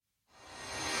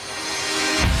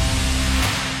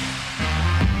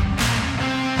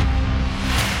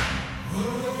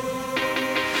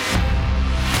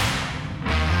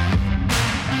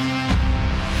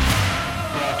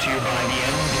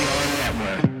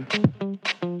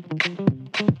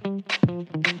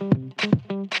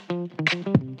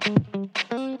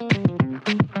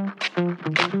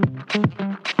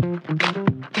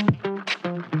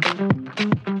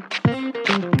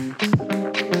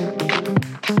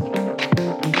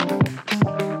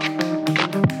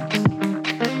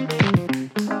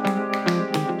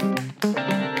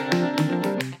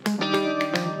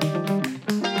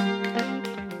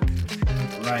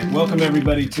Welcome,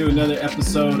 everybody, to another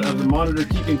episode of the Monitor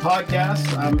Keeping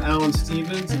Podcast. I'm Alan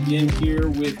Stevens, again here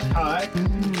with Kai,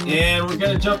 and we're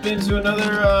going to jump into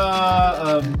another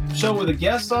show with a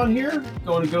guest on here.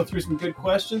 Going to go through some good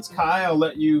questions. Kai, I'll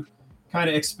let you kind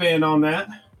of expand on that.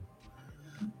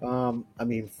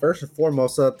 First and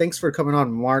foremost, thanks for coming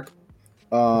on, Mark.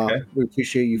 We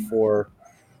appreciate you for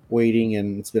waiting,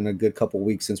 and it's been a good couple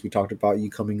weeks since we talked about you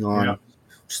coming on. Yeah.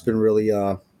 It's been really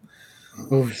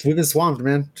we've been swamped,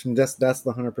 man. That's the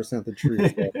 100% the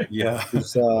truth. Yeah.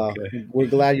 We're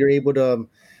glad you're able to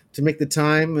make the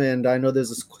time, and I know there's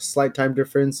a slight time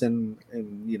difference and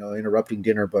interrupting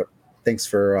dinner, but thanks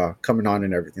for coming on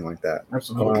and everything like that.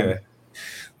 Absolutely.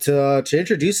 To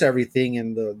introduce everything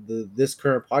in this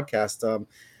current podcast,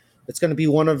 it's going to be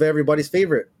one of everybody's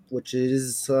favorite, which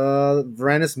is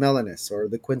Varanus melanis, or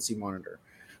the Quincy monitor.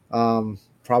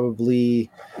 Probably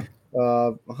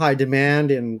high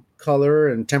demand in color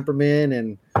and temperament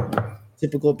and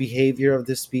typical behavior of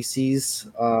this species.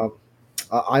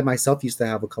 I myself used to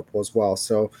have a couple as well,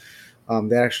 so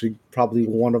that actually probably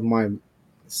one of my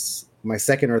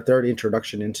second or third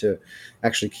introduction into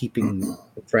actually keeping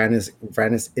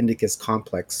Varanus indicus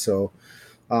complex. So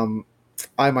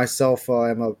I myself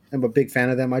am a big fan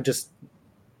of them. I just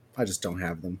don't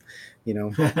have them,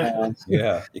 Yeah,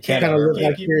 you can't kind of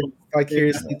live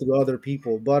vicariously through other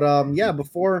people. But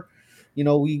before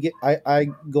I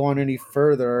go on any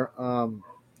further,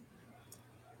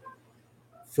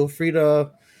 feel free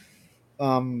to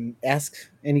ask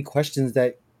any questions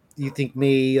that you think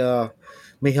may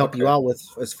help you out with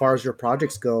as far as your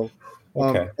projects go.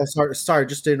 Sorry,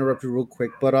 just to interrupt you real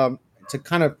quick, but to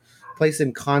kind of place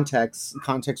in context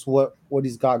what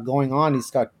he's got going on, he's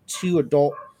got 2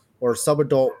 adult or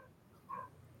subadult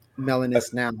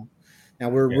melanis now.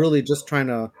 And we're really just trying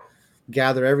to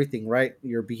gather everything, right?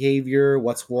 Your behavior,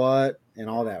 what's what, and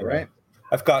all that, right?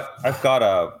 I've got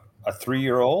a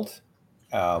 3-year-old,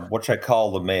 which I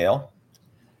call the male,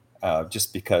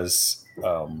 just because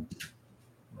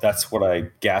that's what I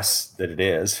guess that it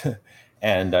is.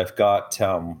 And I've got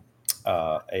a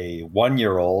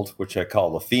 1-year-old, which I call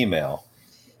the female,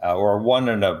 or one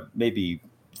and maybe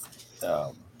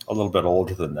a little bit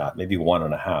older than that, maybe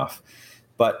 1.5.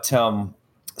 But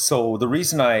so the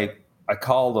reason I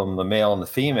call them the male and the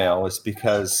female is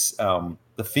because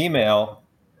the female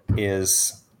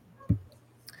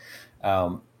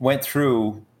went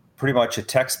through pretty much a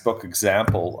textbook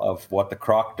example of what the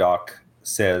Croc Doc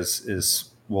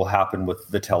says will happen with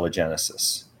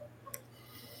vitellogenesis.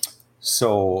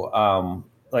 So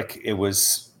it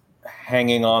was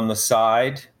hanging on the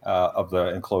side of the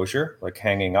enclosure, like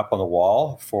hanging up on the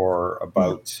wall for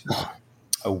about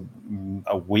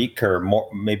a week or more,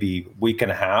 maybe week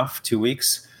and a half, 2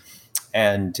 weeks,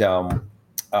 and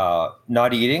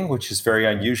not eating, which is very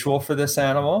unusual for this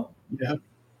animal. Yeah.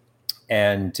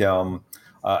 And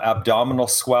abdominal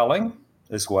swelling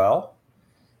as well.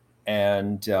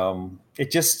 And it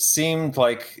just seemed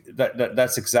like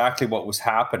that's exactly what was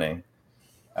happening.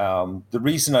 The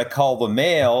reason I call the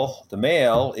male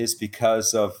is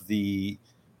because of the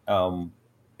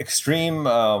extreme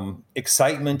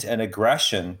excitement and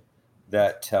aggression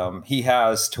that he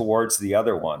has towards the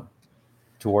other one,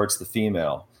 towards the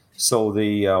female. So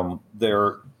I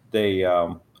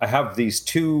have these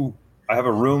 2. I have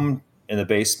a room in the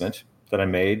basement that I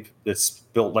made that's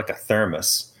built like a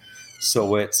thermos,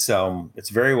 so it's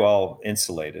very well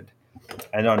insulated.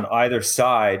 And on either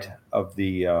side of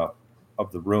the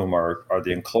room are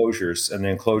the enclosures, and the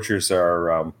enclosures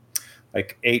are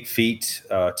like 8 feet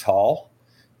tall,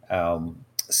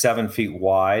 7 feet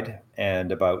wide,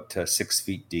 and about 6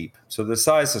 feet deep. So the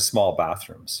size of small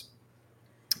bathrooms.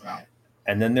 Wow.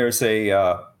 And then there's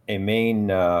a main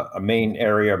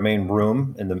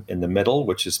room in the middle,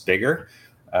 which is bigger.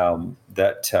 Is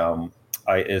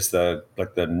the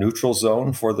neutral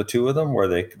zone for the 2 of them, where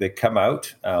they come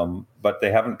out, but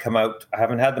they haven't come out. I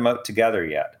haven't had them out together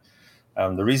yet.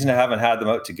 The reason I haven't had them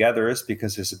out together is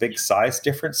because there's a big size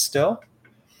difference still,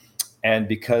 and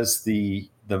because the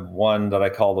one that I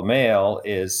call the male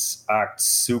acts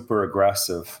super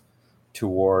aggressive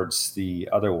towards the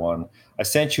other one. I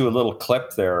sent you a little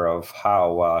clip there of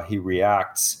how he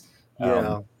reacts.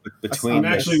 I'm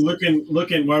actually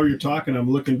looking while you're talking. I'm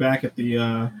looking back at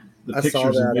the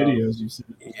pictures and videos you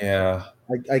sent. Yeah,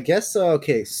 I guess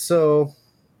okay. So,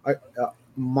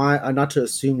 not to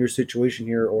assume your situation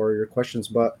here or your questions,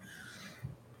 but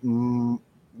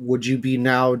would you be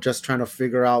now just trying to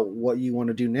figure out what you want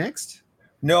to do next?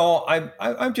 No,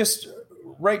 I'm just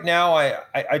right now.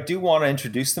 I do want to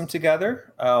introduce them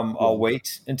together. I'll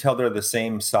wait until they're the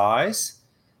same size.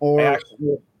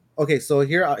 Okay, so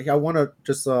here I want to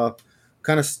just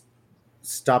kind of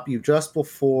stop you just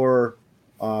before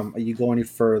you go any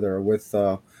further with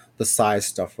the size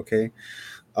stuff. Okay.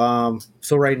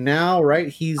 So right now, right,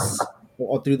 he's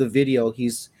all through the video,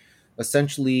 he's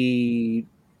essentially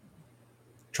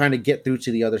trying to get through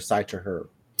to the other side to her,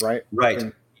 right? Right.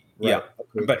 And, yeah. right.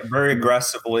 Okay. But very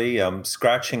aggressively,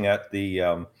 scratching at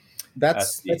the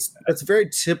That's very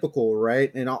typical,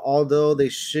 right? And although they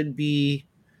should be,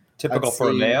 I'd typical for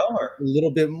a say, male, a or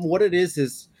little bit. What it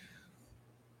is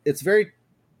it's very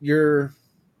you're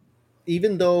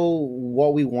even though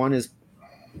what we want is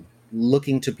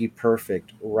looking to be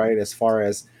perfect, right? As far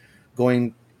as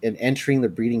going and entering the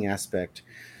breeding aspect,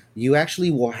 you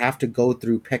actually will have to go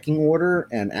through pecking order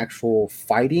and actual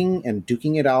fighting and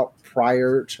duking it out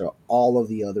prior to all of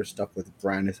the other stuff with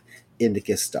brand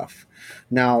indica stuff.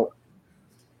 Now,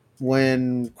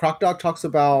 when Croc Dog talks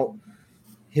about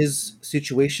his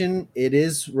situation, it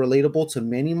is relatable to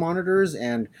many monitors,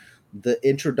 and the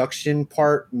introduction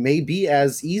part may be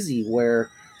as easy where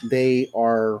they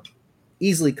are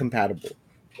easily compatible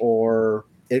or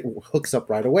it hooks up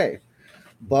right away.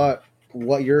 But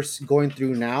what you're going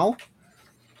through now,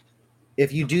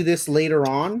 if you do this later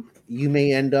on, you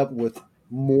may end up with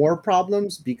more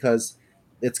problems because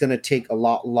it's going to take a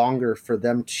lot longer for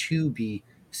them to be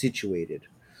situated.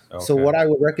 okay. So what I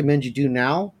would recommend you do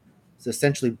now is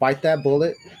essentially bite that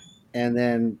bullet and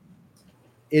then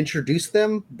introduce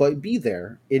them, but be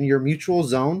there in your mutual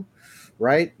zone,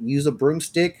 right? Use a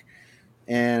broomstick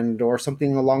and or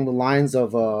something along the lines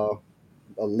of a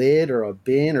lid or a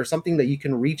bin or something that you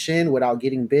can reach in without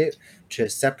getting bit to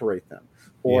separate them,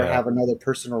 or have another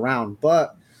person around.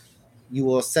 But you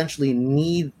will essentially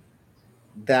need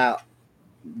that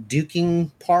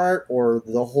duking part or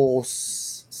the whole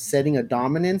setting a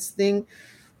dominance thing,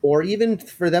 or even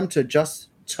for them to just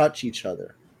touch each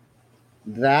other.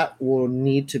 That will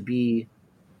need to be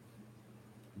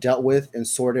dealt with and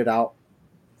sorted out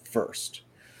first.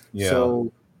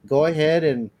 So go ahead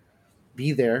and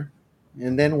be there.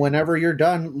 And then whenever you're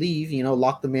done, leave,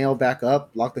 lock the male back up,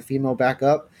 lock the female back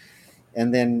up,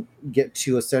 and then get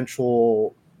to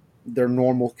their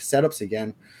normal setups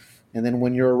again. And then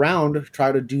when you're around,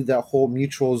 try to do that whole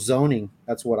mutual zoning.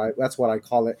 That's what I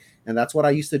call it. And that's what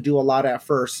I used to do a lot at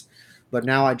first. But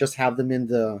now I just have them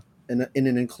in an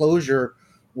enclosure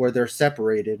where they're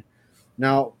separated.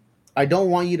 Now, I don't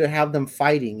want you to have them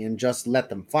fighting and just let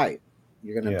them fight.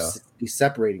 You're going to be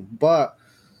separating. But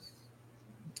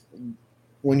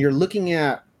when you're looking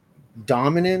at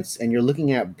dominance and you're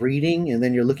looking at breeding and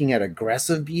then you're looking at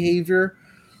aggressive behavior,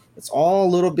 it's all a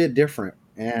little bit different.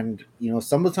 And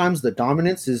sometimes the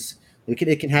dominance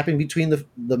it can happen between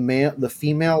the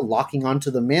female locking onto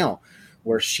the male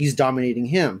where she's dominating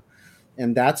him,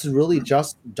 and that's really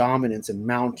just dominance and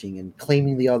mounting and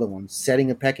claiming the other one,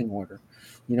 setting a pecking order.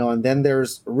 And then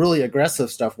there's really aggressive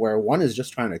stuff where one is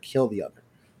just trying to kill the other.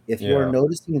 If you're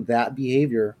noticing that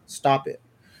behavior, stop it.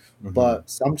 Mm-hmm. But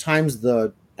sometimes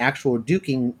the actual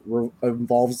duking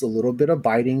involves a little bit of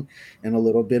biting and a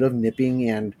little bit of nipping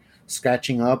and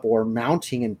scratching up or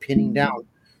mounting and pinning down.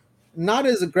 Not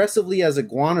as aggressively as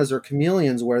iguanas or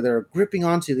chameleons where they're gripping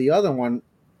onto the other one.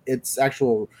 It's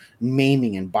actual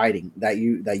maiming and biting that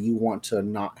you want to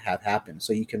not have happen.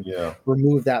 So you can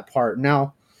remove that part.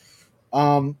 Now,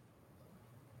 I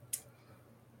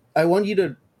want you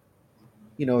to,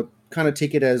 kind of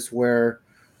take it as where,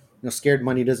 scared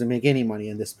money doesn't make any money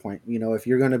in this point. If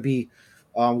you're going to be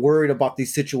worried about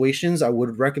these situations, I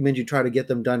would recommend you try to get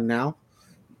them done now.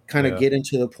 Kind of get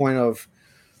into the point of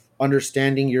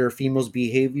understanding your female's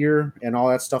behavior and all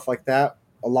that stuff like that.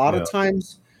 A lot of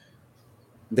times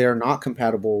they're not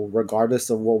compatible regardless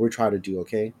of what we try to do.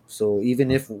 Okay. So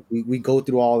even if we go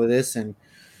through all of this and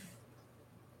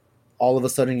all of a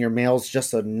sudden your male's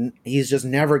he's just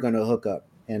never going to hook up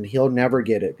and he'll never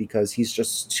get it because he's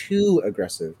just too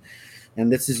aggressive.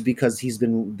 And this is because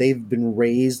they've been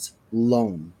raised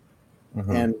lone.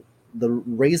 Mm-hmm. And the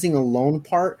raising a lone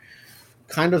part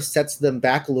kind of sets them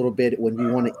back a little bit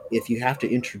if you have to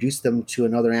introduce them to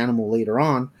another animal later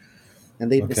on,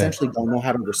 and they essentially don't know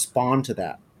how to respond to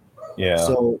that. Yeah.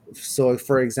 So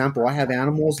for example, I have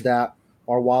animals that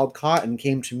are wild caught and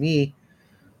came to me,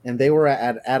 and they were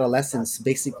at adolescence,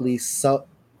 basically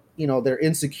they're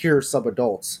insecure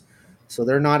subadults. So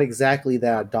they're not exactly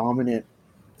that dominant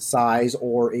size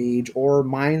or age or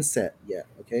mindset yet.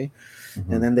 Okay.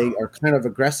 Mm-hmm. And then they are kind of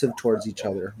aggressive towards each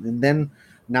other. And then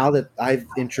now that I've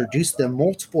introduced them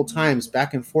multiple times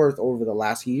back and forth over the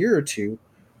last year or two,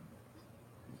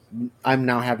 I'm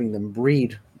now having them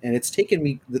breed. And it's taken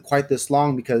me quite this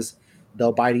long because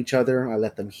they'll bite each other. I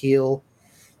let them heal.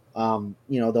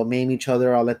 They'll maim each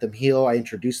other. I'll let them heal. I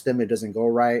introduce them. It doesn't go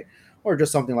right. or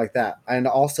just something like that. And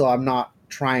also,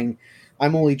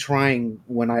 I'm only trying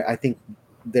when I think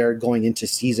they're going into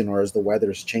season or as the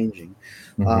weather's changing.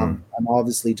 I'm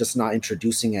obviously just not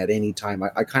introducing at any time.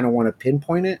 I kind of want to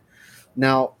pinpoint it.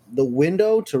 Now, the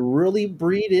window to really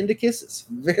breed Indicus is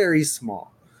very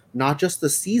small. Not just the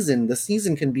season. The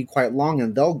season can be quite long,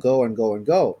 and they'll go and go and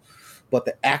go. But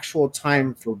the actual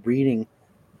time for breeding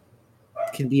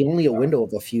can be only a window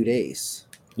of a few days.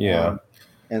 Yeah.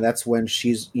 And that's when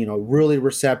she's, really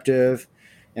receptive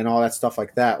and all that stuff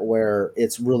like that, where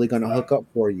it's really going to hook up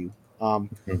for you.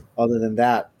 Other than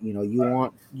that,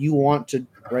 you want to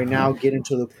right now get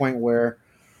into the point where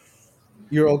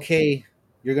you're okay.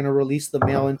 You're going to release the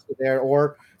male into there,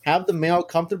 or have the male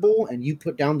comfortable and you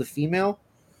put down the female.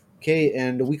 Okay.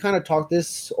 And we kind of talked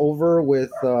this over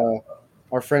with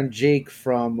our friend Jake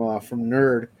from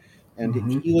Nerd.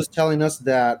 And he was telling us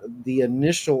that the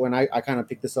initial, and I kind of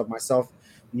picked this up myself,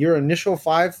 your initial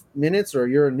 5 minutes or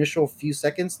your initial few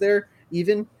seconds there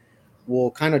even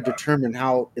will kind of determine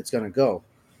how it's going to go.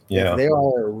 Yeah. If they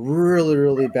are really,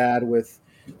 really bad with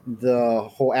the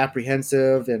whole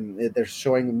apprehensive and they're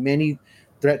showing many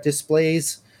threat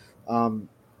displays,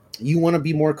 you want to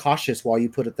be more cautious while you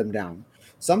put them down.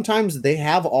 Sometimes they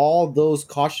have all those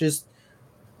cautious,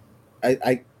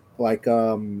 I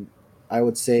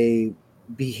would say,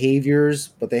 behaviors,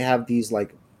 but they have these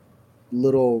like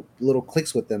little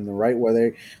clicks with them, right?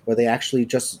 Where they actually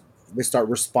they start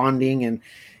responding, and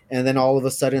then all of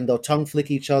a sudden they'll tongue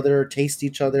flick each other, taste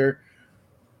each other,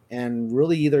 and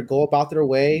really either go about their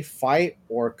way, fight,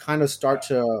 or kind of start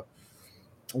to,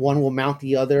 one will mount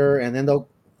the other, and then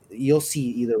you'll see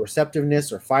either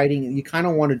receptiveness or fighting. You kind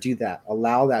of want to do that,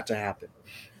 allow that to happen.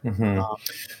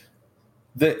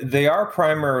 They are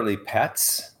primarily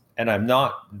pets, and I'm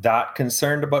not that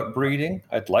concerned about breeding.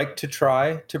 I'd like to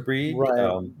try to breed,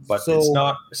 right. But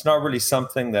it's not really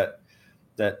something that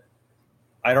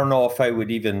I don't know if I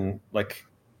would even like.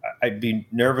 I'd be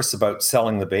nervous about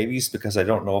selling the babies because I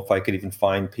don't know if I could even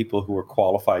find people who are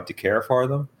qualified to care for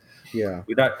them. Yeah,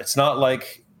 it's not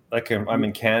like I'm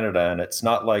in Canada, and it's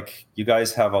not like you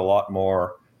guys have a lot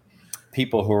more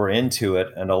people who are into it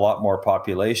and a lot more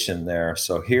population there.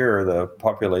 So here the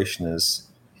population is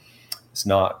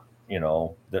not,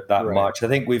 that right. much. I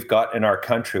think we've got in our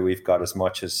country, we've got as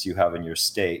much as you have in your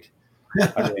state.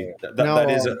 I mean,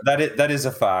 that is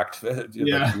a fact.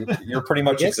 Yeah. You're pretty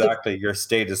much exactly, your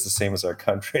state is the same as our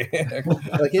country.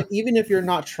 Even if you're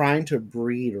not trying to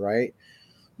breed, right,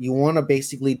 you want to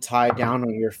basically tie down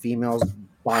on your female's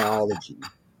biology.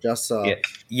 Just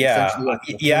exactly,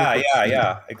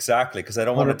 because I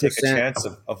don't want to take a chance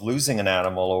of losing an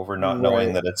animal over not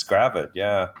knowing that it's gravid.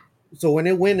 Yeah. So when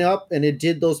it went up and it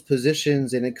did those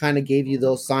positions and it kind of gave you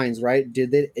those signs, right?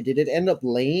 Did it end up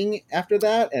laying after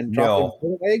that and dropping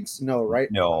 4 eggs? No,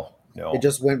 right? No. It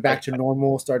just went back to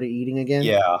normal, started eating again.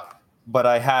 Yeah, but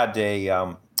I had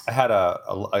a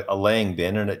laying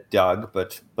bin and it dug,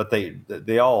 but they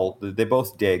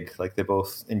both dig, like they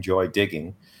both enjoy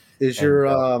digging. Is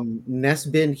your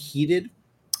nest bin heated?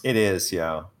 It is,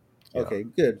 yeah. Okay,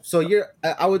 good. So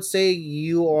I would say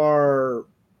you are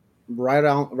right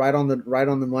on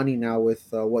the money now with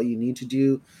what you need to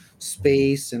do,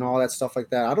 space and all that stuff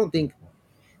like that. I don't think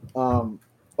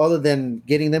other than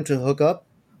getting them to hook up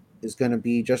is going to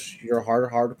be just your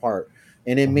hard part.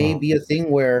 And it may be a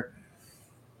thing where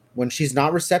when she's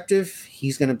not receptive,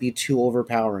 he's going to be too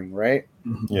overpowering, right?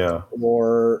 Yeah.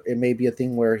 Or it may be a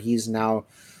thing where he's now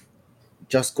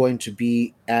just going to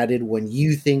be added when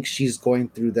you think she's going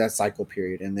through that cycle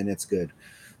period, and then it's good.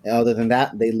 And other than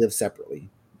that, they live separately.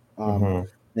 And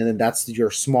then that's your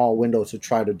small window to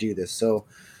try to do this. So,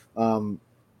 I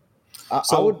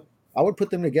would put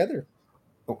them together.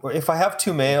 If I have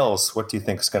 2 males, what do you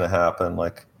think is going to happen?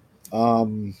 Like,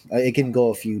 it can go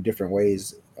a few different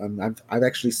ways. I've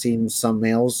actually seen some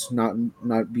males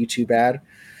not be too bad,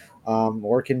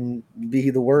 or can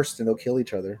be the worst, and they'll kill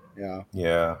each other.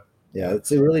 Yeah.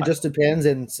 It really just depends.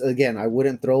 And again, I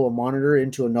wouldn't throw a monitor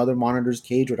into another monitor's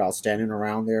cage without standing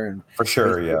around there and for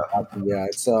sure. Yeah.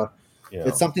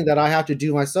 It's something that I have to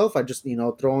do myself. I just,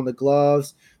 throw on the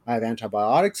gloves. I have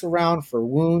antibiotics around for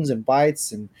wounds and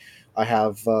bites, and I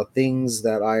have things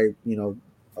that I,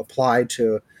 apply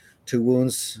to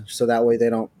wounds so that way they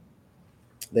don't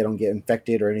get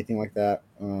infected or anything like that.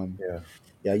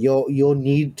 You'll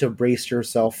need to brace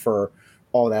yourself for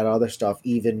all that other stuff,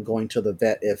 even going to the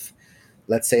vet if,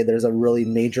 let's say, there's a really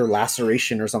major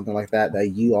laceration or something like that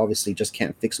you obviously just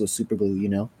can't fix with super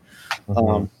glue,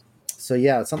 So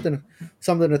yeah, something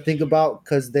to think about,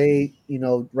 because they,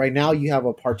 right now you have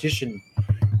a partition,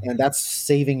 and that's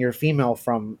saving your female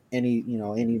from any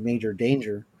major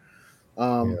danger.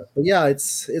 But yeah,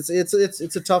 it's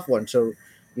a tough one. So,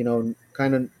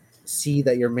 kind of see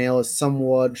that your male is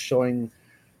somewhat showing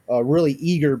a really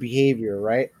eager behavior,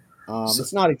 right? So,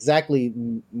 It's not exactly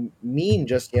mean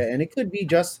just yet, and it could be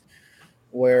just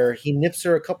where he nips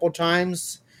her a couple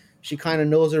times. She kind of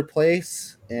knows her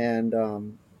place, and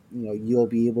you'll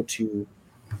be able to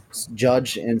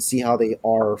judge and see how they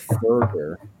are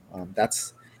further.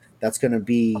 That's going to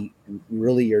be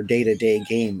really your day to day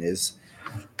game is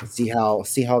see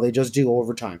how they just do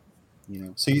over time.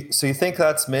 so you think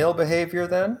that's male behavior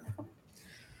then?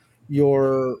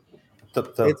 Your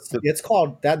The it's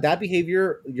called that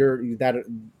behavior.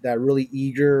 That really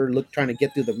eager look trying to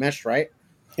get through the mesh, right?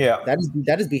 Yeah.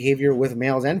 That is behavior with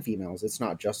males and females. It's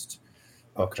not just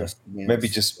Okay. just males. Maybe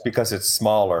just because it's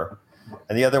smaller,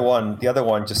 and the other one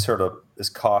just sort of is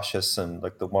cautious, and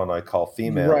like the one I call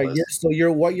female Right. is. So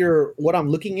what I'm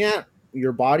looking at,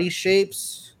 your body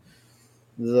shapes,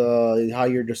 the how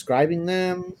you're describing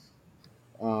them.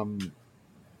 Um,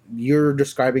 you're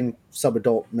describing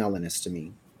subadult Melanus to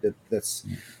me. That's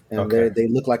and Okay. they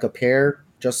look like a pair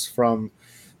just from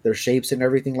their shapes and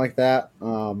everything like that.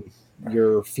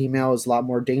 Your female is a lot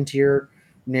more daintier,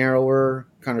 narrower,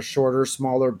 kind of shorter,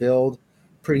 smaller build,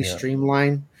 pretty Yeah.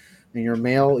 streamlined. And your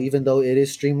male, even though it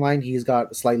is streamlined, he's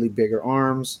got slightly bigger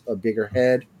arms, a bigger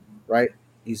head, right?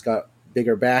 He's got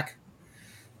bigger back.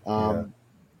 Yeah.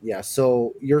 Yeah.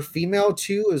 So your female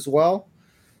too, as well.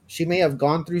 She may have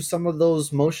gone through some of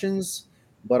those motions,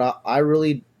 but I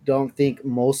really don't think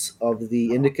most of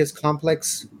the indicus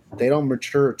complex they don't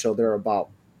mature till they're about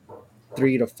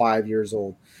 3 to 5 years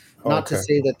old. Not to Okay.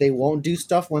 say that they won't do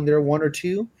stuff when they're 1 or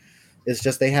 2. It's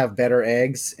just they have better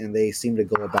eggs and they seem to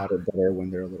go about it better when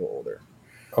they're a little older.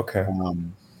 Okay.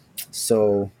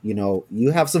 So you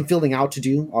have some filling out to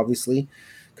do, obviously,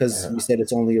 because Yeah. you said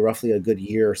it's only roughly a good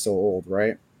year or so old,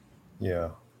 right? Yeah.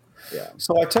 Yeah.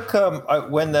 So I took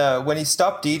when he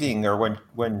stopped eating, or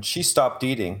when she stopped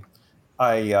eating,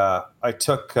 I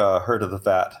took her to the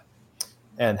vet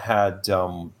and had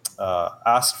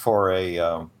asked for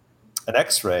an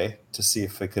X-ray to see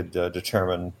if I could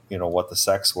determine what the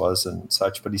sex was and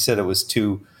such. But he said it was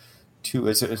too.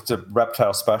 It's a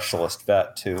reptile specialist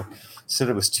vet too. Said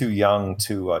it was too young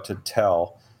to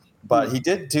tell. But he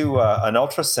did do an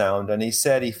ultrasound, and he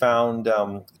said he found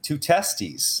two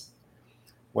testes.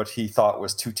 What he thought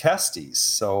was two testes.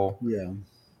 So Yeah.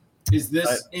 Is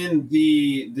this in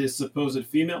the supposed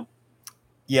female?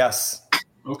 yes.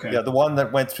 Okay. Yeah, the one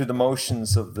that went through the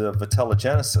motions of the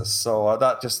vitellogenesis. So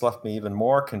that just left me even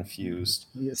more confused.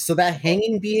 So that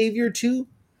hanging behavior too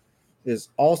is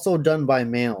also done by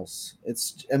males.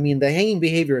 The hanging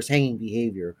behavior is hanging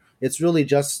behavior. It's really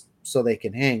just so they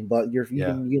can hang. But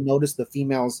you notice the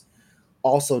females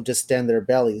also distend their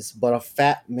bellies. But a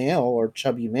fat male or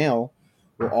chubby male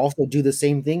will also do the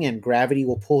same thing, and gravity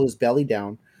will pull his belly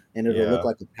down, and it'll look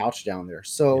like a pouch down there.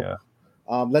 So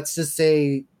let's just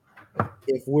say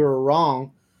if we're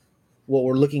wrong, what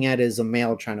we're looking at is a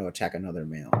male trying to attack another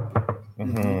male.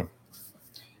 Mm-hmm.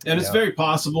 And it's very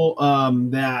possible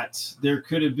that there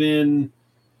could have been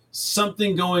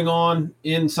something going on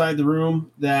inside the room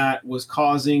that was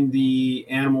causing the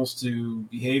animals to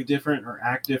behave different or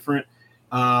act different,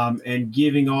 and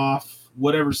giving off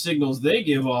whatever signals they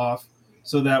give off,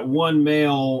 so that one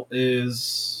male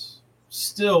is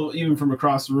still, even from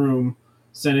across the room,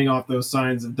 sending off those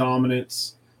signs of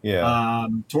dominance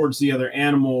towards the other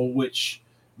animal, which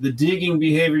the digging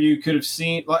behavior you could have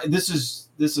seen. This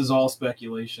is all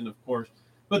speculation, of course,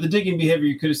 but the digging behavior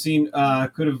you could have seen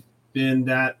could have been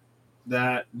that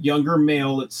younger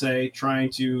male, let's say,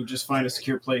 trying to just find a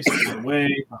secure place to get away,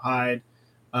 to hide.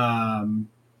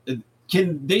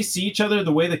 Can they see each other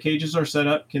the way the cages are set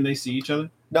up? Can they see each other?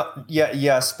 No,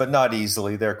 yes, but not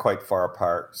easily. They're quite far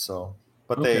apart. So,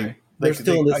 but Okay. They're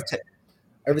still in this.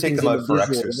 I take them out for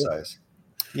visual, exercise.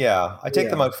 Yeah, I take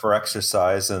them out for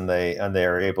exercise, and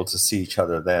they're able to see each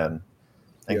other then,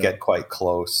 and get quite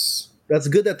close. That's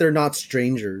good that they're not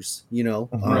strangers.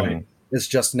 Right. It's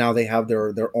just now they have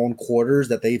their own quarters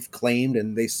that they've claimed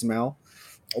and they smell.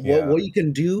 What you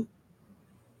can do.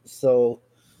 So,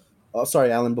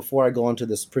 sorry, Alan. Before I go on to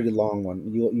this pretty long one,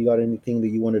 you got anything that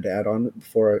you wanted to add on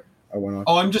before I went on?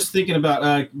 Oh, I'm just thinking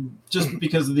about just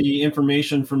because of the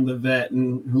information from the vet,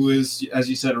 and who is, as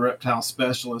you said, a reptile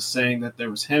specialist, saying that there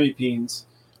was hemipenes.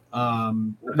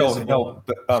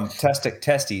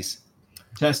 Testes.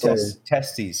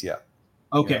 Testes. Yeah.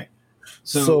 Okay.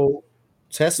 So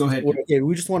test. Go ahead. Okay,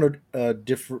 we just want to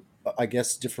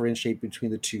differentiate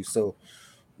between the two. So,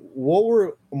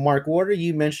 Mark? What are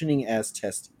you mentioning as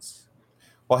testes?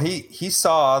 Well, he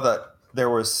saw that there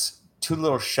was two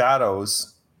little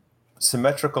shadows,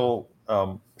 symmetrical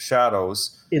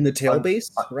shadows in the tail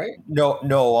base, right? No,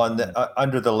 on the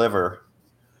under the liver.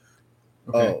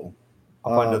 Okay.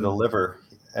 Up under the liver,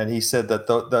 and he said that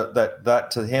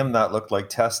that to him that looked like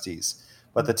testes,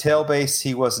 but the tail base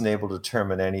he wasn't able to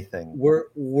determine anything.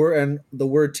 We're and the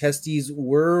word testes,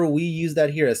 we use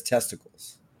that here as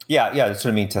testicles. Yeah, that's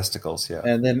what I mean, testicles. Yeah.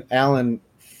 And then Alan,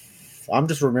 I'm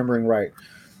just remembering right.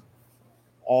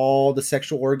 All the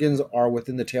sexual organs are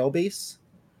within the tail base.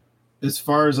 As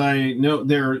far as I know,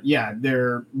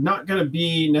 they're not going to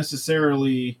be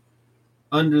necessarily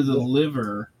under the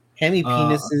liver.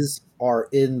 Hemipenises are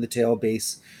in the tail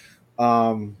base,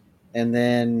 and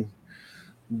then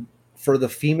for the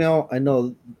female, I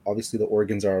know obviously the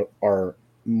organs are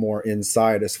more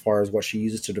inside as far as what she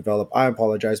uses to develop. I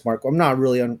apologize, Mark. I'm not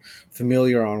really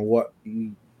familiar on what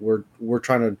we're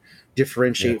trying to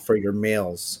differentiate for your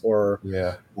males or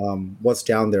what's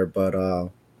down there, but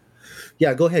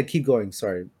go ahead, keep going.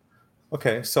 Sorry.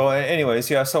 Okay, so anyways,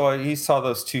 so he saw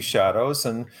those two shadows,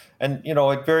 and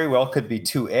it very well could be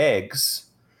two eggs,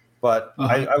 but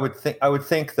I would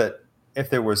think that if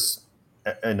there was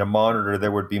in a monitor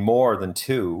there would be more than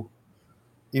two,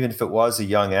 even if it was a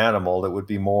young animal, it would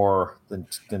be more than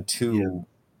two. Yeah.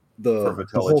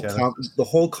 The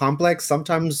whole complex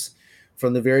sometimes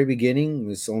from the very beginning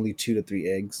is only 2 to 3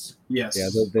 eggs. Yes. Yeah,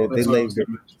 they lay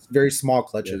very small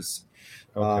clutches.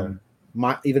 Yeah. Okay.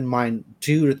 Mine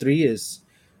 2 to 3 is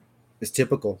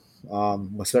typical,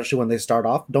 especially when they start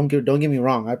off. Don't get me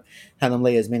wrong. I've had them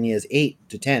lay as many as 8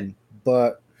 to 10,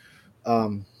 but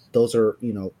those are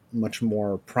much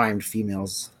more primed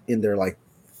females in their like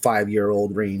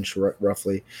 5-year-old range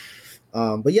roughly.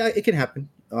 But yeah, it can happen.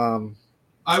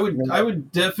 I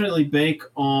would definitely bank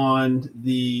on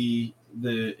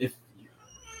if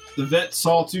the vet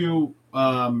saw two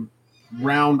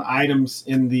round items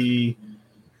in the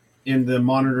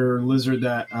monitor lizard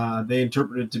that they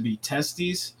interpreted to be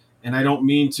testes. And I don't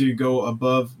mean to go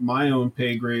above my own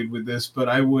pay grade with this, but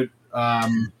I would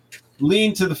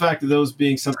lean to the fact of those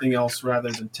being something else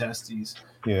rather than testes.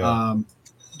 Yeah.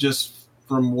 Just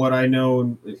from what I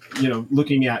know,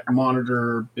 looking at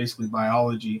monitor basically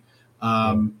biology,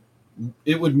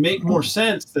 it would make more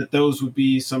sense that those would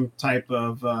be some type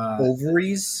of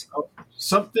ovaries,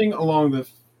 something along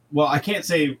well, I can't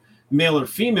say male or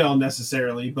female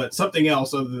necessarily, but something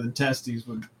else other than testes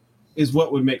is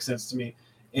what would make sense to me.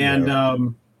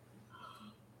 And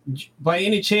by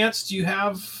any chance, do you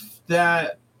have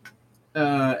that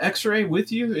X-ray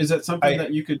with you? Is that something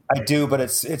that you could? I do, but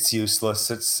it's useless.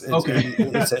 It's okay.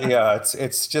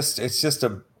 It's just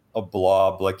a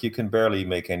blob. Like you can barely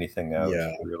make anything out.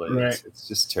 Yeah, really. Right. It's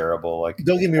just terrible. Like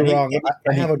don't get me wrong.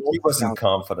 He wasn't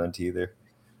confident either.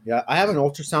 Yeah, I have an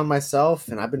ultrasound myself,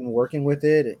 and I've been working with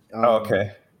it.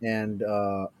 Okay. And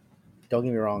don't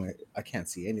get me wrong, I can't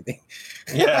see anything.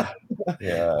 Yeah.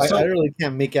 I really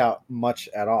can't make out much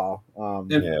at all.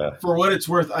 For what it's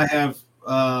worth, I have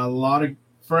a lot of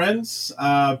friends,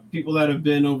 people that have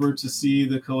been over to see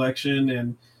the collection,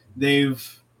 and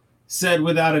they've said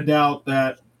without a doubt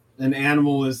that an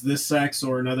animal is this sex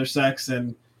or another sex,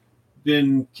 and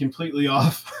been completely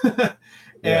off.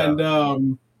 And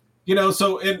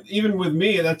so even with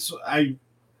me, that's I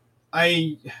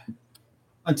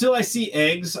until I see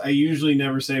eggs, I usually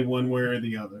never say one way or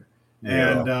the other.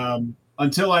 Yeah. And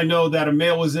until I know that a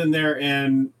male was in there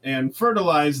and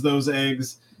fertilized those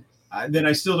eggs, then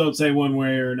I still don't say one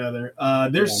way or another.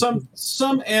 There's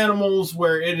some animals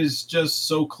where it is just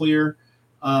so clear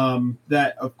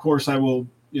that, of course, I will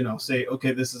say,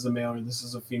 okay, this is a male or this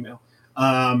is a female.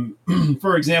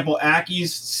 For example, Ackies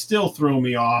still throw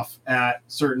me off at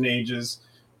certain ages,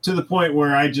 to the point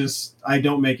where I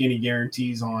don't make any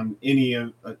guarantees on any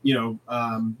of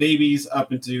babies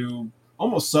up into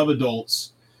almost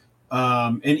subadults,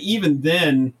 and even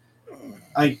then,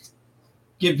 I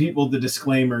give people the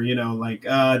disclaimer,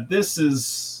 this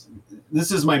is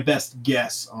my best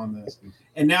guess on this.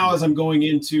 And now, as I'm going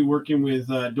into working with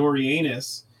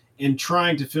Dorianus and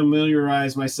trying to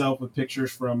familiarize myself with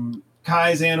pictures from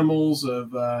Kai's animals,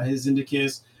 of his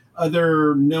Indicus,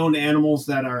 other known animals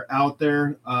that are out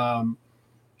there,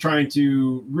 trying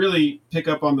to really pick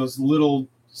up on those little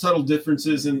subtle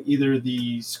differences in either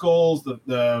the skulls,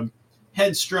 the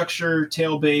head structure,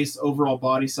 tail base, overall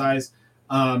body size.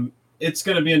 It's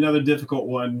going to be another difficult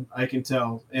one, I can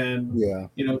tell. And,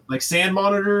 like sand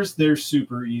monitors, they're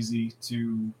super easy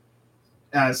to,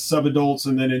 as subadults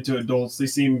and then into adults, they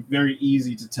seem very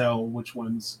easy to tell which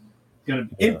one's going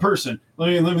to be in person.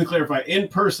 Let me clarify. In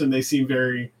person, they seem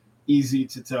very easy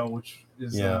to tell which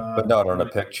is but not on a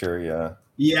picture.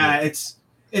 It's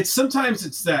sometimes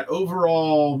it's that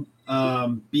overall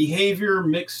behavior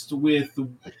mixed with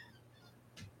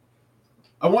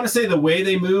I want to say the way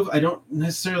they move. I don't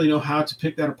necessarily know how to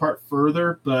pick that apart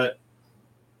further, but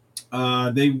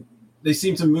they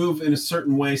seem to move in a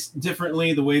certain way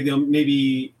differently. The way they'll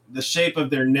maybe the shape of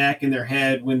their neck and their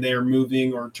head when they're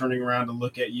moving or turning around to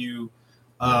look at you.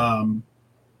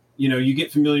 You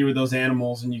get familiar with those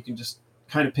animals and you can just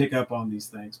kind of pick up on these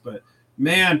things. But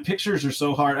man, pictures are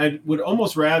so hard. I would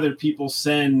almost rather people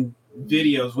send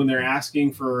videos when they're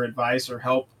asking for advice or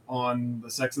help on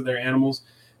the sex of their animals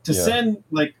to send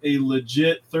like a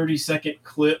legit 30-second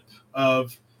clip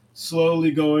of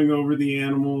slowly going over the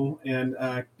animal. And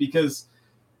because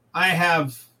I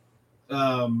have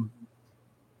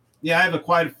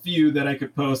quite a few that I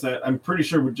could post that I'm pretty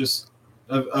sure would just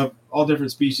of all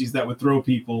different species that would throw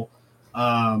people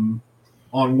on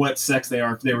what sex they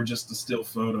are if they were just a still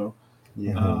photo.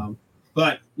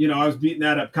 But I was beating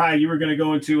that up. Kai, you were going to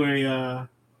go into a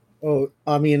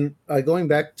going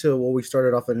back to what we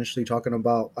started off initially talking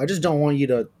about, I just don't want you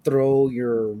to throw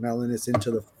your Melinus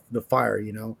into the fire.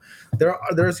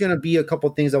 There's going to be a couple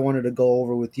things I wanted to go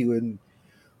over with you and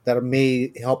that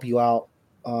may help you out.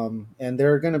 And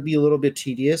they're going to be a little bit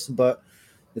tedious, but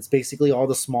it's basically all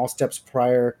the small steps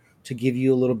prior to give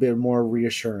you a little bit more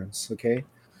reassurance. Okay.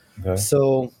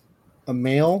 So a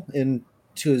male into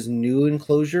his new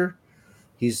enclosure,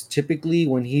 he's typically,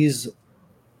 when he's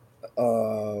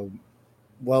well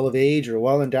of age or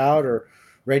well endowed or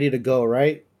ready to go,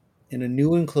 right? In a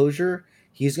new enclosure,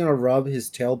 he's going to rub his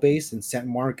tail base and scent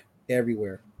mark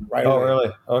everywhere. Right away. Oh,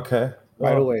 really? Okay.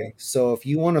 Right away. So if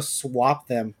you want to swap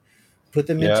them, put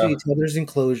them into each other's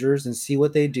enclosures and see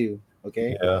what they do.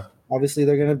 Okay. Yeah. Obviously,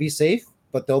 they're going to be safe,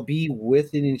 but they'll be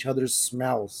within each other's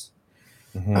smells.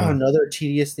 Another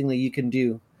tedious thing that you can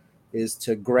do is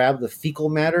to grab the fecal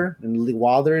matter, and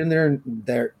while they're in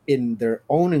their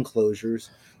own enclosures,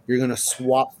 you're going to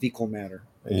swap fecal matter.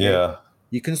 Okay? Yeah.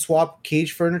 You can swap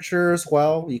cage furniture as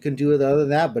well. You can do it other than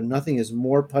that, but nothing is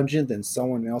more pungent than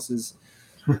someone else's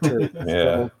turd.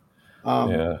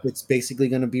 It's basically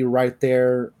going to be right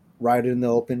there, right in the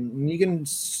open. And you can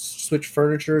switch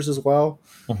furnitures as well,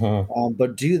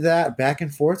 but do that back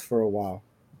and forth for a while.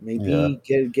 Maybe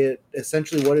get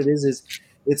essentially what it is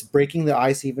it's breaking the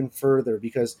ice even further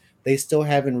because they still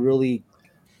haven't really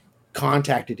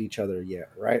contacted each other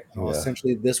yet, right?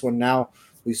 Essentially, this one now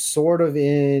we sort of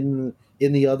in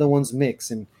the other one's mix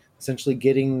and essentially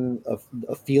getting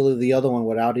a feel of the other one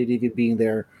without it even being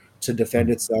there to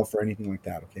defend itself or anything like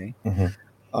that. Okay.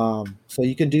 So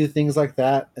you can do things like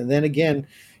that. And then again,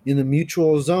 in the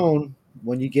mutual zone,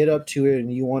 when you get up to it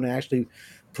and you want to actually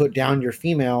put down your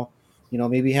female,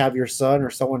 maybe have your son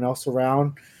or someone else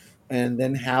around, and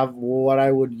then have what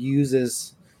I would use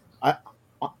is,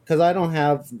 because I don't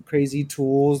have crazy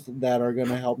tools that are going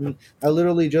to help me. I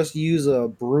literally just use a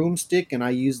broomstick and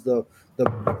I use the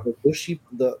bushy,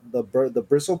 the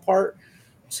bristle part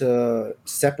to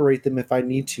separate them if I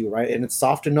need to, right? And it's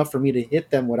soft enough for me to hit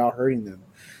them without hurting them.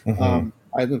 I'm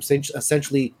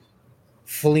essentially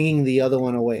flinging the other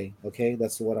one away. Okay,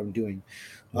 that's what I'm doing.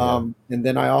 And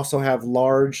then I also have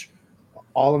large.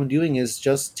 All I'm doing is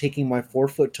just taking my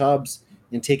 4-foot tubs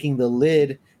and taking the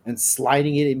lid and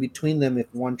sliding it in between them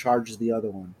if one charges the other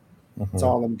one. That's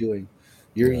all I'm doing.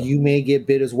 You may get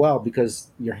bit as well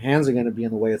because your hands are going to be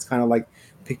in the way. It's kind of like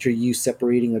picture you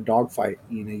separating a dog fight.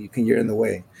 You're in the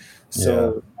way.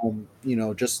 So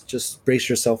just brace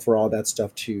yourself for all that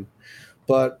stuff too.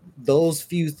 But those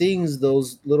few things,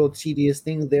 those little tedious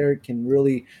things there can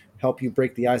really help you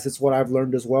break the ice. It's what I've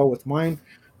learned as well with mine.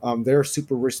 They're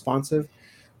super responsive.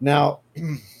 Now,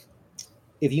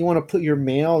 if you want to put your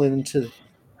male into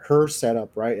her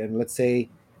setup, right? And let's say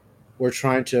we're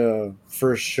trying to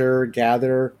for sure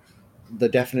gather the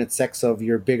definite sex of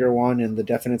your bigger one and the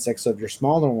definite sex of your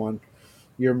smaller one,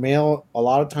 your male a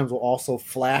lot of times will also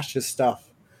flash his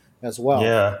stuff as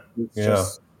well.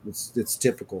 It's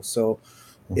typical. So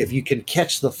if you can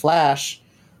catch the flash,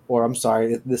 or I'm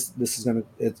sorry, this is gonna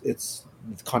it's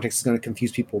the context is gonna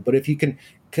confuse people, but if you can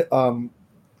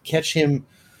catch him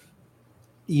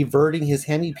everting his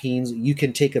hemipenes, you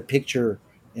can take a picture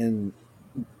and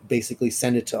basically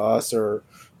send it to us, or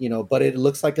but it'll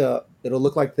look like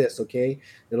this. Okay,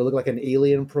 it'll look like an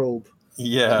alien probe.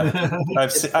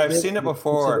 I've seen it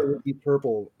before. It would be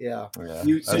purple. I've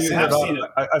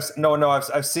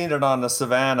seen it on the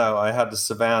Savannah. I had the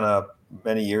Savannah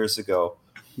many years ago.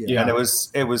 And it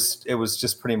was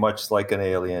just pretty much like an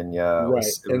alien. Right.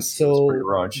 It was pretty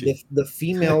raunchy. The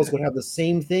females would have the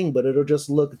same thing, but it'll just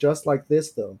look just like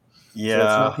this though. So it's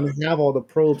not going to have all the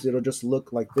probes. It'll just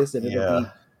look like this, and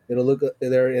it'll look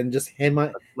there and just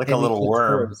like a little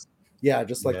worm. Probes. Yeah,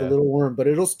 just like a little worm, but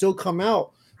it'll still come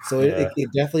out So it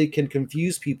definitely can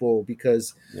confuse people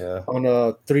because on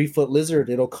a 3-foot lizard,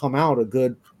 it'll come out a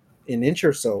good an inch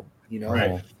or so, you know.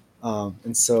 Right.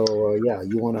 And so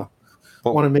you want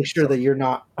to make sure that you're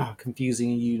not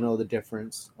confusing. You know the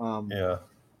difference.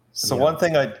 So one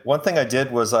thing I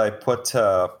did was I put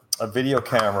a video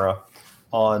camera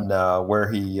on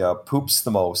where he poops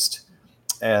the most,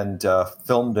 and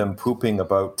filmed him pooping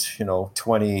about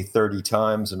 20, 30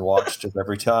 times and watched it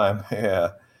every time.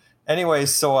 Yeah. Anyway,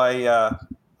 so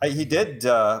he did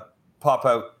pop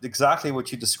out exactly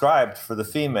what you described for the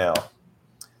female.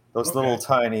 Those little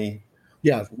tiny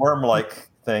worm-like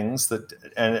things that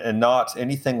and not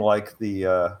anything like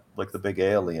the big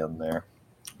alien there.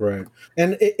 Right.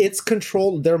 And it's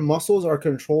controlled. Their muscles are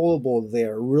controllable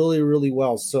there really, really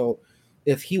well. So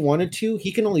if he wanted to,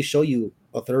 he can only show you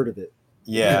a third of it.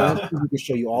 Yeah. He can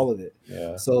show you all of it.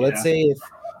 Yeah. So let's say if,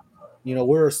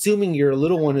 we're assuming your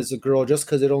little one is a girl just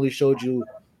because it only showed you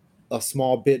a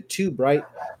small bit tube, right?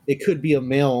 It could be a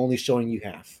male only showing you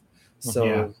half.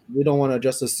 So we don't want to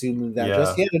just assume that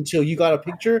just yet until you got a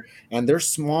picture and they're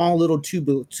small little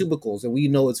tubicles and we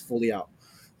know it's fully out.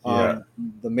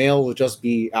 The male will just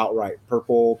be outright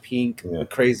purple, pink,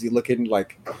 crazy looking,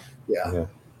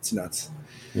 it's nuts.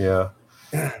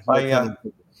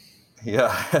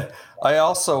 I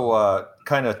also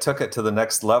kind of took it to the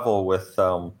next level with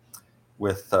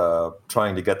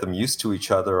trying to get them used to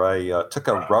each other. I took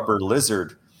a rubber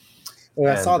lizard.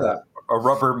 I saw that. A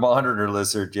rubber monitor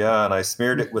lizard, and I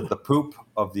smeared it with the poop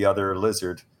of the other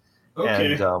lizard,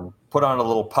 and put on a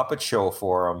little puppet show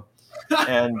for him.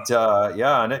 And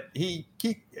and he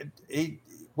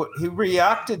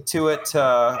reacted to it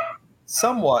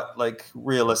somewhat like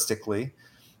realistically,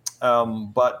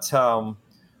 but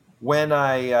when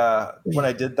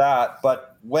I did that,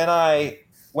 but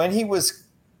when he was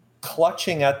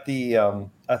clutching at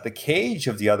the cage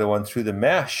of the other one through the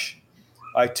mesh,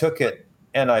 I took it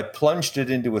and I plunged it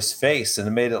into his face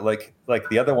and made it like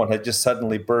the other one had just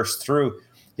suddenly burst through.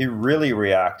 He really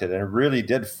reacted, and it really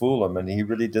did fool him, and he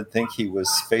really did think he was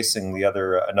facing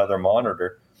another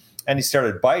monitor, and he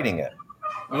started biting it.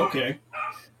 Okay.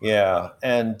 Yeah,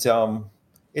 and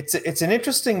it's an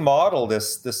interesting model.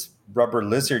 This rubber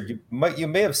lizard. You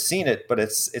may have seen it, but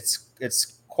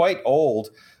it's quite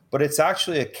old. But it's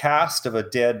actually a cast of a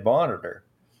dead monitor.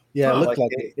 Yeah, it looks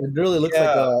like it. It really looks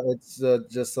like it's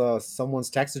just someone's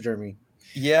taxidermy.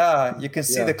 Yeah, you can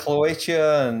see the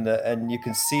cloaca and you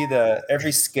can see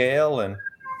every scale and.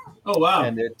 Oh wow!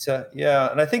 And it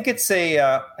and I think it's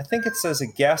as a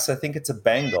guess. I think it's a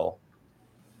Bengal.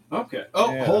 Okay.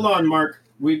 Oh, hold on, Mark.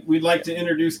 We'd like to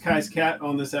introduce Kai's cat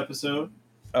on this episode.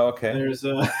 Oh, okay. There's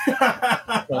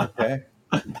okay.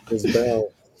 There's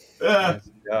Bell. Yeah.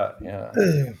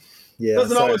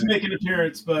 Doesn't always make an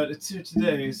appearance, but it's here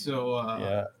today.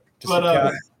 So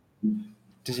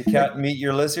Does your cat meet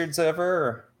your lizards ever?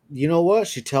 Or? You know what?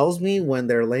 She tells me when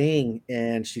they're laying,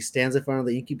 and she stands in front of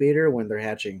the incubator when they're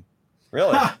hatching.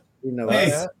 Really?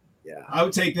 Hey, I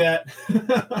would take that.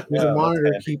 She's a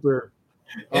monitor keeper.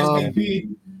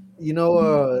 MVP.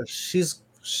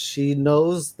 She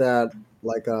knows that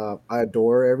I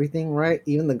adore everything, right?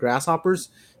 Even the grasshoppers.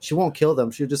 She won't kill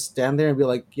them. She'll just stand there and be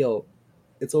like, "Yo,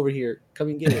 it's over here. Come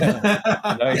and get it."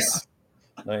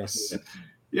 Nice.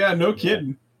 Yeah, no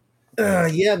kidding.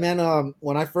 Yeah, man.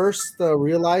 When I first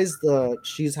realized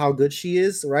she's how good she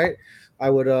is, right? I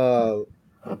would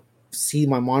see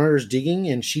my monitors digging,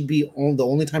 and she'd be the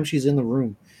only time she's in the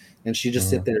room, and she'd just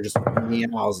sit there, just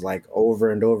meows like over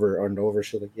and over and over.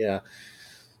 She's like, "Yeah,"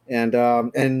 and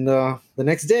the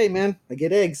next day, man, I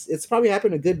get eggs. It's probably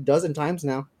happened a good dozen times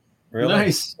now. Really?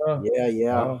 Nice.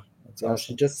 Yeah. Oh, that's awesome.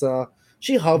 She just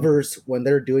she hovers when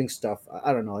they're doing stuff.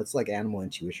 I don't know. It's like animal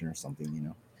intuition or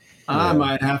something, I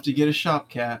might have to get a shop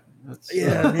cat.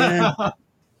 Man.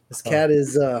 This cat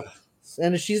is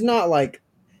and she's not like,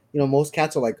 most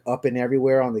cats are like up and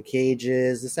everywhere on the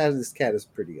cages. This cat is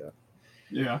pretty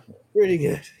pretty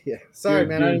good. Yeah. Sorry,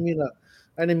 man. Good.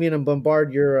 I didn't mean to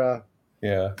bombard your our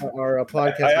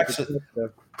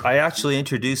podcast. I actually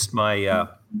introduced my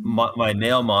my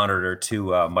nail monitor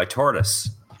to my tortoise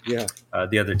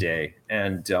the other day,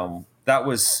 and that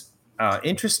was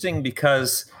interesting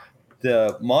because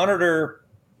the monitor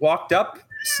walked up,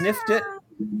 sniffed it,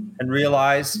 and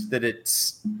realized that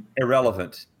it's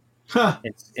irrelevant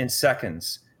in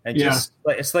seconds. And just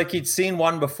it's like he'd seen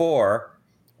one before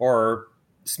or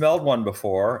smelled one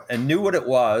before and knew what it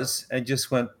was and just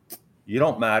went, "You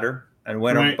don't matter," and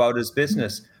went about his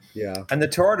business. Yeah. And the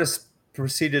tortoise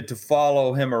proceeded to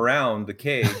follow him around the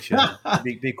cage and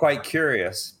be quite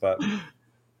curious. But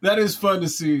that is fun to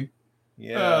see.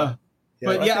 Yeah.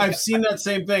 But I've seen that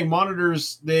same thing.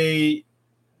 Monitors, they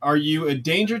Are you a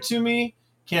danger to me?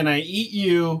 Can I eat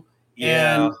you?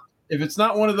 Yeah. And if it's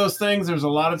not one of those things, there's a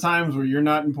lot of times where you're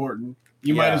not important.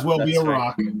 You might as well be a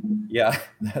rock. Yeah,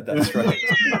 that's right.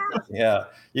 Yeah,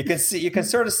 you can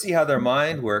sort of see how their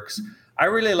mind works. I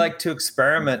really like to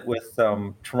experiment with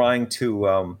trying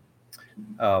to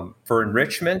for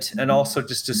enrichment, and also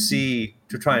just to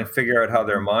try and figure out how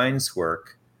their minds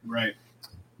work. Right.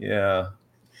 Yeah.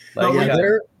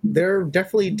 They're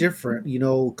definitely different.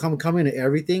 Coming to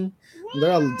everything,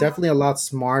 they're definitely a lot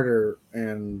smarter.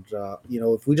 And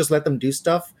if we just let them do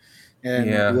stuff,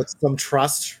 and with some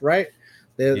trust, right?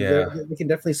 They can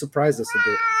definitely surprise us a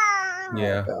bit.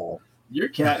 Yeah. Your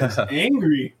cat is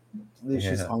angry.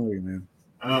 She's hungry, man.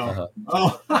 Oh.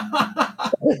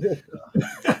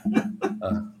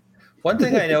 One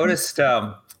thing I noticed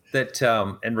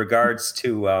that in regards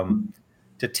to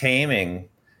taming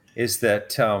is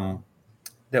that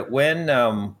when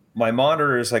my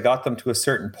monitors, I got them to a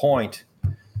certain point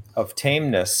of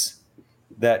tameness,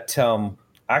 that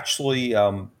actually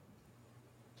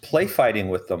play fighting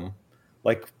with them,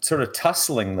 like sort of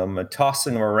tussling them and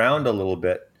tossing them around a little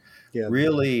bit,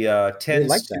 really tends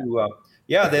like to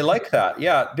they like that.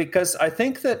 Yeah, because I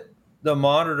think that the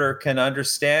monitor can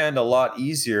understand a lot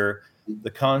easier the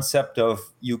concept of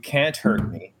you can't hurt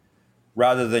me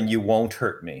rather than you won't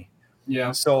hurt me.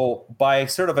 Yeah. So by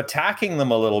sort of attacking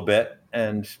them a little bit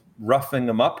and roughing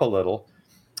them up a little,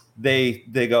 they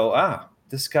go,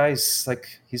 this guy's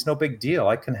like, he's no big deal.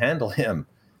 I can handle him.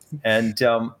 And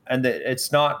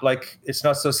it's not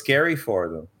so scary for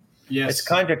them. Yes. It's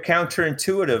kind of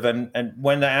counterintuitive. And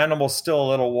when the animal's still a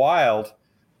little wild,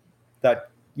 that,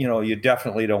 you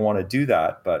definitely don't want to do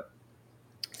that. But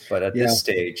at this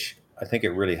stage, I think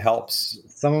it really helps.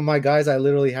 Some of my guys, I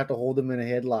literally have to hold them in a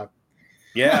headlock.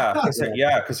 Yeah,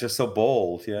 because they're so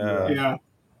bold. Yeah.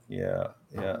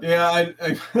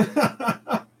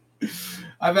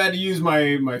 I've had to use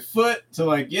my foot to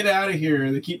like get out of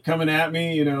here. They keep coming at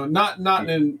me, not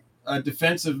in a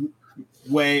defensive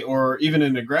way or even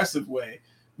an aggressive way.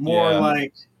 More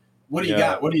like, what do you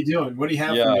got? What are you doing? What do you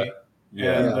have for me?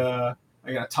 And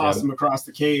I gotta toss them across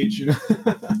the cage.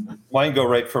 Mine go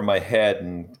right for my head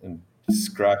and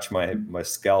scratch my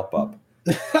scalp up.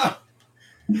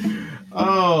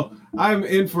 Oh, I'm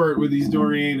in for it with these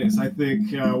Dorianus. I think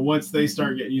once they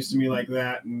start getting used to me like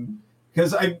that, and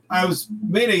because I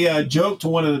made a joke to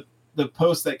one of the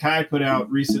posts that Kai put out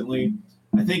recently.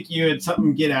 I think you had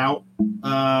something get out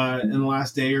in the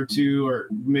last day or two, or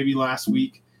maybe last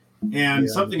week. And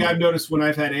something I've noticed when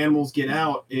I've had animals get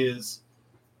out is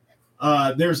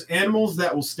there's animals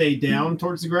that will stay down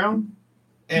towards the ground,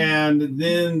 and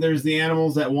then there's the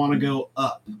animals that want to go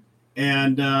up.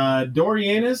 And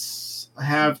Dorianus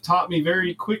have taught me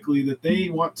very quickly that they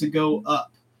want to go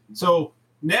up. So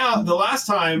now, the last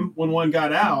time when one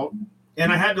got out,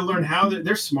 and I had to learn how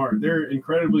they're smart. They're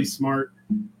incredibly smart.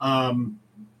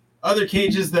 Other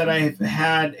cages that I have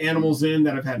had animals in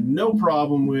that I've had no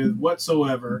problem with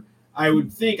whatsoever, I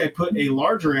would think I put a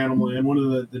larger animal in, one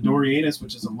of the Dorianus,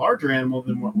 which is a larger animal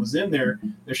than what was in there.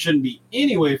 There shouldn't be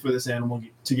any way for this animal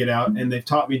to get out, and they've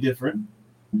taught me different.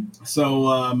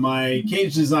 So my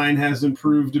cage design has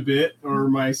improved a bit, or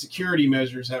my security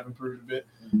measures have improved a bit.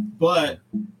 But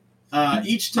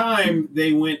each time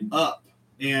they went up,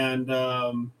 and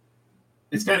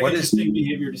it's kind of interesting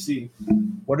behavior to see.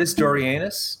 What is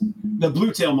Dorianus? The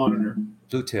blue tail monitor.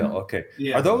 Blue tail, okay.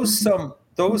 Yeah. Are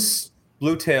those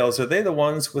blue tails, are they the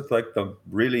ones with like the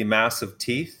really massive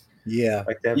teeth? Yeah.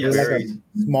 Like that very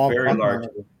small, very large.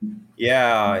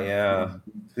 Yeah.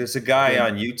 There's a guy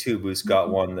on YouTube who's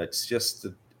got one that's just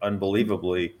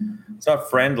unbelievably, it's not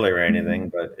friendly or anything,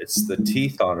 but it's the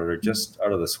teeth on it are just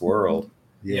out of this world.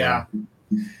 Yeah,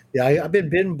 I've been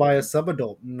bitten by a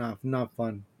subadult. Not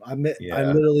fun. I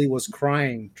literally was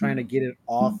crying trying to get it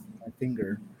off my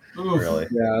finger. Really?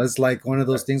 Yeah, it's like one of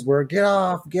those things where get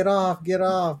off.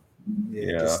 And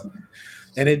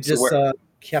it just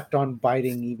kept on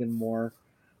biting even more.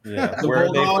 Yeah. Where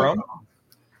are they from?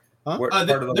 Huh?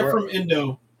 They're from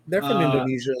Indo. They're from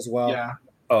Indonesia as well. Yeah.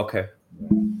 Okay.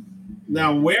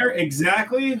 Now, where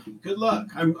exactly? Good luck.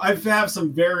 I have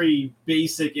some very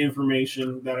basic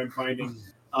information that I'm finding,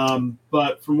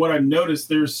 but from what I've noticed,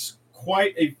 there's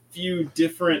quite a few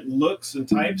different looks and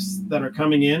types that are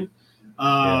coming in,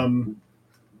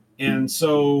 and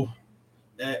so,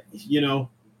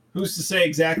 who's to say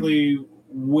exactly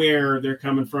where they're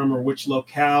coming from or which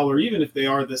locale, or even if they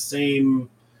are the same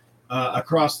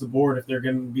across the board, if they're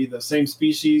going to be the same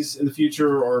species in the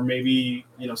future, or maybe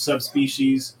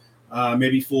subspecies.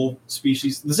 Maybe full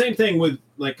species. The same thing with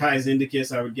like Kai's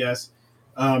Indicus, I would guess.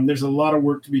 There's a lot of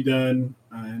work to be done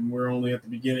and we're only at the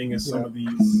beginning of some of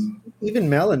these. Even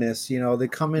Melanus, they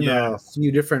come in a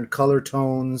few different color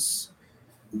tones.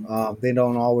 They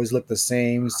don't always look the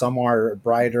same. Some are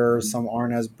brighter, some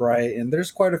aren't as bright, and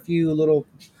there's quite a few little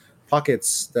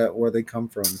pockets where they come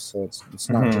from. So it's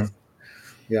not just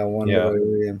one little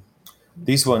area.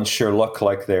 These ones sure look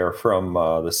like they're from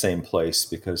the same place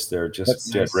because they're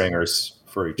just dead ringers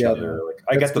for each other. Like,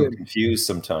 I get them confused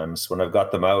sometimes when I've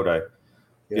got them out.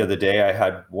 The other day I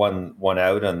had one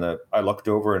out, and I looked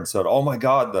over and said, "Oh my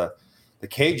God, the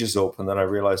cage is open." Then I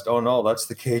realized, oh no, that's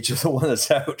the cage of the one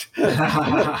that's out.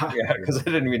 Because I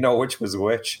didn't even know which was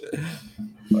which.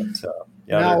 But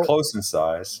now, they're close in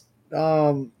size.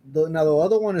 Now the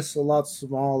other one is a lot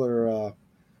smaller.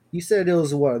 You said it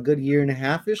was a good year and a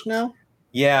half-ish now?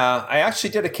 Yeah, I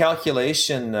actually did a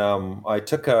calculation. I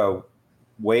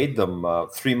weighed them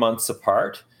 3 months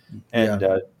apart, and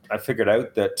I figured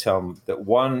out that that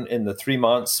one in the 3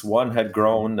 months, one had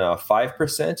grown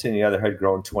 5% and the other had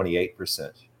grown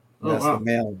 28%. That's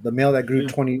the male that grew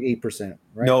 28%,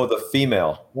 right? No, the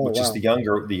female, which is the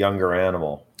younger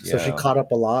animal. So she caught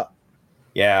up a lot.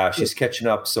 Yeah, she's catching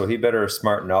up. So he better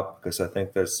smarten up, because I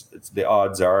think the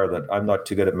odds are that I'm not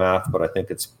too good at math, but I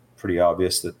think it's pretty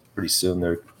obvious that pretty soon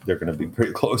they're going to be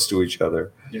pretty close to each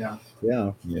other. Yeah.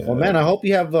 Well, man, I hope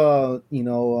you have the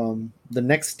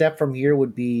next step from here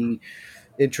would be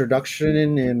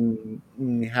introduction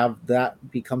and have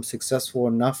that become successful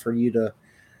enough for you to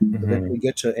eventually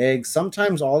get your eggs.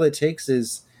 Sometimes all it takes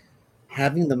is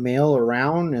having the male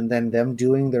around and then them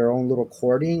doing their own little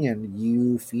courting and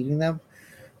you feeding them.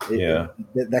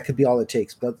 That could be all it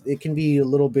takes, but it can be a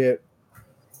little bit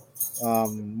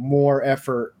more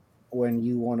effort when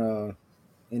you want to,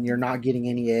 and you're not getting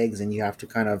any eggs, and you have to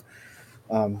kind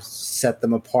of set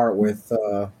them apart with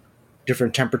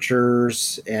different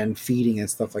temperatures and feeding and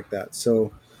stuff like that.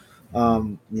 So,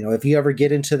 if you ever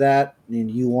get into that and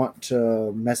you want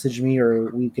to message me, or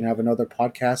we can have another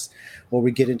podcast where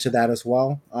we get into that as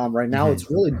well. Right now, it's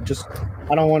really just,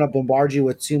 I don't want to bombard you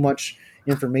with too much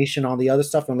information on the other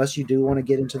stuff. Unless you do want to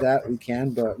get into that, we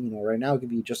can. But right now it could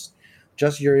be just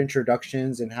your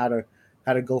introductions and how to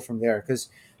go from there, because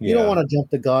you don't want to jump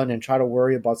the gun and try to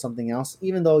worry about something else,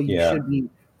 even though you should be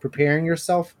preparing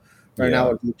yourself. Right now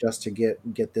it'd be just to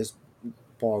get this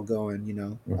ball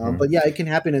going, but it can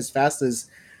happen as fast as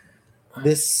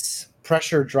this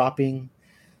pressure dropping.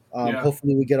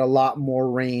 Hopefully we get a lot more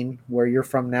rain. Where you're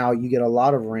from now, you get a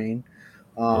lot of rain.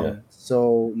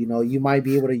 So you might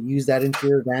be able to use that into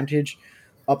your advantage,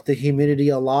 up the humidity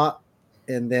a lot,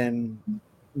 and then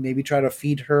maybe try to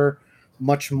feed her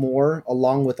much more,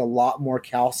 along with a lot more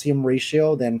calcium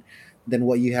ratio than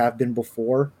what you have been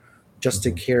before, just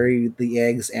to carry the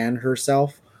eggs and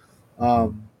herself,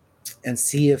 and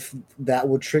see if that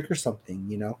would trigger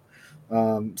something.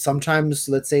 Sometimes,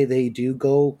 let's say they do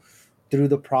go through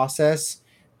the process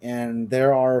and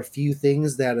there are a few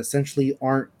things that essentially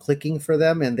aren't clicking for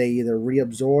them, and they either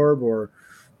reabsorb or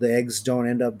the eggs don't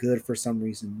end up good for some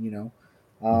reason.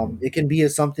 It can be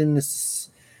something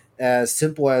as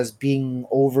simple as being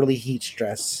overly heat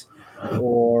stressed,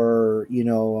 or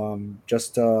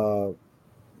just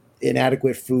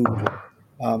inadequate food.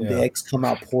 The eggs come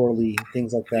out poorly,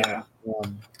 things like that.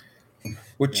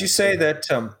 Would you say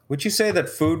that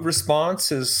food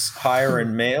response is higher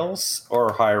in males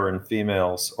or higher in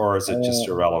females, or is it just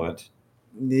irrelevant?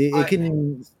 It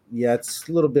can, it's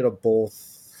a little bit of both.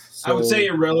 So, I would say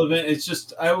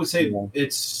irrelevant. I would say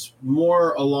it's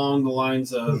more along the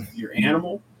lines of your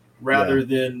animal, rather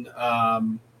than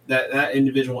that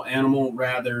individual animal,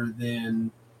 rather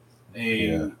than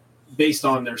based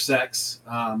on their sex.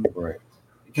 Right.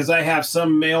 Because I have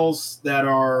some males that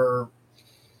are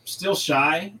still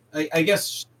shy, I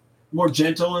guess more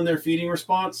gentle in their feeding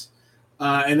response.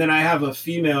 And then I have a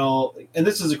female, and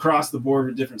this is across the board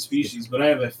with different species, but I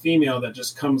have a female that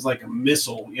just comes like a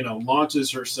missile,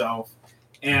 launches herself,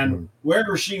 and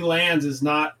wherever she lands is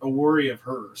not a worry of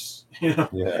hers. So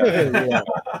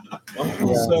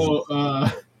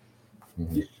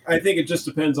I think it just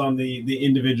depends on the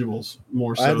individuals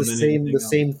more so. I have the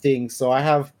same thing. So I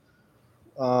have,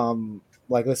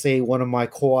 like, let's say one of my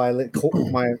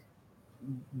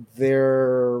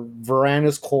they're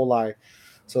Varanus coli.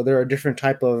 So they're a different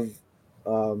type of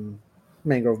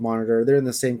mangrove monitor. They're in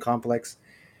the same complex,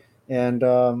 and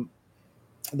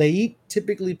they eat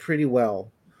typically pretty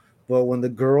well. But when the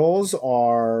girls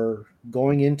are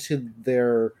going into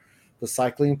the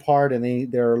cycling part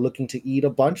and they're looking to eat a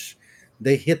bunch,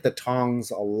 they hit the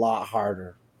tongs a lot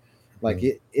harder. Like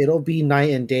it'll be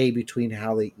night and day between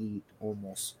how they eat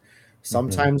almost.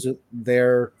 Sometimes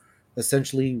they're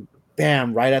essentially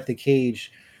bam right at the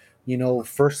cage,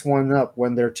 first one up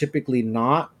when they're typically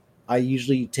not, I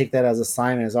usually take that as a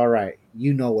sign as, all right,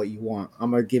 you know what you want.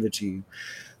 I'm gonna give it to you.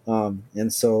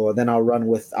 And so then I'll run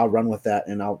with that,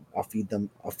 and I'll feed them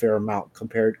a fair amount,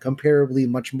 comparably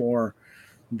much more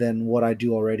than what I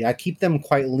do already. I keep them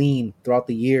quite lean throughout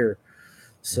the year,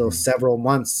 so several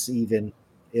months even.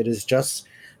 It is just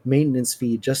maintenance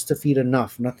feed, just to feed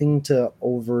enough, nothing to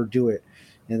overdo it.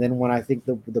 And then when I think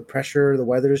the pressure, the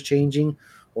weather is changing,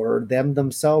 or them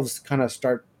themselves kind of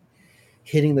start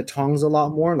hitting the tongs a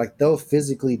lot more, like they'll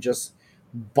physically just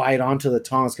bite onto the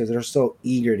tongs because they're so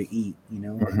eager to eat, and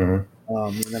then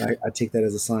I take that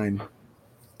as a sign.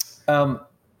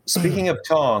 Speaking of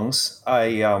tongs,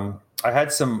 I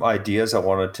had some ideas I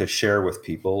wanted to share with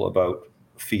people about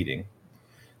feeding.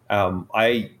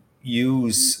 I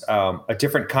use a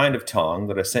different kind of tong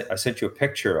that I sent you a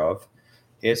picture of.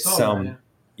 It's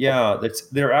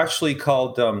they're actually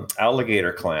called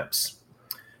alligator clamps,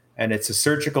 and it's a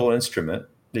surgical instrument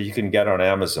that you can get on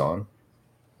Amazon.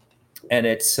 And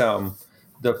it's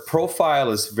the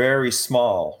profile is very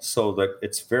small, so that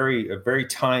it's very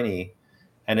tiny,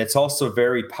 and it's also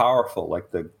very powerful.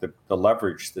 Like the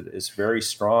leverage that is very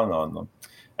strong on them.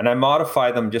 And I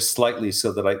modify them just slightly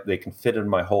so that they can fit in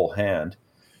my whole hand,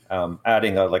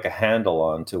 adding a handle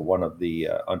onto one of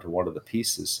the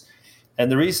pieces.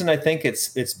 And the reason I think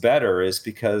it's better is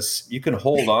because you can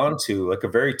hold on to like a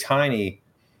very tiny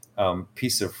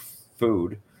piece of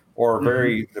food, or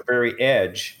the very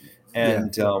edge,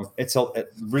 and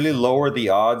it really lower the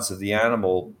odds of the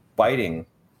animal biting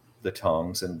the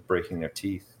tongs and breaking their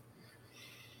teeth.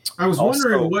 I was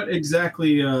wondering what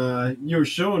exactly you were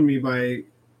showing me by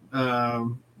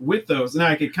with those. Now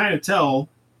I could kind of tell,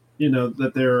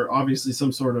 that they're obviously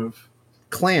some sort of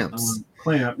clamps.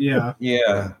 Clamp, yeah.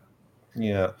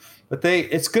 But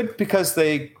it's good because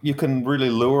you can really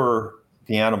lure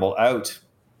the animal out,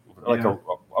 like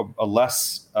a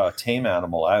less tame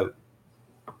animal out.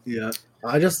 Yeah,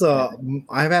 I've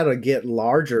had to get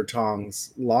larger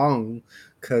tongs, long,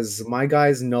 because my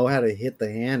guys know how to hit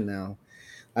the hand now.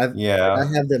 I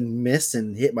have them miss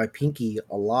and hit my pinky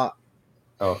a lot.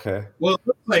 Okay. Well, it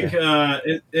looks like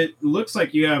it looks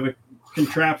like you have a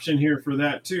contraption here for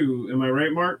that too. Am I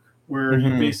right, Mark? Where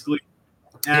you basically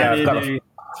added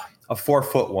a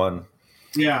 4-foot one.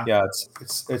 Yeah. Yeah,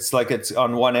 it's like it's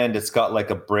on one end. It's got like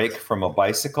a brake from a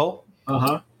bicycle.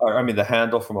 Or, I mean, the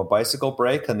handle from a bicycle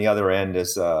brake, and the other end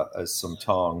is some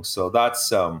tongs. So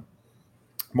that's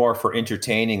more for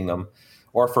entertaining them,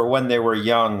 or for when they were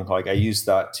young. Like I used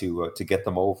that to get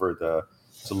them over to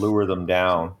lure them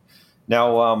down.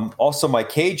 Now, also my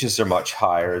cages are much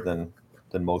higher than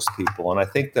most people, and I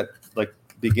think that like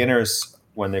beginners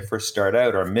when they first start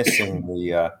out are missing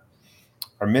the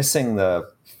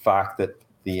fact that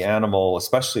the animal,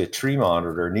 especially a tree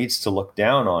monitor, needs to look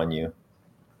down on you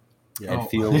and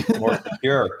feel more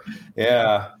secure.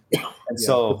 Yeah. And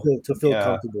so to feel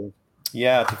comfortable.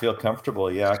 Yeah, to feel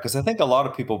comfortable. Yeah, because I think a lot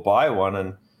of people buy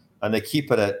one and they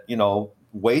keep it at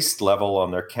waist level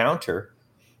on their counter,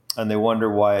 and they wonder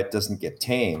why it doesn't get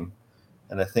tame.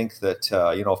 And I think that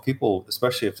if people,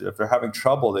 especially if they're having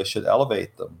trouble, they should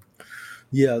elevate them.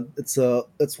 Yeah, that's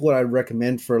what I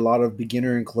recommend for a lot of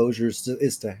beginner enclosures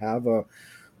is to have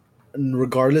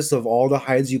regardless of all the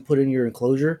hides you put in your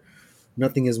enclosure,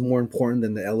 nothing is more important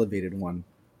than the elevated one.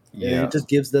 Yeah, and it just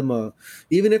gives them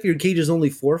even if your cage is only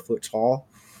 4 foot tall,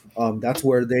 that's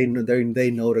where they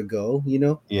know to go.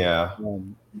 Yeah.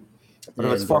 But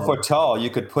if it's 4 foot tall, you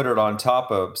could put it on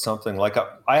top of something like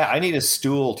I need a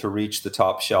stool to reach the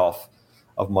top shelf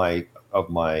of my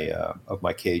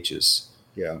cages.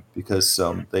 Yeah, because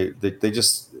they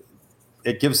just,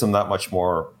 it gives them that much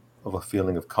more of a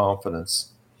feeling of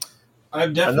confidence.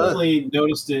 I've definitely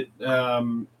noticed it.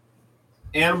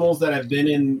 Animals that have been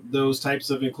in those types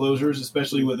of enclosures,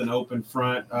 especially with an open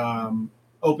front,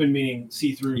 open meaning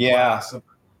see-through glass,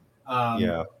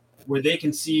 where they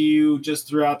can see you just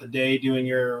throughout the day doing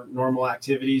your normal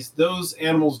activities. Those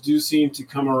animals do seem to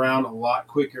come around a lot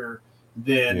quicker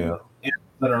than animals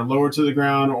that are lower to the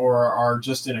ground or are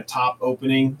just in a top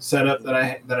opening setup that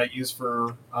I use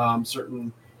for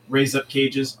certain raise up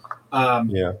cages.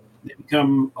 They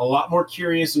become a lot more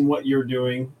curious in what you're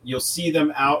doing. You'll see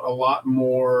them out a lot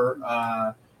more.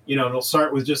 It'll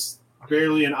start with just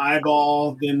barely an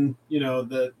eyeball. Then,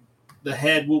 the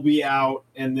head will be out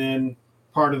and then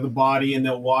part of the body, and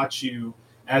they'll watch you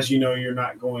as you're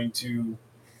not going to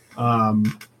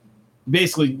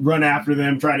basically run after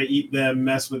them, try to eat them,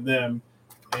 mess with them.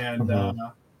 And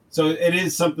so it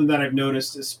is something that I've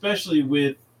noticed, especially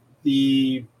with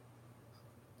the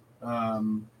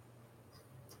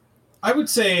I would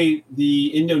say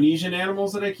the Indonesian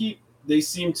animals that I keep, they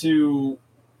seem to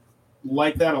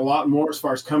like that a lot more as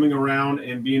far as coming around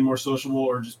and being more sociable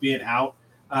or just being out.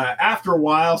 After a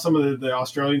while, some of the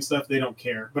Australian stuff, they don't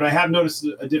care. But I have noticed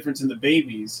a difference in the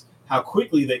babies, how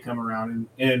quickly they come around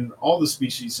in all the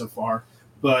species so far.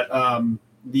 But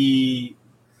the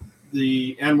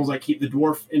animals I keep, the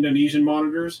dwarf Indonesian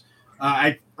monitors,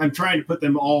 I'm trying to put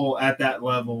them all at that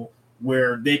level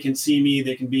where they can see me,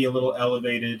 they can be a little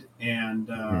elevated, and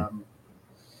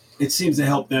it seems to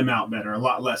help them out better, a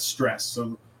lot less stress.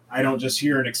 So I don't just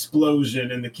hear an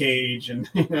explosion in the cage and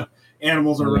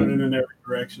animals are running in every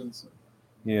direction. So.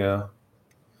 Yeah.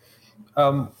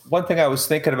 One thing I was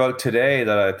thinking about today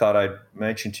that I thought I'd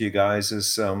mention to you guys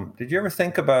is, did you ever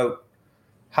think about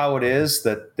how it is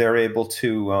that they're able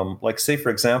to, like, say, for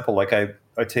example, like I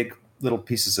take little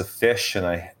pieces of fish and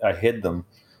I hid them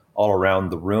all around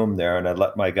the room there, and I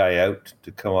let my guy out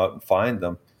to come out and find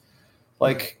them.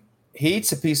 Like, he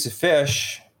eats a piece of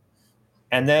fish,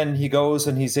 and then he goes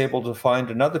and he's able to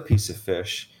find another piece of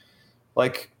fish.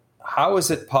 Like, how is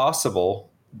it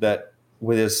possible that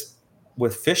with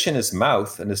fish in his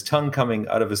mouth and his tongue coming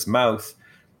out of his mouth,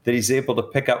 that he's able to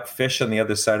pick up fish on the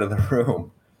other side of the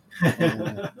room?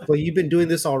 Well, you've been doing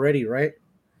this already, right?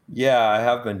 Yeah, I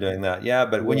have been doing that. Yeah,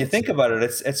 but when you think about it,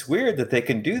 it's weird that they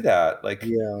can do that. Like,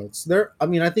 yeah, it's there. I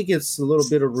mean, I think it's a little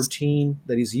bit of routine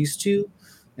that he's used to,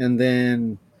 and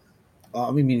then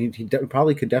I mean, he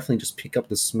probably could definitely just pick up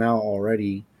the smell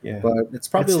already. Yeah, but it's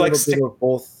probably a little bit of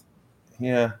both.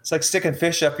 Yeah, it's like sticking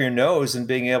fish up your nose and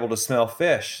being able to smell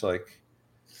fish. Like,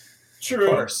 true.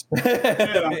 Of course.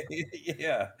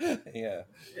 yeah.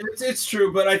 It's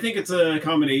true, but I think it's a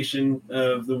combination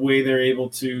of the way they're able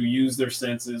to use their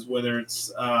senses, whether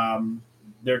it's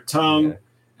their tongue,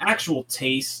 actual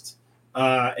taste,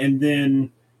 and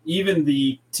then even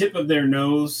the tip of their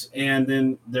nose, and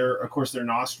then of course their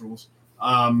nostrils.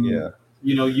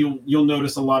 You'll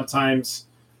notice a lot of times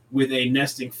with a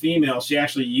nesting female, she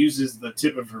actually uses the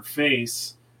tip of her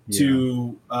face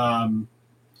to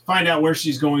find out where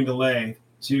she's going to lay,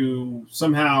 to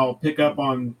somehow pick up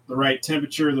on the right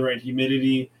temperature, the right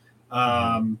humidity.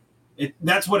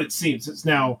 That's what it seems. It's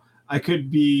now I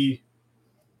could be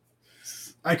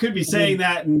saying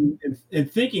that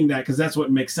and thinking that because that's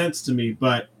what makes sense to me.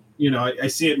 But I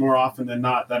see it more often than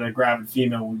not that a gravid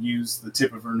female will use the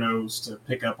tip of her nose to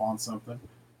pick up on something.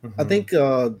 I think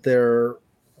their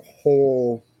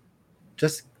whole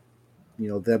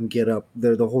them get up.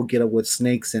 The whole get up with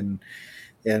snakes and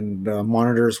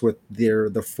monitors with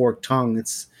the forked tongue.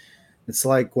 It's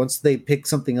like once they pick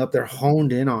something up, they're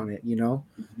honed in on it,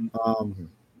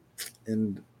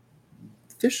 and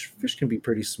fish can be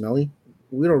pretty smelly.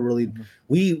 We don't really,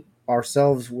 we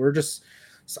ourselves, we're just,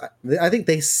 I think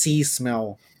they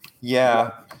smell.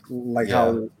 Yeah.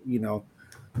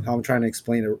 How I'm trying to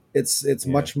explain it. It's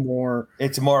much more.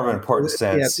 It's more of an important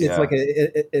sense. It's like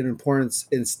an important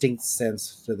instinct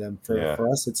sense to them. For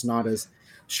us, it's not as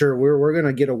sure. We're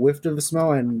gonna get a whiff of a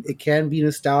smell, and it can be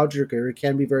nostalgic, or it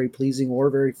can be very pleasing, or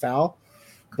very foul.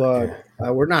 But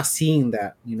we're not seeing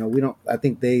that. We don't. I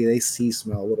think they see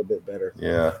smell a little bit better.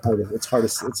 Yeah, it's hard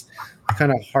to. It's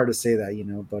kind of hard to say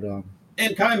that. But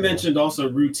And Kai mentioned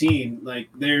also routine. Like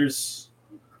there's.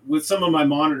 With some of my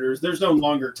monitors, there's no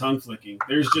longer tongue flicking.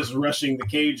 There's just rushing the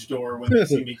cage door when they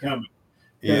see me coming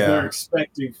because they're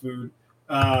expecting food.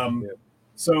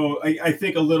 So I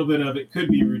think a little bit of it could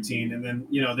be routine, and then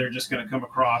they're just going to come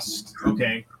across.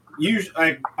 Okay,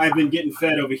 usually I've been getting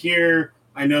fed over here.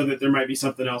 I know that there might be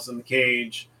something else in the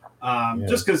cage,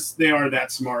 just because they are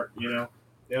that smart.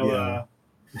 They'll.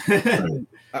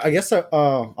 I guess I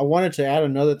wanted to add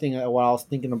another thing while I was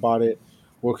thinking about it.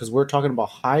 Well, because we're talking about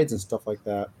hides and stuff like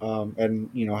that, and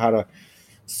how to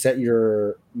set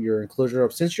your enclosure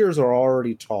up. Since yours are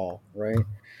already tall, right?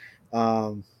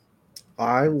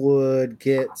 I would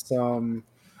get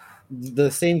the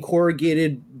same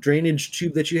corrugated drainage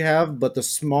tube that you have, but the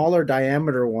smaller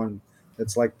diameter one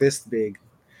that's like this big.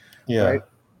 Yeah. Right?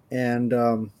 And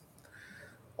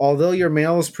although your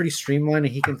male is pretty streamlined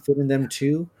and he can fit in them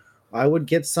too, I would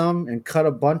get some and cut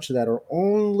a bunch that are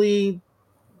only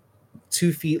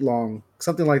 2 feet long,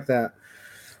 something like that,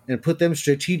 and put them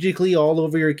strategically all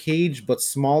over your cage, but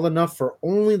small enough for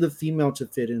only the female to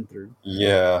fit in through.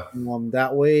 Yeah.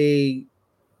 That way,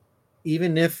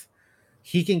 even if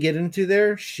he can get into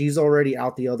there, she's already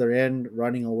out the other end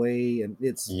running away, and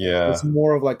it's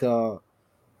more of like a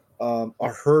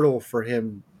hurdle for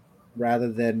him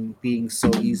rather than being so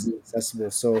easily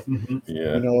accessible. So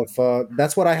if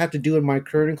that's what I have to do in my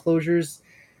current enclosures.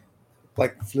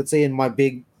 Like let's say in my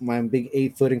big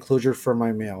 8-foot enclosure for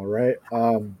my male, right?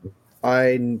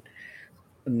 I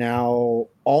now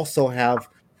also have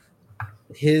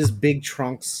his big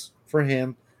trunks for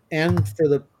him and for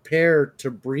the pair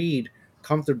to breed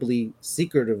comfortably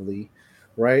secretively,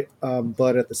 right?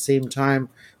 But at the same time,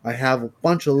 I have a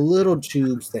bunch of little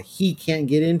tubes that he can't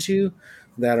get into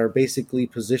that are basically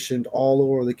positioned all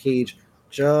over the cage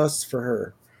just for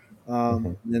her.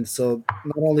 And so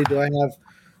not only do I have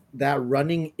that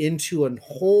running into a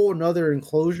whole another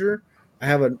enclosure, I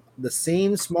have the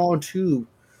same small tube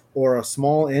or a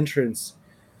small entrance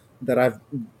that I've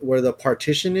where the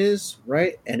partition is,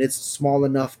 right? And it's small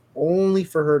enough only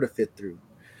for her to fit through.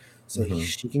 So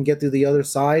she can get through the other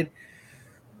side.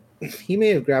 He may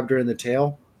have grabbed her in the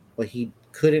tail, but he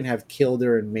couldn't have killed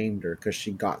her and maimed her because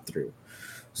she got through.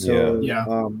 So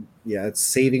yeah, it's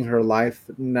saving her life.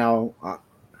 Now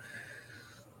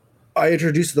I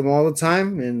introduce them all the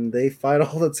time, and they fight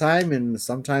all the time, and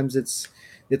sometimes it's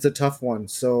a tough one.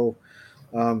 So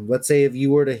let's say if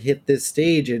you were to hit this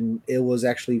stage and it was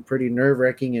actually pretty nerve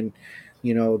wracking, and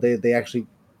they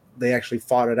actually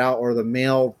fought it out, or the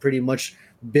male pretty much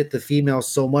bit the female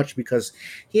so much because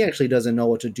he actually doesn't know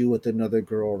what to do with another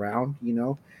girl around.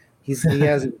 He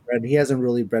hasn't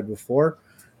really bred before,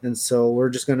 and so we're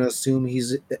just gonna assume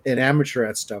he's an amateur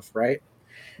at stuff, right?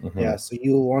 Yeah, so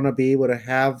you want to be able to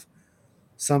have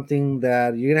something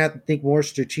that you're gonna have to think more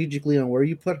strategically on where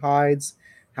you put hides,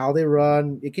 how they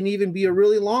run. It can even be a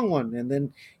really long one, and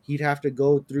then he'd have to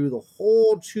go through the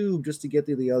whole tube just to get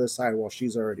to the other side while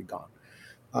she's already gone.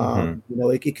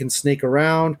 It can snake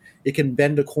around, it can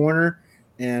bend a corner,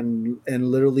 and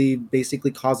literally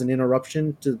basically cause an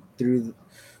interruption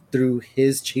through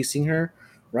his chasing her.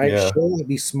 Right, she'll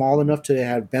be small enough to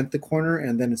have bent the corner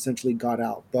and then essentially got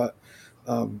out, but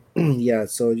yeah,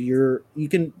 so you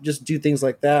can just do things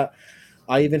like that.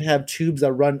 I even have tubes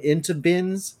that run into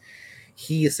bins.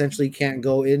 He essentially can't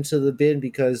go into the bin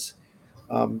because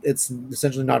it's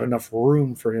essentially not enough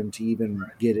room for him to even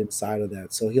get inside of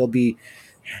that. So he'll be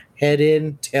head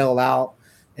in, tail out,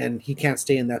 and he can't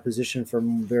stay in that position for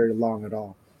very long at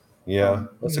all. Yeah,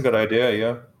 that's a good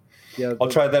idea. Yeah, I'll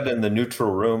try that in the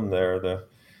neutral room there.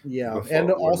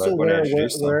 And also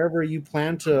wherever you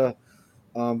plan to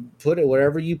put it,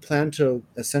 wherever you plan to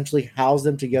essentially house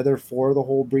them together for the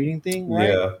whole breeding thing,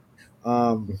 right?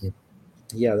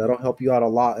 Yeah, that'll help you out a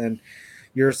lot, and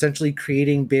you're essentially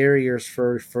creating barriers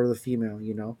for the female,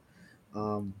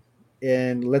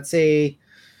 and let's say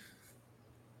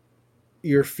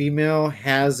your female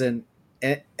has an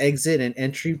exit and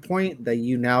entry point that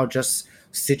you now just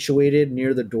situated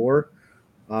near the door.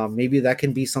 Maybe that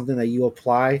can be something that you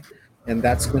apply, and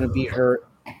that's going to be her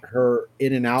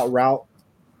in and out route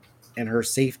and her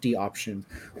safety option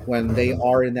when they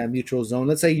are in that mutual zone.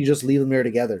 Let's say you just leave them there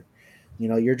together.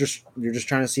 You're just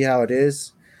trying to see how it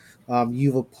is.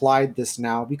 You've applied this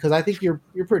now because I think you're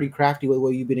pretty crafty with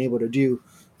what you've been able to do.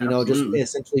 Just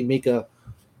essentially make a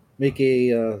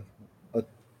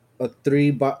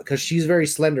 3 by, because she's very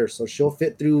slender, so she'll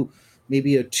fit through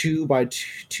maybe a 2 by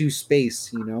 2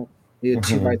 space. Maybe a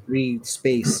 2 by 3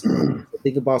 space. So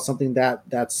think about something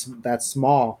that's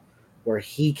small, where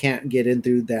he can't get in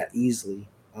through that easily.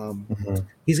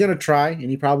 He's gonna try,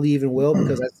 and he probably even will,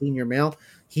 because I've seen your male.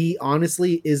 He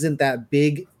honestly isn't that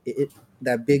big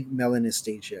male in his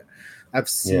stage yet. I've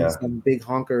seen some big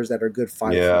honkers that are good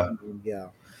fighters.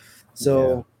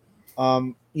 So,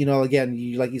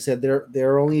 again, like you said,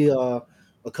 they're only a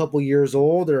couple years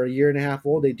old or a year and a half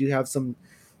old. They do have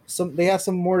they have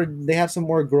some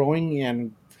more growing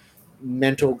and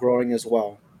mental growing as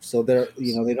well. So they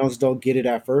don't get it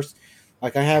at first.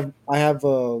 Like I have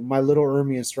my little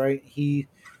Ermias, right? He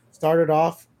started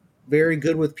off very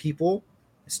good with people,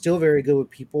 still very good with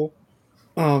people,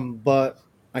 but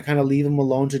I kind of leave him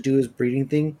alone to do his breeding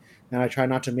thing, and I try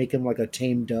not to make him like a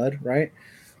tame dud, right?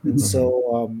 And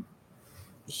so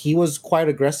he was quite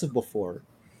aggressive before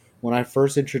when I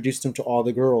first introduced him to all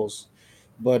the girls,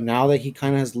 but now that he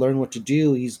kind of has learned what to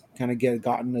do, he's kind of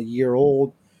gotten a year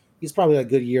old. He's probably a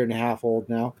good year and a half old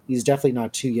now. He's definitely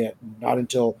not 2 yet, not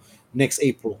until next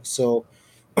April. So,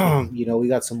 we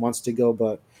got some months to go,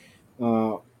 but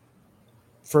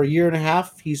for a year and a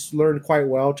half, he's learned quite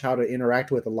well how to interact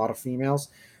with a lot of females,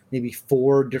 maybe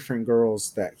 4 different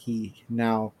girls that he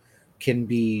now can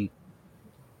be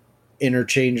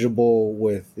interchangeable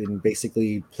with and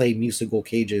basically play musical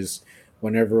cages.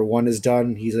 Whenever one is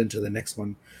done, he's into the next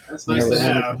one. That's nice to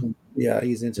have. Yeah,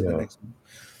 he's into the next one.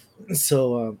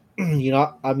 So,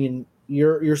 I mean,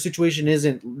 your situation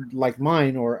isn't like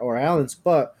mine or Alan's,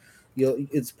 but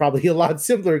it's probably a lot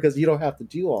simpler because you don't have to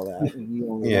do all that, and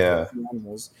you only have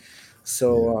animals.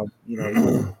 So, you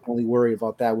don't only worry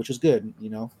about that, which is good.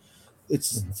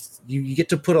 It's you get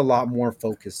to put a lot more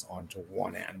focus onto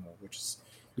one animal, which is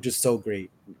which is so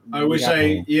great.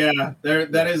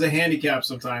 That is a handicap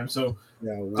sometimes. So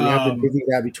yeah, we have to divvy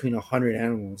that between 100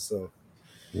 animals. So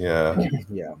yeah.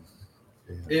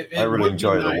 It I really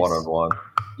enjoy nice. the one-on-one.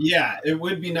 Yeah, it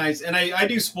would be nice, and I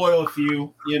do spoil a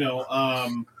few,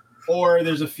 or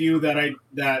there's a few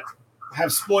that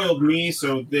have spoiled me,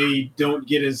 so they don't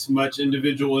get as much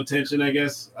individual attention. I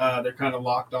guess they're kind of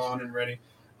locked on and ready.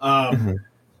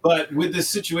 But with this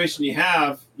situation you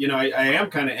have, I am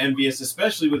kind of envious,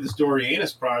 especially with this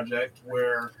Dorianus project,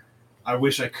 where I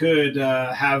wish I could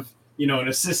have an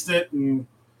assistant and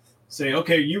say,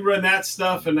 okay, you run that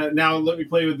stuff, and now let me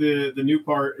play with the new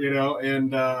part,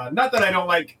 and not that I don't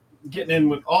like getting in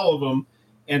with all of them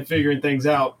and figuring things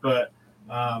out, but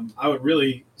I would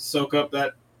really soak up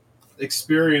that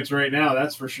experience right now.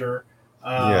 That's for sure.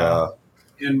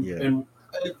 And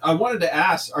I wanted to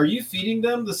ask, are you feeding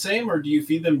them the same, or do you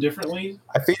feed them differently?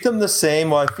 I feed them the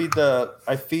same. Well,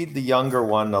 I feed the younger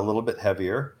one a little bit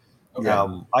heavier. Okay.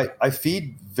 I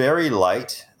feed very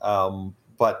light,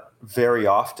 but very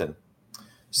often.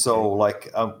 So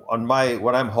like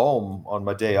when I'm home on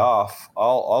my day off,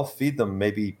 I'll feed them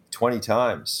maybe 20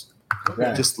 times.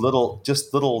 Okay. Just little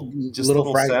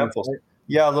samples. Right?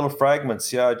 Yeah, little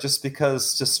fragments. Yeah, just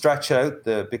stretch out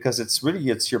because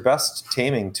it's your best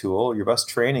taming tool, your best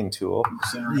training tool.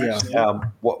 Yeah.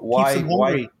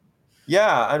 Why?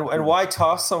 Yeah, and why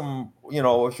toss them?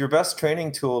 If your best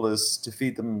training tool is to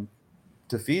feed them,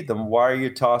 why are you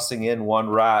tossing in one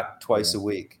rat twice a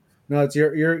week? No, it's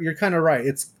you're kind of right.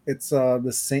 It's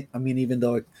the same. I mean, even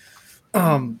though,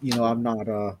 I'm not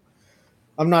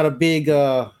a big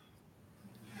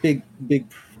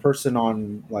person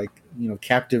on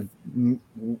captive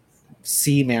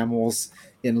sea mammals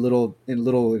in little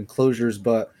enclosures,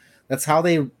 but that's how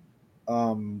they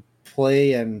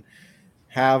play and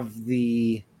have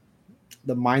the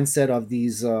mindset of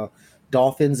these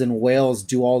dolphins and whales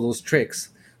do all those tricks.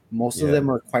 Most of them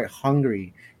are quite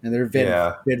hungry, and they're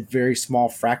fed very small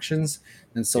fractions.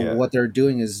 And so what they're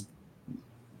doing is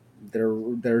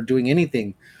they're doing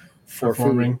anything for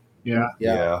food.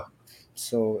 Yeah.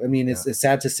 So I mean, it's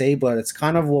sad to say, but it's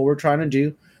kind of what we're trying to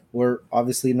do. We're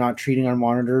obviously not treating our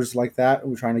monitors like that.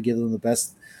 We're trying to give them the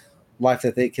best life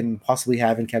that they can possibly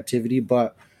have in captivity.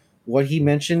 But what he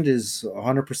mentioned is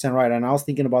 100% right. And I was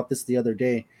thinking about this the other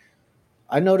day.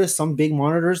 I noticed some big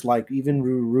monitors, like even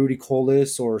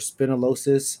rudicollis or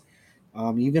spinolosis,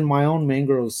 even my own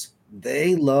mangroves,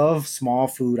 they love small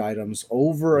food items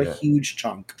over a huge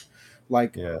chunk.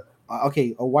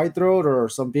 Okay, a white throat or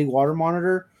some big water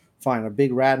monitor, fine. A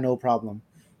big rat, no problem.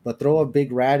 But throw a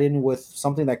big rat in with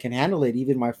something that can handle it,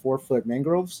 even my 4-foot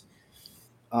mangroves,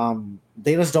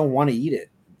 they just don't want to eat it.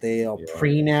 They'll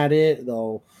preen at it.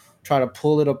 They'll try to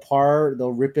pull it apart.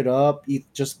 They'll rip it up, eat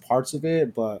just parts of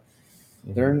it, but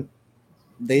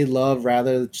they love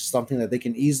rather just something that they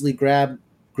can easily grab,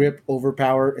 grip,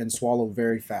 overpower, and swallow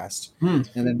very fast, and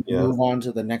then move on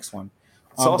to the next one.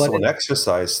 It's also an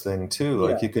exercise thing too.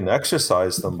 Like you can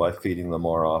exercise them by feeding them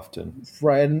more often.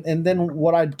 Right, and then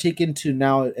what I take into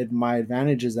now at my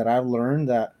advantage is that I've learned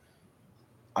that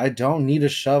I don't need to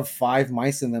shove 5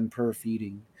 mice in them per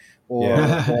feeding, or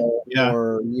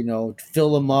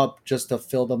fill them up just to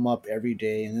fill them up every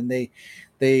day, and then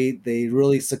they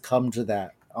really succumb to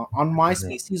that. On my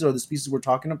species, or the species we're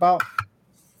talking about,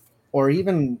 or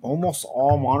even almost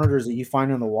all monitors that you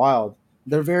find in the wild,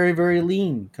 they're very, very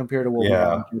lean compared to what we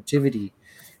have in captivity.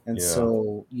 And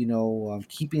so,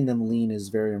 keeping them lean is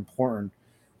very important.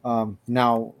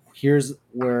 Now, here's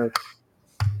where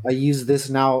I use this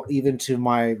now even to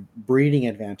my breeding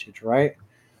advantage, right?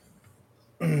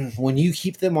 When you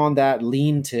keep them on that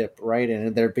lean tip, right,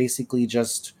 and they're basically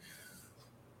just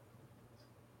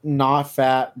not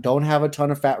fat, don't have a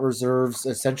ton of fat reserves,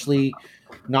 essentially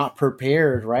not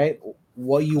prepared, right?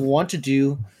 What you want to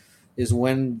do is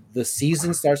when the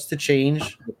season starts to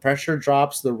change, the pressure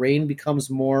drops, the rain becomes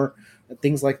more,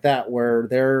 things like that, where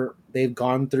they've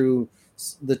gone through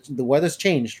the weather's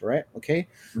changed, right? Okay.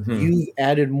 You've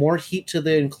added more heat to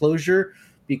the enclosure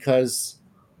because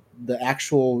the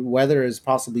actual weather is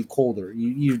possibly colder.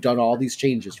 You've done all these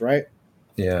changes, right?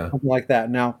 Yeah. Something like that.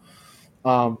 Now,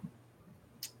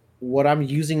 what I'm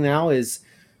using now is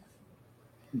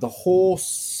the whole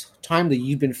time that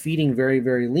you've been feeding very,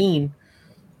 very lean,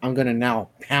 I'm going to now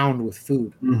pound with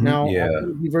food. Now, I'm going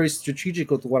to be very strategic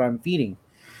with what I'm feeding.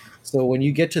 So when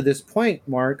you get to this point,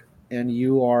 Mark, and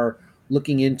you are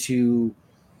looking into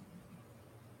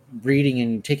breeding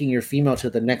and taking your female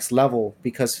to the next level,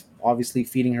 because obviously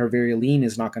feeding her very lean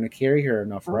is not going to carry her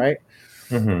enough, right?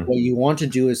 What you want to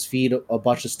do is feed a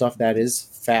bunch of stuff that is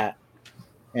fat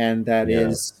and that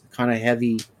is kind of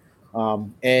heavy,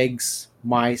 eggs,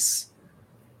 mice,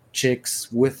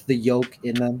 chicks with the yolk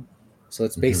in them. So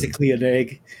it's basically an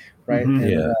egg, right?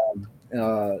 Mhm.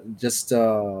 And just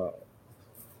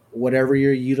whatever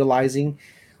you're utilizing,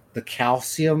 the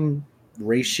calcium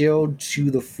ratio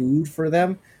to the food for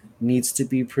them needs to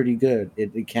be pretty good.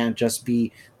 It can't just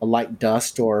be a light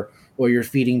dust, or you're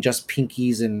feeding just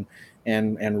pinkies and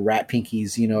rat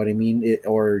pinkies, you know what I mean?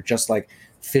 Or just like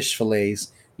fish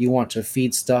fillets. You want to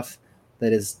feed stuff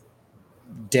that is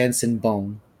dense in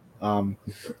bone.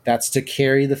 That's to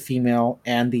carry the female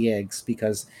and the eggs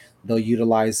because they'll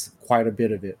utilize quite a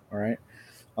bit of it. All right.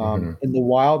 In the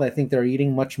wild, I think they're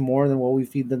eating much more than what we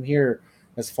feed them here,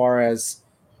 as far as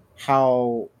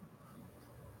how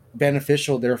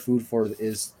beneficial their food for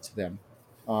is to them.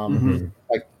 Mhm.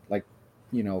 Like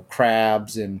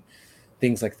crabs and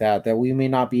things like that we may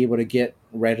not be able to get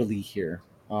readily here.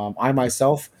 I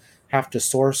myself have to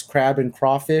source crab and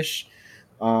crawfish,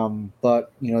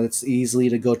 but it's easily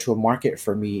to go to a market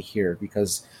for me here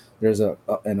because there's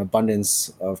an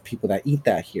abundance of people that eat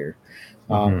that here.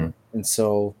 And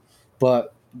so,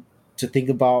 but to think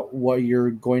about what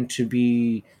you're going to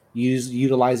be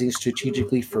utilizing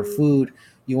strategically for food,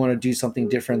 you want to do something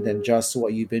different than just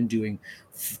what you've been doing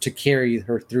to carry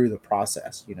her through the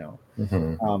process.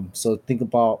 So think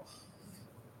about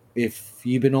if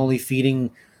you've been only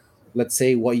feeding, let's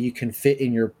say, what you can fit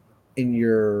in your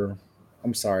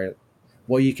I'm sorry,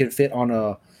 what you can fit on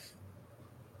a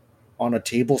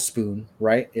tablespoon,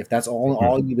 right? If that's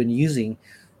all you've been using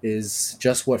is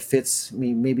just what fits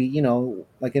me, maybe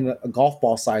like in a golf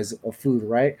ball size of food,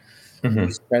 right? And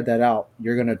you spread that out,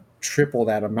 you're gonna triple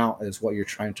that amount as what you're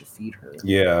trying to feed her.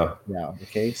 Yeah.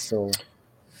 Okay. So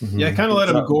Yeah, kind of let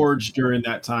them gorge during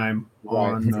that time.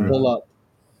 right, On fill up.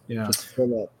 yeah, Just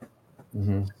fill up.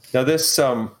 Now this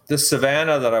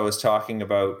savanna that I was talking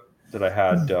about that I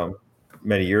had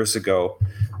many years ago,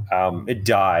 it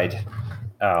died,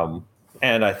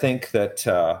 and I think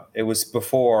that it was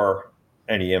before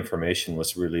any information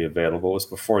was really available. It was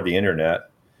before the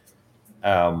internet,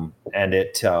 and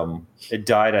it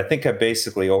died. I think I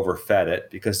basically overfed it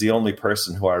because the only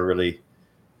person who I really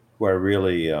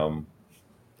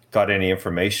got any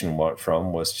information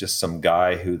from was just some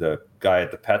guy who the guy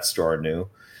at the pet store knew,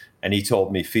 and he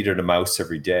told me feed her to mouse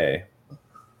every day.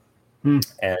 And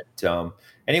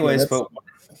anyways, but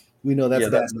we know that's yeah,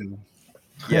 that.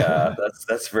 yeah,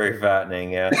 that's very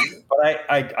fattening. Yeah, but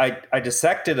I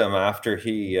dissected him after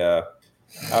he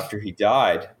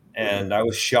died, and I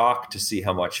was shocked to see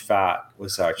how much fat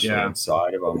was actually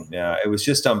inside of him. Yeah, it was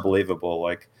just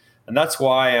unbelievable. And that's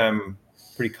why I'm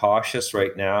pretty cautious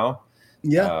right now.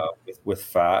 Yeah. With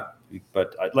fat,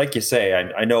 but like you say,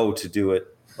 I know to do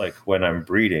it like when I'm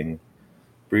breeding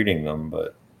them,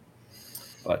 but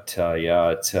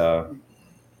yeah,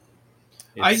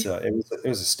 it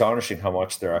was astonishing how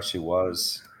much there actually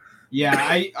was. Yeah,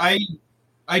 I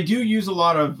do use a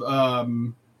lot of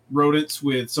rodents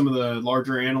with some of the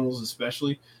larger animals,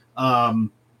 especially.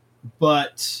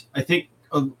 But I think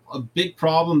a big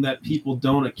problem that people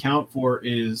don't account for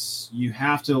is you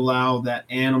have to allow that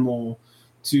animal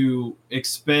to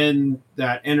expend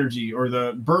that energy or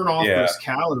burn off those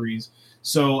calories.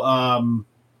 So,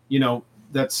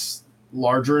 that's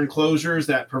larger enclosures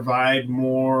that provide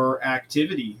more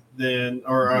activity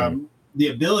or the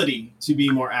ability to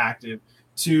be more active,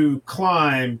 to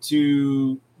climb,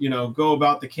 to, go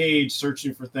about the cage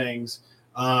searching for things.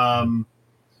 All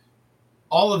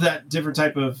of that different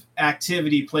type of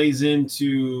activity plays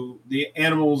into the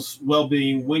animal's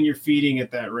well-being when you're feeding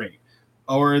at that rate.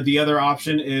 Or the other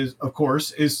option is, of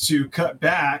course, is to cut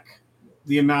back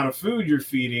the amount of food you're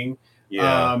feeding.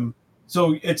 Yeah.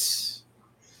 So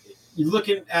you're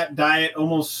looking at diet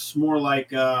almost more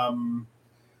like I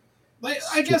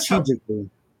guess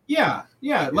yeah.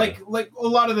 Like a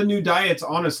lot of the new diets,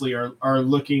 honestly, are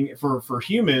looking for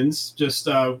humans. Just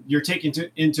you're taking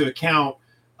into account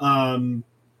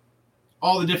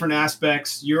all the different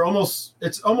aspects.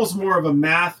 It's almost more of a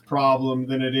math problem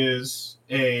than it is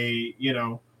a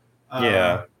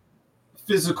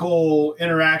physical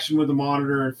interaction with the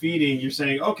monitor and feeding. You're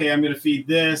saying, okay, I'm going to feed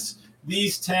this.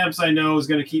 These temps I know is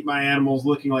going to keep my animals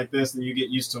looking like this, and you get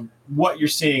used to what you're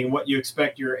seeing, what you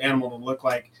expect your animal to look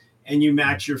like, and you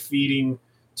match your feeding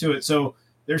to it. So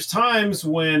there's times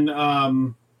when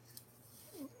I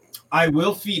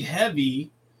will feed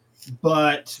heavy,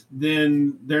 but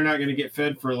then they're not going to get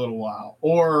fed for a little while,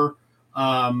 or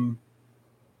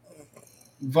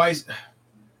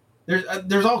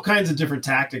there's all kinds of different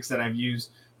tactics that I've used,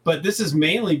 but this has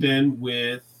mainly been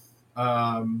with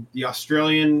the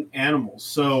Australian animals.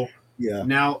 So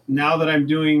now that I'm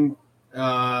doing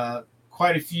quite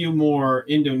quite a few more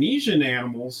Indonesian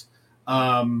animals.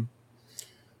 I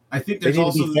think there's they need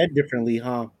also to be fed differently,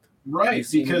 huh? right,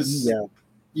 because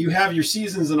you have your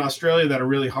seasons in Australia that are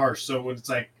really harsh. So when it's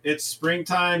like it's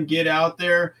springtime, get out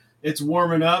there, it's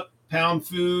warming up, pound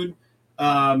food,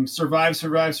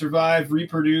 survive,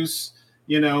 reproduce,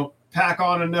 pack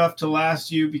on enough to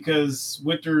last you because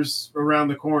winter's around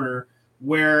the corner.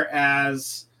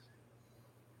 Whereas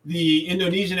the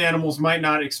Indonesian animals might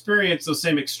not experience those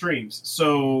same extremes.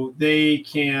 So they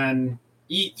can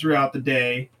eat throughout the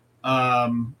day.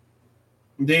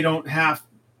 They don't have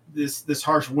this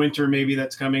harsh winter maybe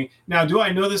that's coming. Now, do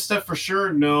I know this stuff for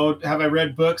sure? No. Have I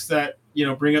read books that,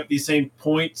 bring up these same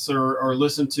points or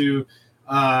listen to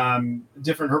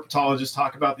different herpetologists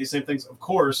talk about these same things? Of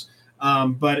course.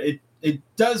 But it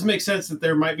does make sense that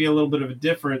there might be a little bit of a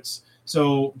difference.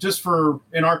 So just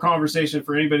in our conversation,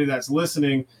 for anybody that's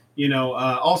listening,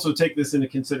 also take this into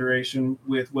consideration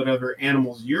with whatever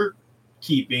animals you're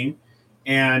keeping.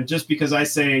 And just because I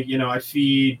say, I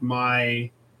feed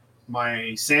my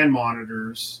sand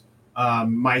monitors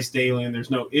mice daily and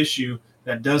there's no issue,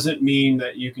 that doesn't mean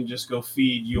that you can just go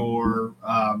feed your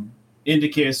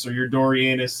Indicus or your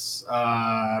Dorianus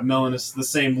melanus the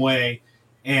same way.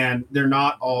 And they're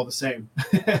not all the same.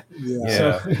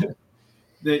 Yeah. So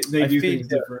they do things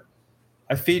different.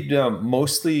 I feed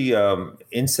mostly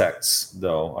insects,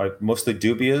 though. Mostly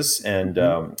dubias and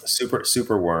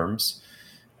super worms.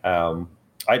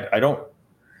 I don't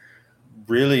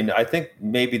really. I think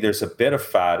maybe there's a bit of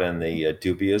fat in the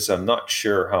dubias. I'm not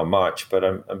sure how much, but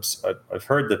I've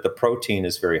heard that the protein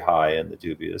is very high in the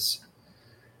dubias.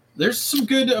 There's some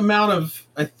good amount of,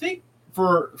 I think,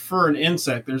 for an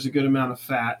insect, there's a good amount of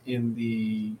fat in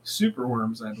the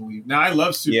superworms, I believe. Now, I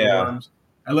love superworms.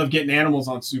 I love getting animals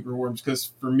on superworms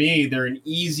because for me, they're an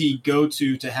easy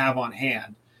go-to to have on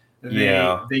hand.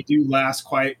 They do last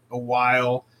quite a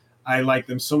while. I like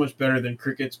them so much better than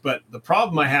crickets. But the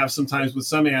problem I have sometimes with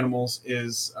some animals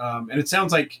is, and it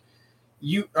sounds like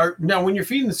you are now when you're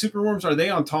feeding the superworms, are they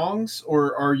on tongs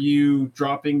or are you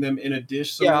dropping them in a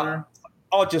dish somewhere? Yeah,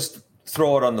 I'll just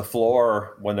throw it on the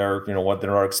floor when they're when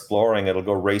they're not exploring. It'll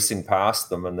go racing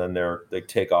past them, and then they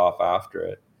take off after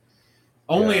it.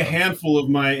 Only a handful of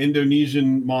my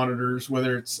Indonesian monitors,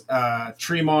 whether it's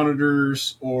tree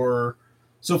monitors or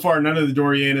so far, none of the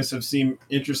Dorianus have seemed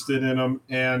interested in them,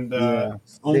 and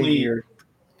only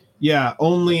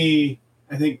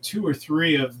I think 2 or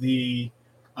 3 of the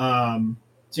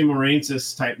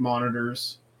Timorensis type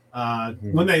monitors.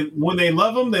 When they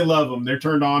love them, they love them. They're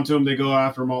turned on to them. They go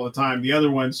after them all the time. The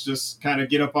other ones just kind of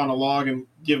get up on a log and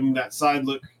give them that side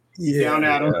look down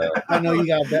at them. I know you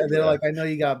got better. They're like, I know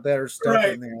you got better stuff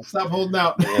in there. Stop holding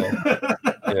out.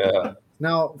 Yeah.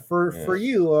 Now, for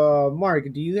you,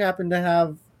 Mark, do you happen to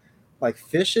have like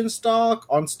fish on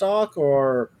stock,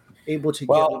 or able to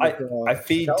get? I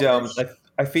feed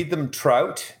them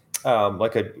trout.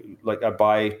 I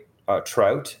buy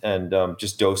trout and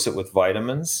just dose it with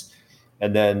vitamins,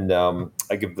 and then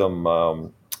I give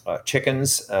them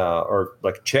chickens or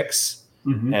like chicks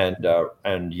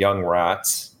and young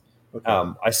rats.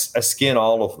 Okay. I skin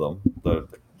all of them,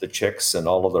 the chicks and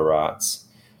all of the rats,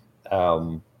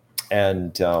 and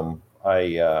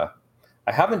I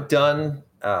haven't done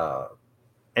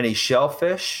any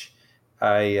shellfish.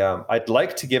 I'd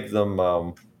like to give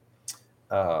them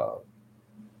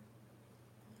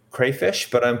crayfish,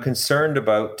 but I'm concerned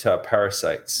about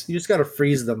parasites. You just got to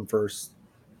freeze them first.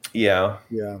 Yeah.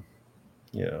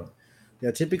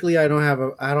 Typically, I don't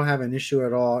have an issue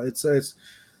at all.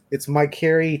 It's my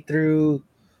carry through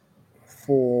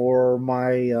for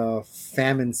my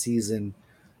famine season.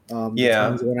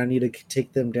 Times when I need to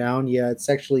take them down. Yeah, it's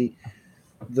actually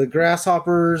the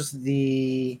grasshoppers,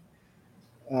 the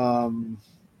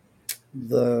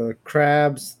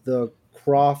crabs, the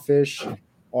crawfish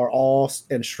are all,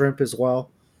 and shrimp as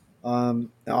well. I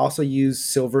also use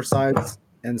silver sides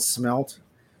and smelt,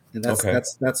 and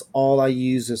that's all I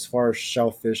use as far as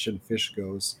shellfish and fish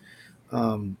goes.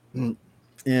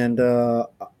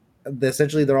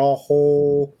 Essentially they're all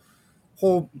whole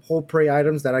prey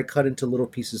items that I cut into little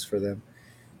pieces for them,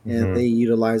 and they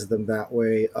utilize them that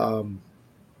way.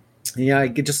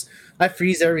 I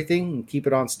freeze everything and keep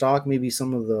it on stock. Maybe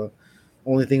some of the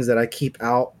only things that I keep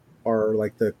out are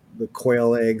like the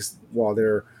quail eggs while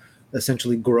they're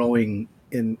essentially growing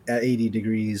at 80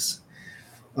 degrees.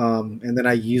 And then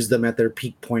I use them at their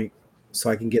peak point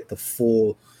so I can get the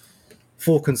full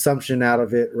consumption out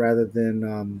of it rather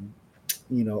than,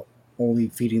 only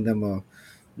feeding them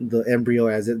the embryo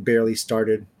as it barely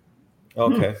started.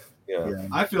 Okay. Yeah.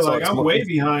 I feel like I'm way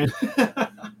behind.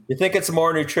 You think it's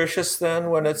more nutritious then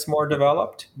when it's more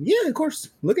developed? Yeah, of course.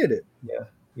 Look at it.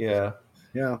 Yeah.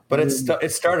 But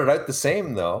it started out the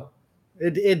same though.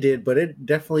 It did, but it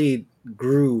definitely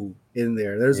grew in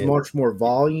there. There's much more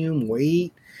volume,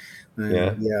 weight.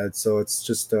 So it's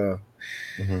just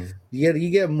you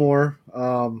get more.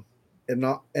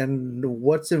 And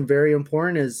what's very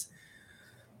important is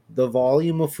the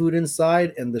volume of food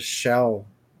inside and the shell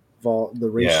the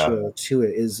ratio to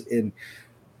it is in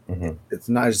it's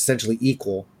not essentially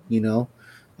equal,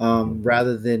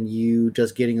 rather than you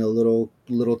just getting a little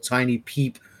tiny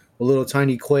peep, a little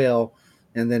tiny quail,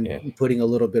 and then putting a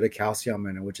little bit of calcium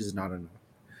in it, which is not enough.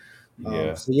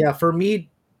 For me,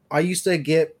 I used to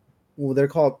get they're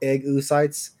called egg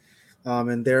oocytes,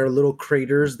 and they're little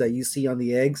craters that you see on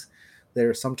the eggs.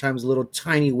 They're sometimes little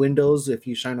tiny windows if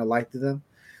you shine a light to them.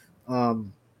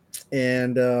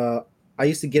 And I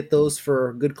used to get those for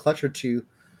a good clutch or two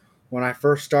when I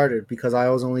first started, because I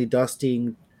was only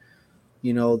dusting,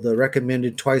 the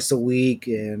recommended twice a week,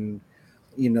 and,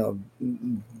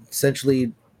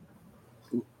 essentially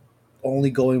only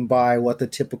going by what the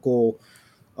typical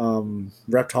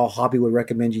reptile hobby would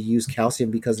recommend you use calcium,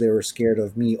 because they were scared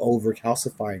of me over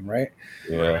calcifying, right?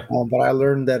 But I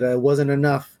learned that it wasn't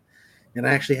enough, and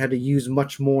I actually had to use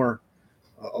much more.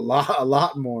 A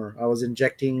lot more. I was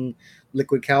injecting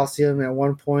liquid calcium at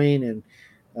one point, and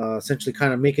essentially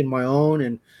kind of making my own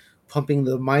and pumping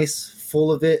the mice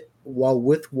full of it while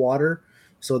with water.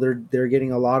 So they're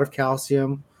getting a lot of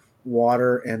calcium,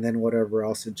 water, and then whatever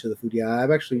else into the food. Yeah,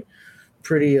 I'm actually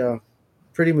pretty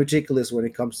meticulous when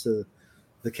it comes to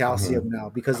the calcium now,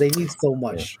 because they need so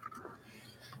much.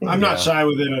 I'm not shy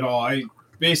with it at all.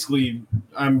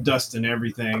 I'm dusting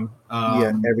everything.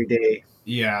 Every day.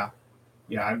 Yeah,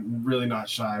 I'm really not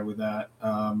shy with that.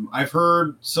 I've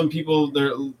heard some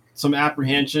people some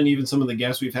apprehension, even some of the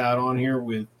guests we've had on here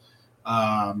with,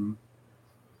 I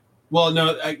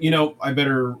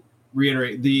better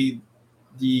reiterate the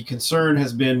concern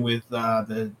has been with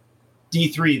the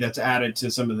D3 that's added to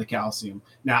some of the calcium.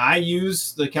 Now I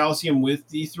use the calcium with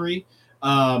D3,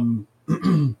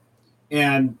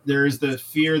 and there is the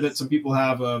fear that some people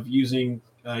have of using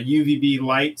UVB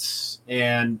lights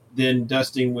and then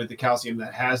dusting with the calcium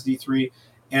that has D3,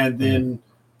 and then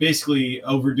basically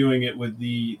overdoing it with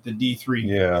the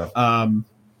D3.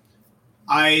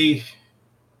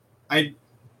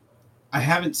 I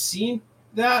haven't seen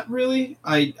that really.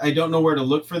 I don't know where to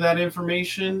look for that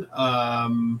information.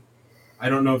 I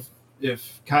don't know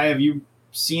if Kai, have you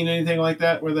seen anything like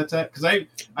that where that's at? Because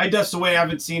I dust away. I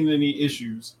haven't seen any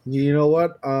issues. You know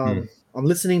what? I'm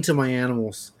listening to my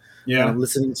animals. Yeah, I'm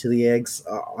listening to the eggs.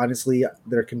 Honestly,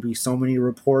 there can be so many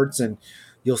reports, and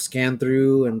you'll scan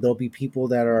through, and there'll be people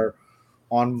that are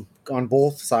on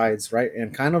both sides, right?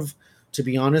 And kind of, to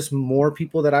be honest, more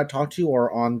people that I talk to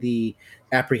are on the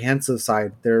apprehensive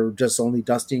side. They're just only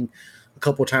dusting a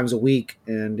couple times a week,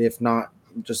 and if not,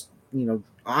 just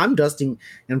I'm dusting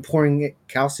and pouring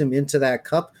calcium into that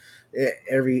cup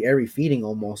every feeding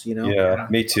almost. Yeah,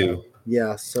 me too.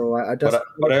 Yeah, so I just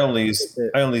but I only use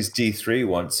D3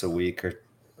 once a week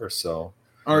or so.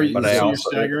 Are you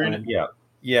staggering it?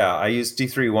 Yeah, I use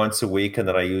D3 once a week, and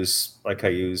then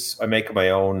I make my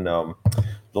own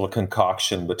little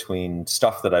concoction between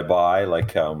stuff that I buy,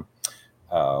 like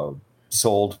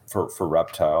sold for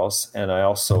reptiles, and I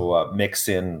also mix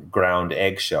in ground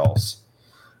eggshells.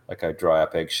 Like I dry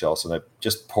up eggshells and I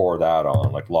just pour that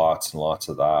on, like lots and lots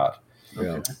of that.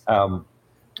 Yeah.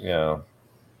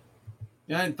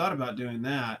 I hadn't thought about doing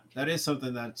that. That is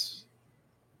something that's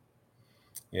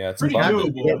it's pretty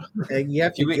doable.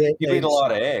 You eat a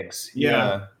lot of eggs.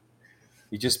 Yeah.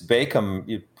 You just bake them.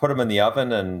 You put them in the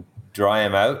oven and dry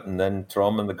them out, and then throw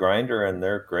them in the grinder, and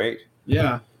they're great.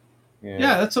 Yeah,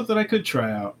 that's something I could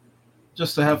try out,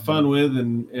 just to have fun with,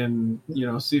 and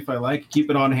see if I like it. Keep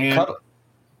it on hand.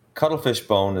 Cuttlefish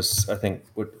bone is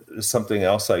something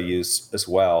else I use as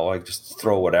well. I just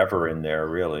throw whatever in there,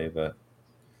 really, but.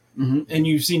 And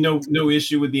you see no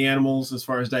issue with the animals as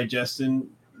far as digesting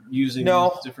using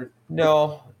different.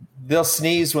 No, they'll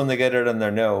sneeze when they get it in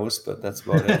their nose, but that's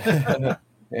about it.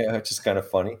 Yeah, it's just kind of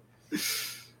funny.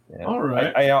 Yeah. All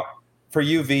right. I for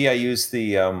UV I use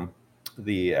the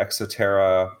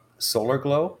Exoterra Solar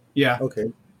Glow. Yeah.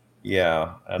 Okay.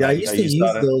 Yeah. And I used to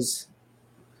use those.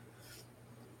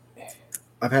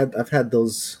 I've had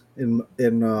those in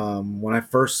when I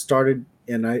first started,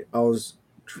 and I was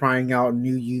trying out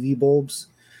new UV bulbs.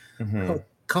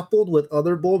 Coupled with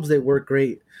other bulbs, they work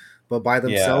great, but by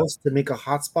themselves to make a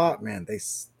hotspot, man,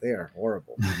 they are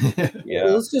horrible. Yeah,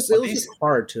 it was just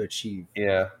hard to achieve.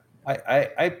 Yeah,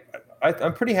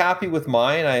 I'm pretty happy with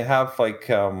mine. I have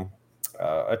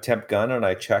a temp gun and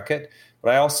I check it.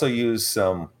 But I also use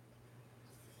some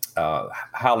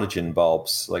halogen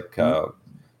bulbs, like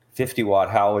 50-watt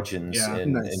halogens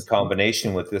in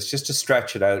combination with this, just to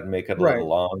stretch it out and make it a little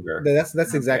longer.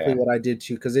 That's exactly what I did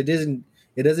too, because it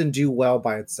doesn't do well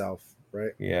by itself,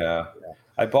 right? Yeah.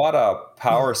 I bought a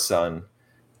PowerSun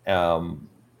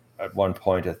at one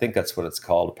point. I think that's what it's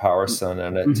called, a PowerSun,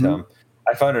 and it.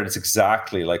 I found it's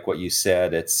exactly like what you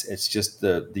said. It's just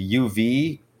the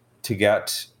UV to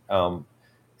get the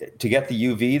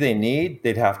UV they need.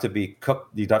 They'd have to be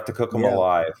cooked. You'd have to cook them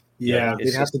alive. Yeah,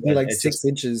 it'd have to be like 6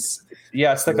 inches.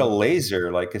 Yeah, it's like a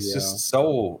laser. Like it's just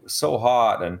so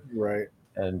hot and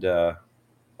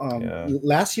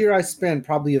last year I spent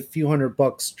probably a few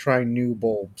 $100 trying new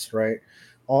bulbs, right?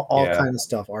 All kind of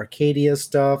stuff, Arcadia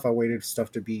stuff. I waited for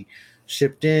stuff to be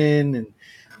shipped in,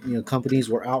 and companies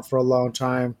were out for a long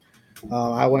time.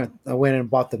 I went and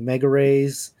bought the Mega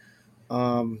Rays.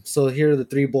 So here are the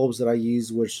 3 bulbs that I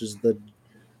use, which is the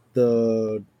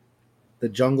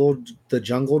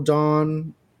Jungle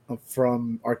Dawn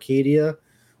from Arcadia,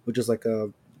 which is like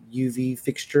a UV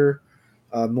fixture,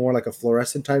 more like a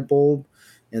fluorescent type bulb.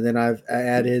 And then I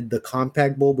added the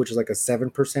compact bulb, which is like a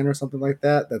 7% or something like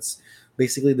that. That's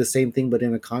basically the same thing, but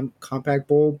in a compact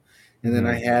bulb. And then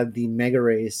I had the Mega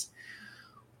Rays.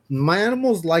 My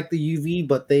animals like the UV,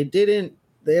 but they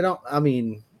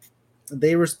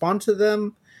respond to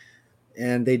them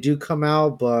and they do come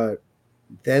out, but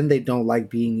then they don't like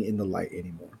being in the light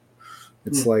anymore.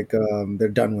 It's like they're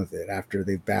done with it after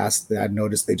they've basked. I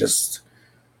noticed they just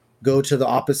go to the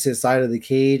opposite side of the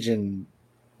cage and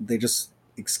they just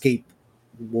escape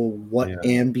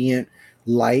ambient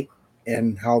light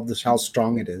and how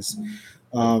strong it is.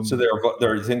 So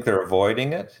you think they're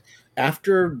avoiding it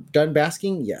after done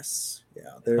basking? Yes.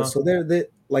 Yeah. So they're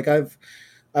like I've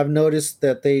noticed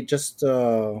that they just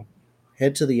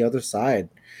head to the other side,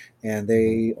 and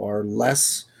they are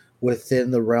less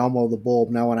within the realm of the bulb.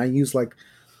 Now, when I use like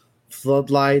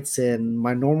floodlights and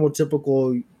my normal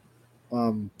typical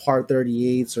Par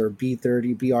 38s or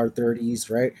BR30s,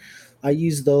 right? I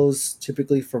use those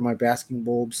typically for my basking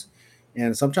bulbs,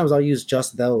 and sometimes I'll use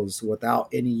just those without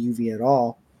any UV at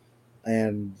all,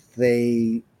 and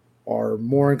they are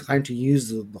more inclined to use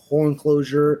the whole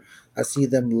enclosure. I see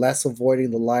them less avoiding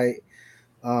the light,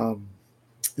 and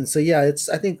so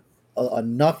I think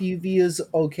enough UV is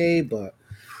okay, but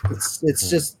it's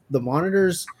just the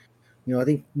monitors. I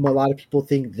think a lot of people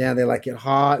think, they like it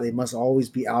hot. They must always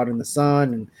be out in the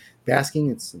sun and basking.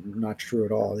 It's not true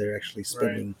at all. They're actually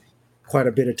spending quite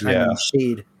a bit of time in the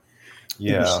shade,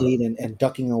 and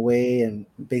ducking away. And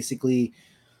basically,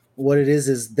 what it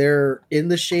is they're in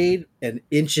the shade and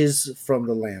inches from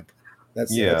the lamp.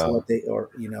 That's what they are.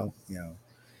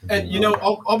 And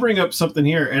I'll bring up something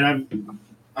here, and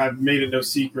I've made it no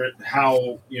secret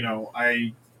how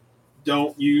I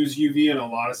don't use UV in a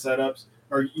lot of setups,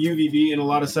 or UVB in a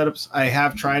lot of setups. I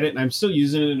have tried it, and I'm still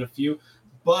using it in a few.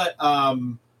 But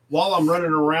while I'm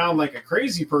running around like a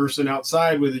crazy person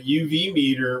outside with a UV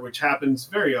meter, which happens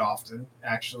very often,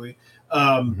 actually,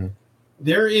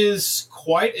 there is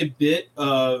quite a bit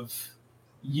of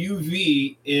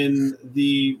UV in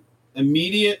the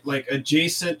immediate, like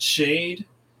adjacent shade.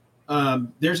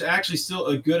 There's actually still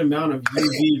a good amount of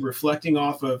UV reflecting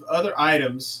off of other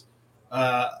items,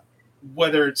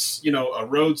 whether it's a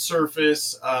road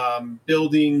surface,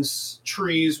 buildings,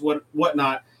 trees,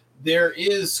 whatnot. There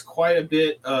is quite a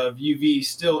bit of UV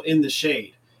still in the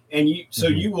shade, and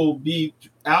you will be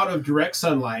out of direct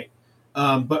sunlight,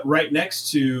 but right next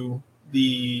to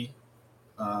the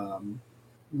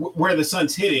where the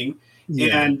sun's hitting.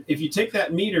 Yeah. And if you take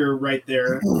that meter right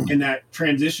there in that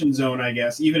transition zone, I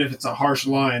guess, even if it's a harsh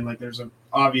line, like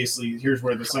obviously here's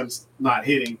where the sun's not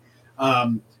hitting,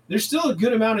 there's still a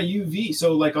good amount of UV.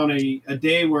 So like on a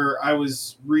day where I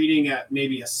was reading at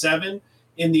maybe a 7,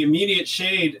 in the immediate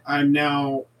shade, I'm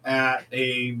now at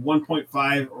a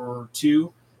 1.5 or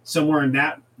 2, somewhere in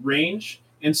that range.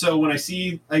 And so when I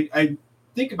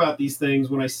think about these things,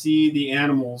 when I see the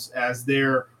animals as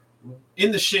they're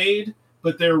in the shade,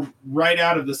 but they're right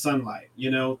out of the sunlight.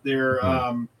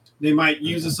 They might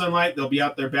use the sunlight. They'll be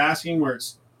out there basking where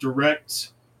it's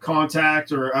direct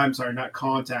contact, or I'm sorry, not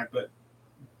contact, but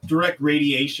direct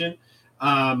radiation.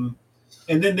 And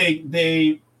then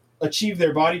they achieve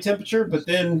their body temperature. But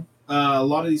then a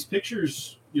lot of these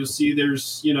pictures, you'll see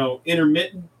there's,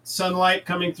 intermittent sunlight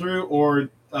coming through, or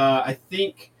I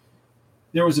think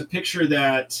there was a picture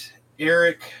that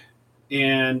Eric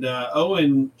and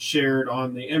Owen shared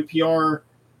on the NPR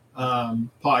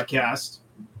podcast,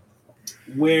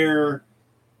 where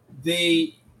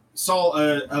they saw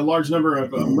a large number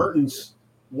of Mertens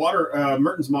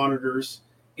Mertens monitors,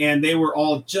 and they were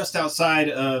all just outside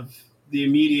of the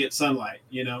immediate sunlight,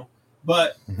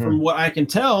 But from what I can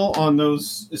tell on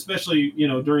those, especially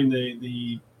during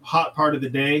the hot part of the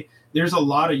day, there's a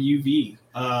lot of UV.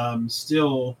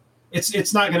 Still,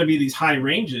 it's not going to be these high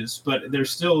ranges, but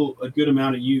there's still a good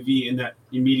amount of UV in that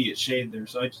immediate shade there.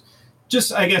 So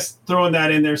I guess throwing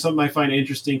that in there, something I find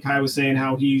interesting. Kai was saying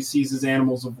how he sees his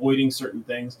animals avoiding certain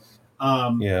things.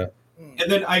 And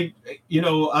then I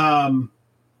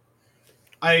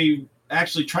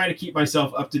actually try to keep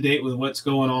myself up to date with what's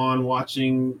going on,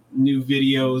 watching new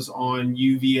videos on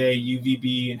UVA,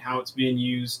 UVB, and how it's being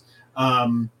used.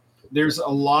 There's a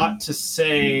lot to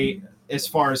say as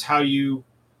far as how you,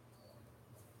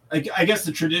 I guess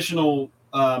the traditional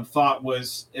thought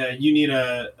was you need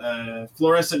a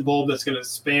fluorescent bulb that's going to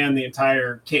span the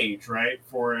entire cage, right,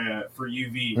 for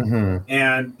UV. Mm-hmm.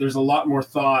 And there's a lot more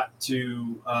thought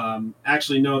to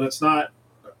actually, no, that's not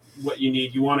what you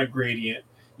need. You want a gradient.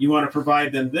 You want to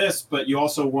provide them this, but you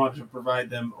also want to provide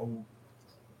them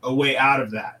a way out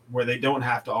of that where they don't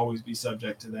have to always be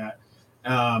subject to that.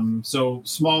 So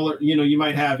smaller, you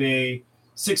might have a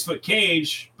 6-foot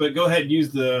cage, but go ahead and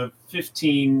use the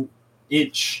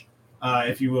 15-inch,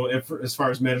 if you will, as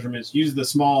far as measurements, use the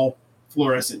small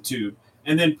fluorescent tube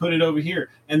and then put it over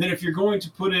here. And then if you're going to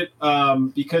put it,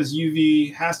 because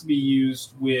UV has to be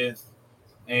used with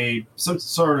some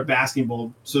sort of basking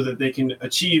bulb so that they can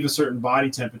achieve a certain body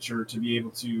temperature to be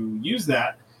able to use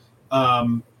that,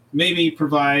 maybe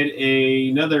provide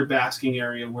another basking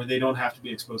area where they don't have to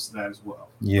be exposed to that as well.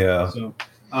 Yeah. So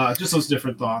just those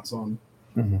different thoughts on.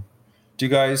 Mm-hmm. Do you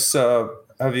guys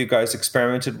have you guys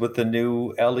experimented with the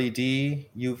new LED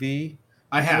UV?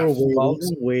 I have. I'm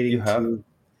waiting you have? to.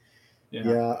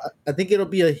 Yeah, I think it'll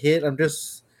be a hit. I'm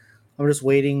just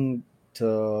waiting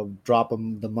to drop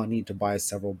them the money to buy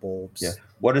several bulbs. Yeah.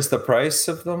 What is the price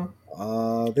of them?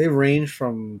 They range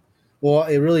from. Well,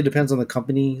 it really depends on the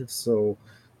company. So,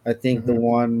 I think the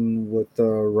one with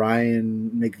Ryan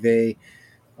McVeigh,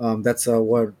 that's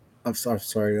what I'm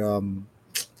sorry,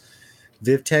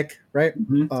 VivTech, right?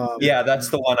 Mm-hmm. Yeah, that's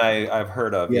the one I've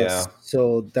heard of. Yes. Yeah.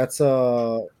 So that's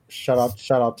a shout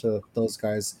out to those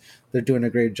guys. They're doing a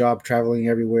great job traveling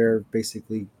everywhere,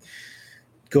 basically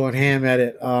going ham at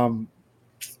it,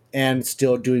 and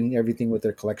still doing everything with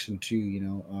their collection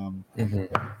too.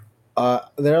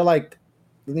 They're like,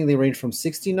 I think they range from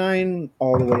 $69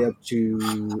 all the way up to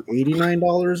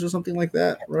 $89 or something like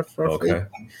that, roughly. Okay.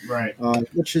 Right.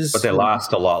 Which is, but they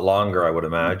last a lot longer, I would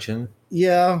imagine.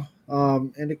 Yeah.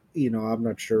 And I'm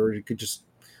not sure. It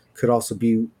could also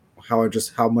be how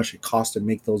much it costs to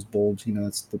make those bulbs.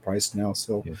 It's the price now.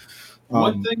 So,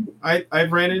 one thing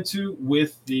I've ran into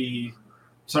with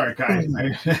sorry, Kai.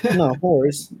 No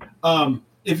worries.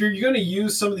 If you're going to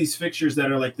use some of these fixtures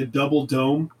that are like the double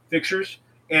dome fixtures,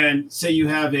 and say you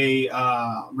have a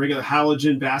regular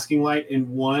halogen basking light in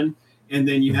one, and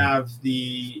then you have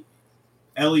the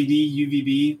LED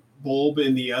UVB bulb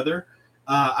in the other,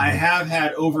 I have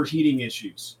had overheating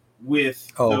issues with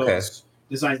those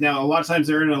designs. Now, a lot of times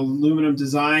they're in an aluminum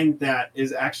design that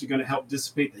is actually going to help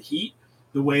dissipate the heat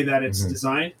the way that it's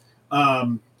designed.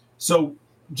 So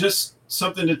just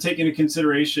something to take into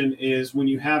consideration is when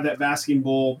you have that basking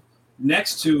bulb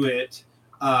next to it,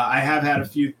 I have had a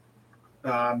few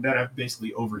that have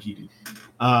basically overheated.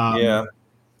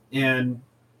 And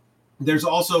there's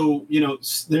also,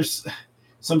 there's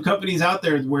some companies out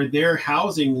there where their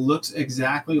housing looks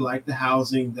exactly like the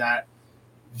housing that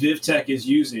VivTech is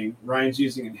using, Ryan's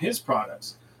using in his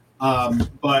products.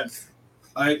 But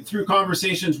through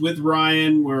conversations with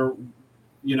Ryan where,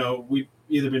 we've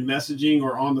either been messaging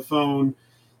or on the phone,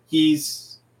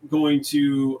 he's going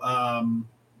to,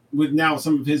 with now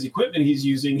some of his equipment he's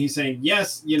using, he's saying,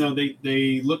 yes,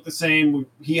 they look the same.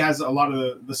 He has a lot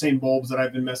of the same bulbs that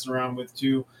I've been messing around with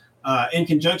too, in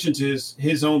conjunction to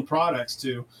his own products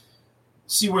to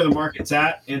see where the market's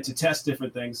at and to test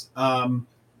different things.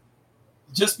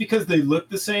 Just because they look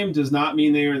the same does not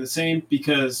mean they are the same,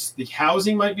 because the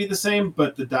housing might be the same,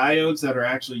 but the diodes that are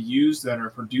actually used that are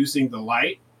producing the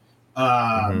light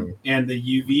and the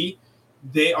UV,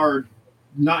 they are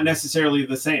not necessarily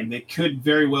the same. They could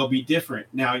very well be different.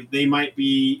 Now, they might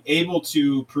be able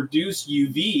to produce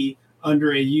UV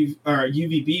under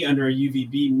UVB under a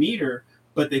UVB meter,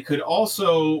 but they could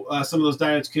also, some of those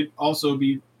diodes could also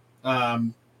be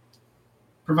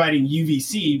providing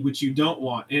UVC, which you don't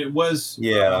want. And it was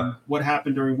what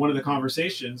happened during one of the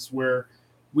conversations where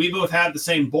we both had the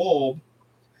same bulb,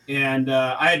 and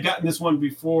I had gotten this one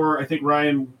before I think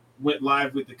Ryan went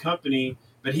live with the company,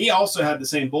 but he also had the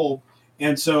same bulb.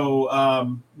 And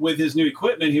so with his new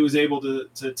equipment, he was able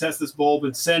to test this bulb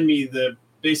and send me the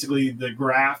basically the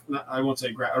graph. I won't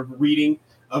say graph, a reading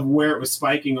of where it was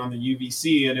spiking on the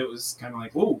UVC, and it was kind of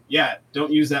like, oh yeah,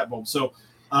 don't use that bulb. So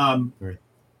Right.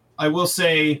 I will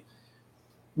say,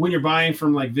 when you're buying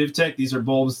from like VivTech, these are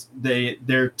bulbs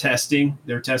they're testing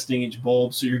each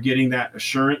bulb, so you're getting that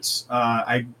assurance.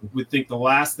 I would think the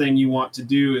last thing you want to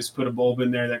do is put a bulb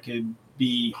in there that could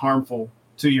be harmful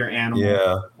to your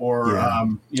animal,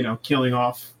 or killing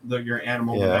off your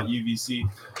animal with that UVC.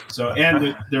 So,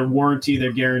 and their warranty,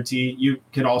 their guarantee, you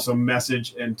could also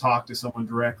message and talk to someone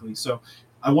directly. So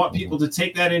I want people to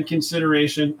take that in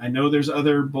consideration. I know there's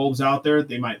other bulbs out there,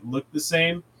 they might look the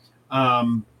same.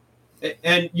 And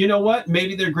you know what?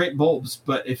 Maybe they're great bulbs,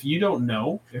 but if you don't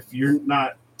know, if you're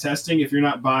not testing, if you're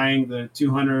not buying the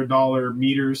 $200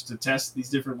 meters to test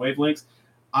these different wavelengths,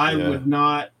 I would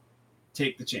not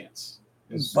take the chance.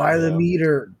 Buy the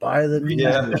meter.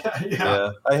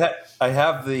 Yeah. I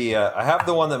have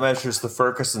the one that measures the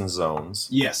Ferguson zones.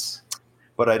 Yes,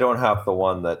 but I don't have the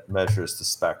one that measures the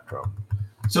spectrum.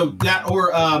 So that,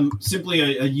 or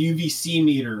simply a UVC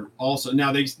meter. Also,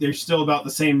 now they're still about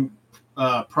the same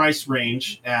price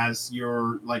range as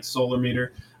your like solar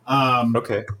meter.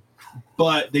 Okay.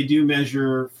 But they do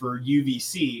measure for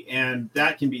UVC, and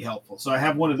that can be helpful. So I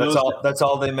have one of those. That's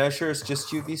all they measure is just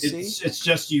UVC? It's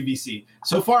just UVC.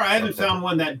 So far, I haven't found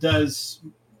one that does,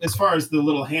 as far as the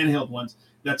little handheld ones,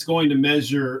 that's going to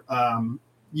measure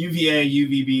UVA,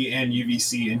 UVB, and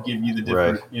UVC and give you the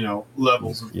different,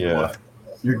 levels of what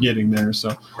you're getting there.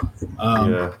 So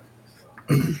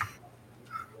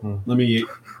let me,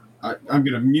 I'm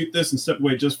going to mute this and step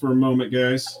away just for a moment,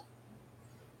 guys.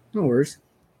 No worries.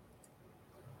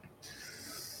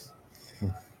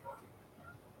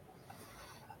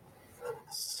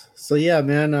 So yeah,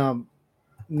 man.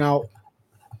 Now,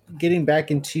 getting back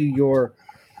into your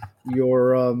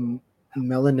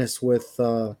melonness with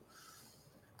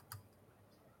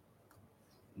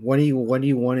when do you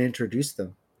want to introduce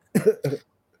them?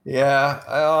 Yeah,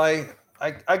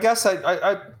 I guess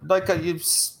I like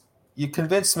you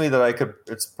convinced me that I could.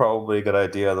 It's probably a good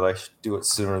idea that I should do it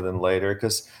sooner than later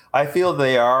because I feel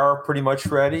they are pretty much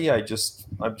ready. I'm just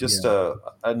a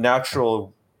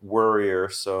natural worrier,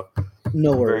 so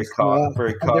no worries.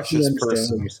 Very cautious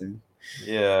person.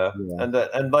 Yeah,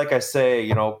 and like I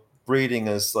say, breeding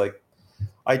is like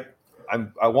I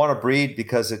want to breed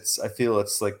because I feel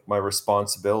it's like my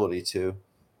responsibility to.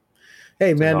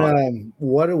 Hey man,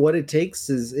 what it takes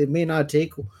is it may not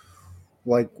take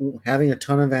like having a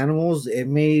ton of animals. It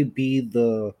may be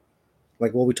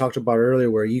like what we talked about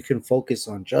earlier, where you can focus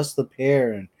on just the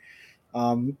pair and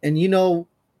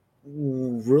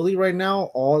really right now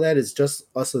all that is just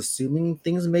us assuming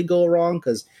things may go wrong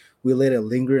because we let it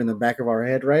linger in the back of our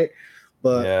head, right?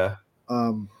 But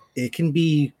it can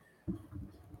be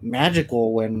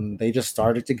magical when they just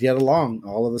started to get along.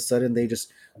 All of a sudden they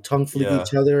just tongue flick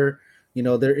each other.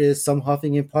 There is some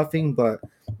huffing and puffing, but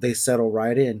they settle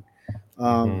right in.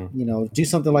 Do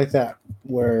something like that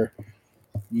where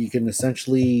you can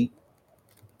essentially,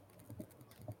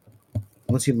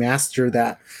 once you master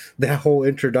that whole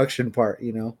introduction part,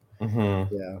 Yeah.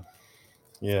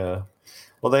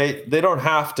 Well, they don't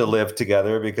have to live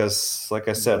together because, like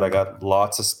I said, I got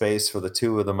lots of space for the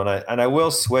two of them, and I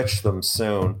will switch them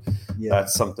soon. Yeah.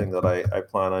 That's something that I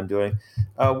plan on doing.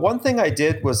 One thing I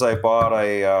did was I bought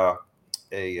a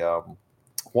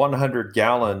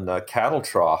 100-gallon cattle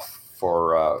trough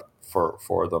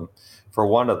for them, for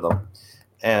one of them,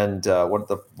 and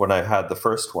when I had the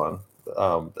first one,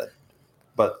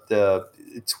 but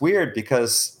it's weird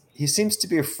because he seems to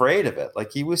be afraid of it.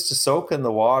 Like he used to soak in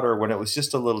the water when it was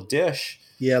just a little dish.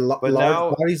 Yeah, but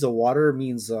large bodies of water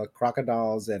means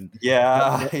crocodiles and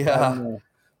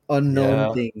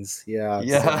unknown things.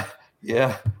 Yeah.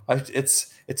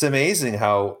 It's amazing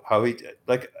how he,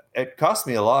 like, it cost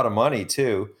me a lot of money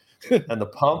too. And the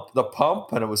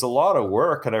pump, and it was a lot of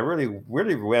work, and I really,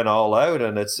 really went all out,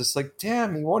 and it's just like,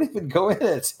 damn, he won't even go in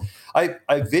it. I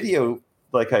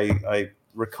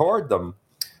record them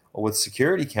with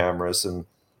security cameras and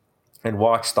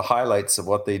watch the highlights of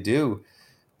what they do,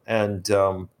 and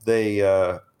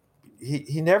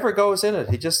he never goes in it.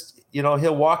 He just,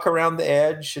 he'll walk around the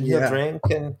edge and he'll drink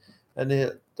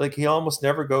and he almost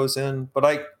never goes in.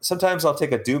 But sometimes I'll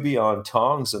take a doobie on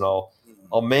tongs and I'll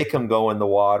make him go in the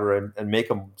water and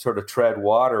make him sort of tread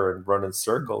water and run in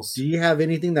circles. Do you have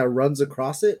anything that runs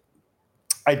across it?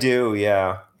 I do,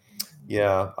 yeah.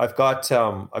 I've got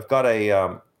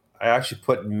I actually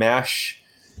put mesh,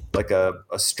 like a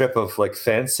strip of like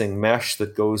fencing mesh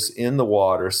that goes in the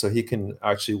water, so he can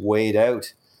actually wade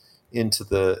out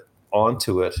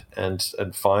onto it and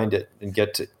find it and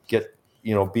get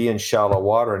be in shallow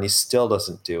water, and he still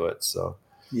doesn't do it. So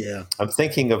Yeah. I'm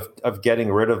thinking of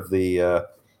getting rid of the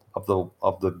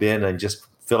bin and just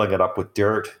filling it up with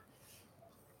dirt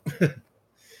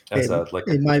as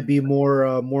It might be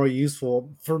more useful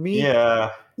for me.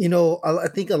 yeah, I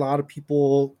think a lot of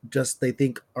people they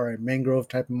think are mangrove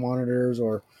type of monitors,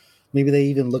 or maybe they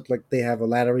even look like they have a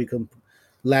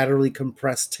laterally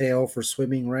compressed tail for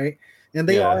swimming, right? And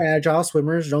they are yeah, agile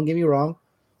swimmers. Don't get me wrong,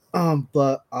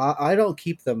 but I don't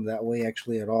keep them that way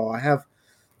actually at all. I have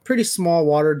pretty small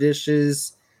water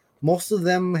dishes. Most of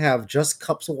them have just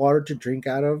cups of water to drink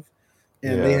out of,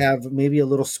 and they yeah. have maybe a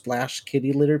little splash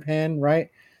kitty litter pan, right?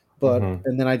 But Hmm.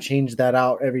 and then I change that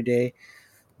out every day.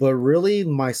 But really,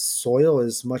 my soil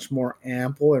is much more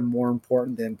ample and more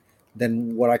important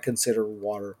than what I consider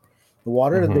water. The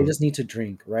water they Hmm. just need to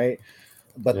drink, right?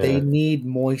 But they Yeah. need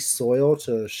moist soil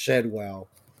to shed well.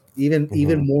 Hmm.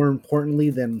 Even more importantly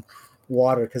than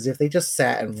water, because if they just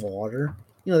sat in water,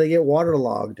 they get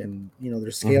waterlogged and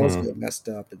their scales Hmm. get messed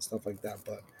up and stuff like that.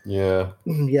 But Yeah.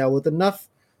 yeah,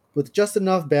 with just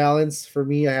enough balance for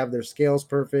me, I have their scales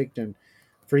perfect, and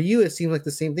for you, it seems like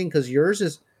the same thing because yours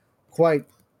is quite.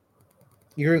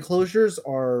 Your enclosures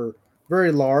are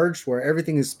very large, where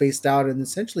everything is spaced out and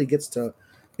essentially gets to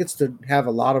have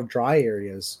a lot of dry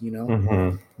areas.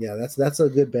 Hmm. Yeah, that's a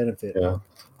good benefit. Yeah.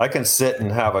 I can sit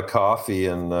and have a coffee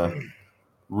and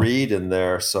read in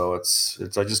there. So it's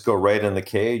I just go right in the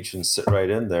cage and sit right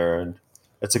in there, and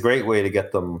it's a great way to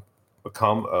get them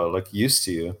become like used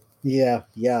to you. Yeah,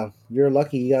 yeah. You're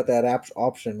lucky you got that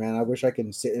option, man. I wish I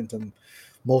could sit into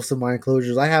most of my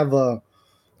enclosures. I have a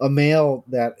male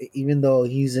that even though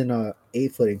he's in a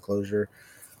 8 foot enclosure,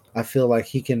 I feel like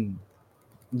he can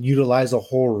utilize a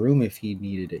whole room if he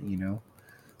needed it.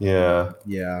 Yeah.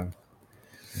 Yeah.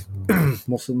 Mhm.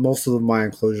 Most of my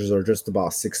enclosures are just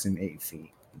about 6 and 8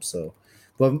 feet. So,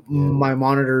 but Yeah. my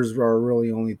monitors are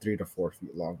really only 3 to 4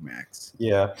 feet long max.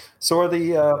 Yeah. So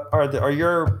are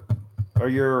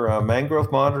your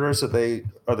mangrove monitors, are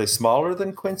they smaller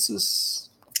than quinces?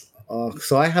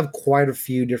 So I have quite a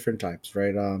few different types,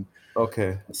 right?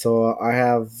 Okay. So I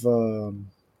have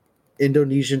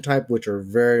Indonesian type, which are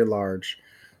very large,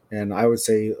 and I would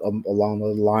say along the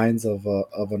lines of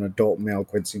an adult male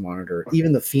Quincy monitor.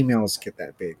 Even the females get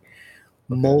that big.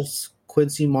 Okay. Most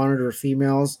Quincy monitor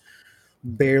females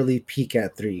barely peak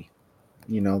at 3.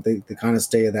 They kind of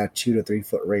stay in that 2 to 3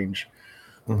 foot range.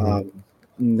 Hmm.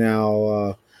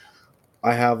 Now,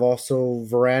 I have also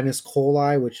Varanus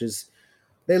coli, which is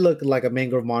they look like a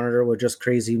mangrove monitor with just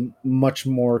much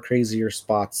more crazier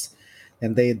spots,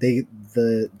 and they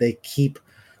keep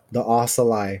the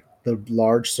ocelli, the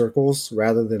large circles,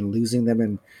 rather than losing them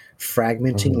and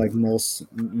fragmenting Hmm. like most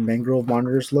mangrove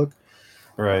monitors look.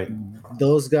 Right.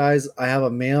 Those guys, I have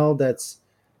a male that's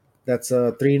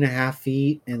 3.5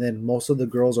 feet, and then most of the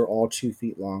girls are all 2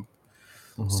 feet long.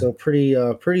 Hmm. So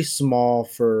pretty small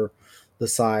for the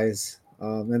size.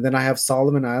 And then I have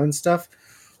Solomon Island stuff,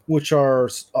 which are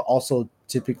also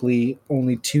typically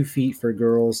only 2 feet for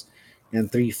girls and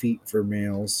 3 feet for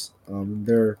males.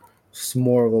 They're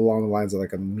more of along the lines of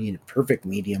like a perfect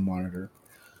medium monitor.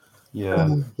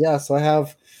 Yeah. Yeah, so I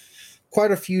have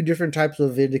quite a few different types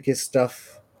of Vindicus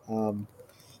stuff, and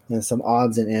some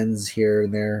odds and ends here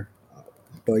and there.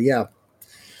 But yeah,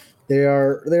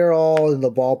 they're all in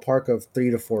the ballpark of 3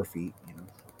 to 4 feet.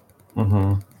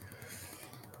 Hmm.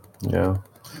 Yeah.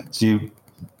 Do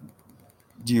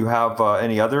you have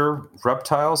any other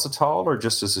reptiles at all, or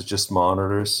just is it just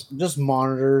monitors? Just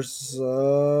monitors.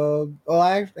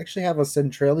 I actually have a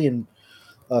centralian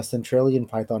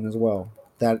python as well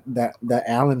that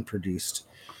Alan produced.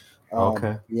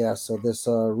 Okay. Yeah, so this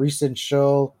recent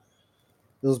show,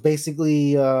 it was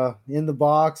basically in the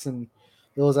box, and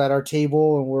it was at our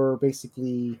table, and we're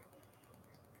basically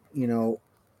you know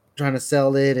trying to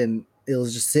sell it, and it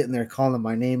was just sitting there calling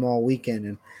my name all weekend.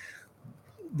 And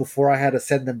before I had to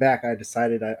send them back, I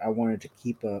decided I wanted to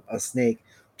keep a snake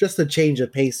just to change the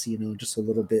pace, just a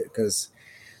little bit, because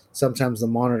sometimes the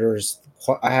monitors,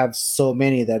 I have so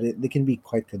many that they can be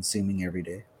quite consuming every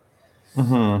day.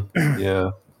 Hmm.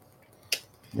 Yeah.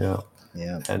 Yeah.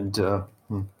 Yeah. And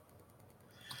And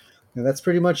that's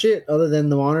pretty much it. Other than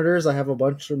the monitors, I have a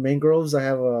bunch of mangroves. I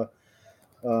have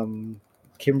um,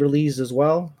 Kimberleys as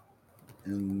well,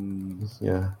 and,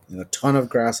 yeah. and a ton of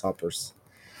grasshoppers.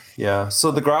 Yeah.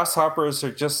 So the grasshoppers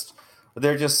they're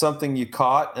just something you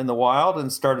caught in the wild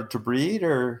and started to breed,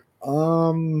 or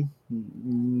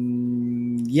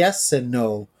Yes and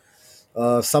no.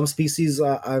 Some species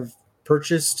I've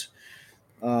purchased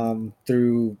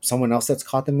through someone else that's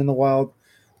caught them in the wild,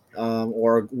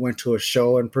 or went to a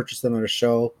show and purchased them at a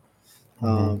show.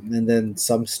 Mhm. And then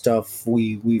some stuff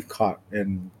we've caught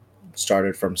and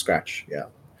started from scratch. Yeah.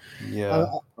 Yeah.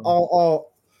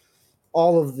 All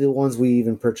of the ones we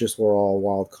even purchased were all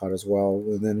wild caught as well,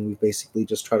 and then we basically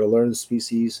just try to learn the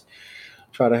species,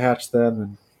 try to hatch them,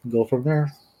 and go from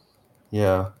there.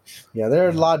 Yeah. Yeah, they're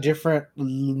a lot different,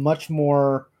 much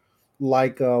more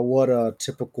like what a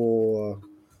typical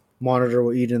monitor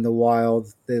will eat in the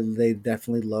wild. They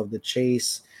definitely love the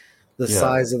chase. The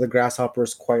size of the grasshopper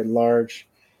is quite large,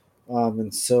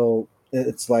 and so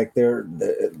it's like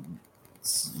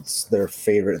it's their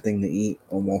favorite thing to eat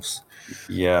almost.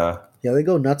 Yeah. Yeah, they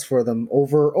go nuts for them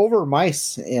over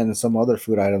mice and some other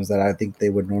food items that I think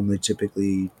they would normally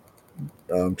typically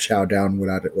chow down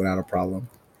without a problem.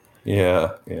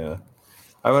 Yeah, yeah.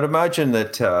 I would imagine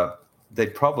that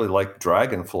they'd probably like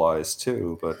dragonflies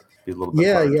too, but be a little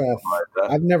bit hard to provide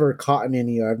that. I've never caught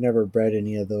any. I've never bred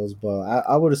any of those, but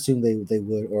I would assume they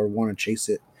would or want to chase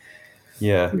it.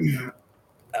 Yeah,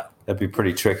 that'd be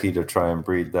pretty tricky to try and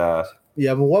breed that.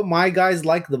 Yeah, but what my guys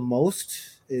like the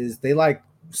most is they like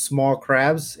small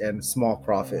crabs and small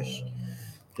crawfish.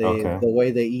 The way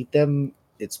they eat them,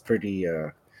 it's pretty.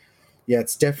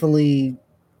 It's definitely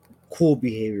cool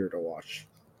behavior to watch.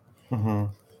 Mm-hmm.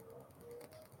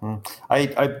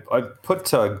 I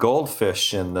put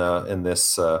goldfish in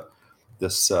this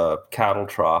cattle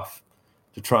trough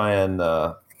to try and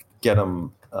get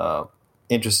them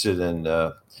interested in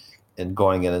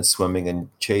going in and swimming and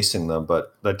chasing them,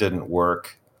 but that didn't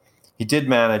work. He did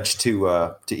manage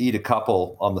to eat a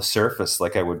couple on the surface,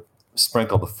 like I would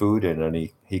sprinkle the food in, and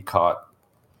he caught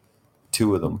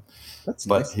 2 of them. That's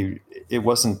but nice. It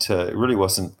really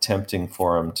wasn't tempting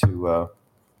for him to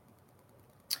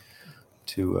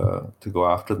go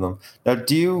after them. Now,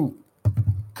 do you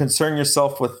concern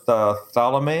yourself with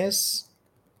thalamies?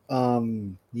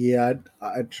 Yeah,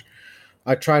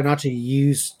 I try not to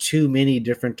use too many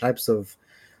different types of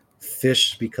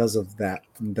fish because of that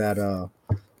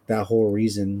whole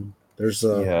reason. There's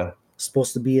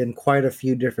supposed to be in quite a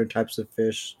few different types of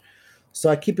fish, so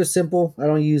I keep it simple. I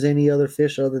don't use any other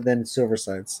fish other than silver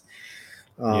sides.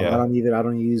 I don't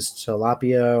use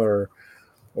tilapia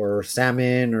or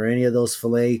salmon or any of those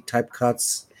fillet type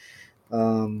cuts.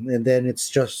 And then it's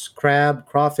just crab,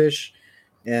 crawfish,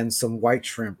 and some white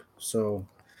shrimp. So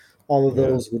all of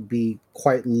those would be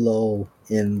quite low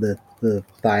in the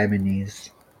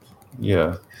thiamines.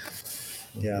 Yeah.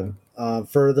 Yeah.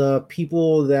 For the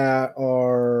people that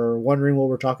are wondering what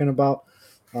we're talking about,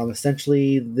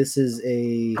 essentially this is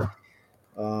a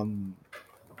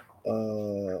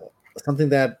something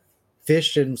that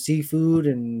fish and seafood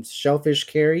and shellfish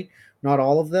carry. Not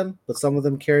all of them, but some of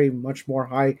them carry much more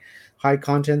high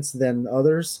contents than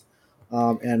others,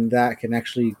 and that can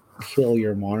actually kill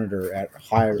your monitor at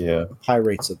high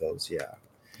rates of those. Yeah.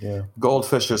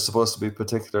 Goldfish are supposed to be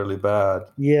particularly bad.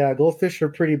 Yeah, goldfish are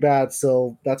pretty bad,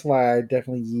 so that's why I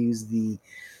definitely use the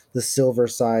silver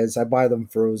size. I buy them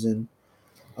frozen,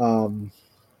 that's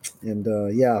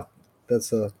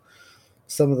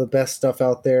some of the best stuff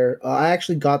out there. I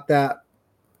actually got that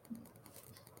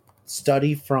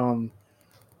study from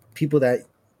people that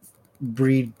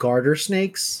breed garter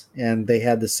snakes, and they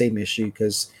had the same issue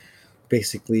because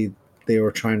basically they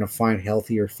were trying to find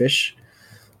healthier fish.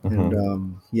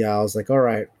 Mm-hmm. And I was like, all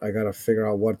right, I gotta figure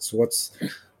out what's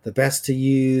the best to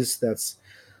use that's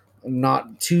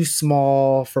not too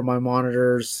small for my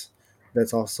monitors,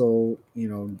 that's also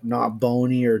not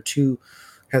bony or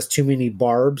has too many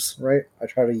barbs, right? I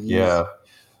try to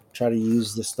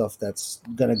use the stuff that's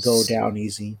gonna go down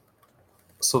easy.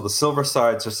 So the silver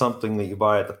sides are something that you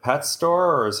buy at the pet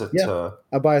store, or is it? Yeah,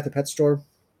 I buy at the pet store.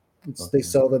 They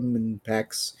sell them in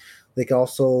packs. They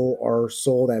also are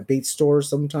sold at bait stores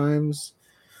sometimes.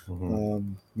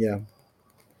 Mm-hmm.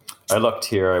 I looked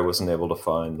here. I wasn't able to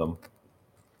find them.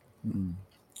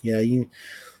 Yeah,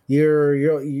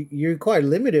 you're quite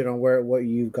limited on what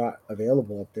you've got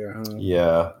available up there, huh?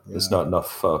 Yeah, there's not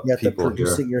enough people here. You have to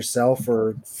produce it yourself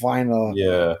or find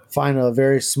a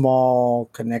very small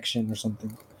connection or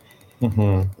something.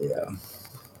 Mm-hmm.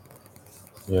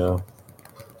 Yeah.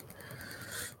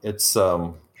 It's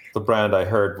the brand I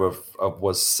heard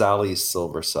was Sally's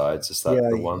Silver Sides. Is that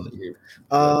the one that you?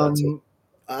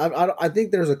 I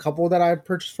think there's a couple that I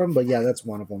purchased from, but that's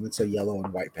one of them. It's a yellow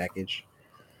and white package.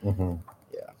 Mm-hmm.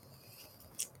 Yeah.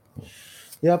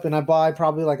 Yep, and I buy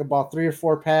probably like about 3 or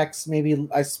 4 packs. Maybe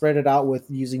I spread it out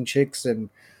with using chicks and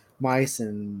mice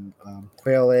and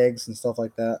quail eggs and stuff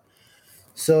like that.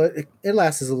 So it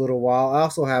lasts a little while. I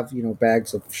also have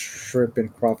bags of shrimp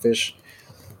and crawfish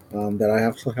that I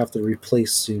have to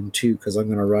replace soon too, because I'm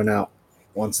going to run out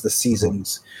once the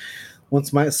seasons.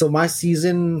 My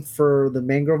season for the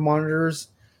mangrove monitors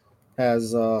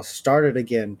has started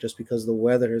again, just because the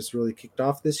weather has really kicked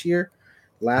off this year.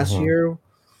 Last year,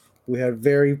 we had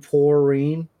very poor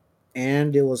rain,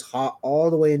 and it was hot all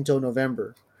the way until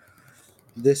November.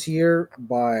 This year,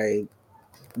 by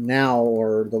now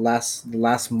or the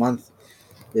last month,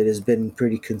 it has been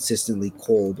pretty consistently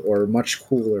cold or much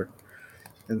cooler,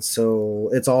 and so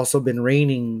it's also been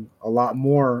raining a lot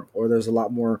more, or there's a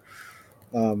lot more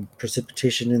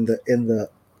precipitation in the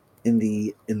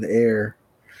air,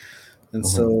 and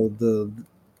so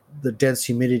the dense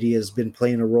humidity has been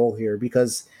playing a role here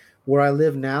because where I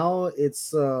live now,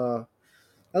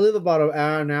 I live about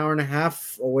an hour and a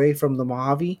half away from the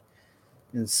Mojave,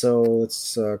 and so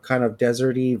it's kind of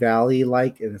deserty valley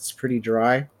like, and it's pretty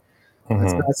dry.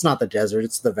 It's not the desert;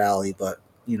 it's the valley, but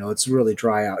it's really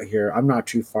dry out here. I'm not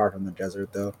too far from the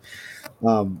desert though.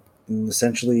 And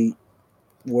essentially,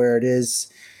 where it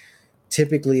is,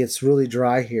 typically it's really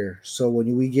dry here. So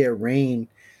when we get rain,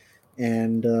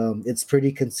 and it's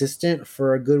pretty consistent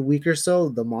for a good week or so,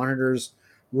 the monitors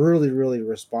really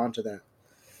respond to that.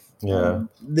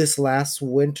 This last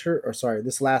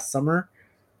summer,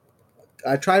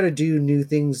 I try to do new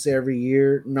things every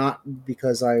year, not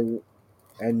because I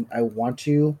want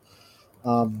to.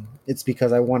 It's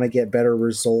because I want to get better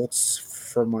results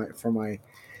for my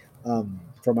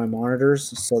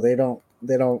monitors, so they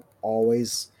don't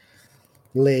always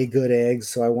lay good eggs.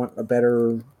 So I want a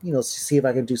better, see if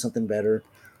I can do something better,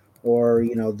 or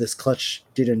this clutch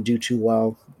didn't do too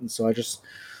well, and so I just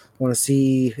want to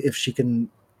see if she can.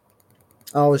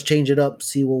 I always change it up,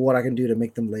 see what I can do to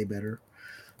make them lay better.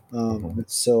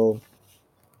 So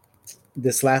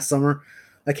this last summer,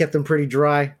 I kept them pretty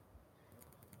dry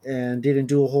and didn't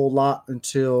do a whole lot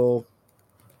until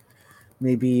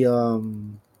maybe I'd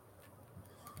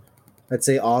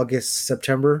say August,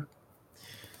 September,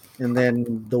 and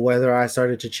then the weather I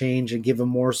started to change and give them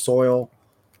more soil.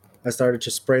 I started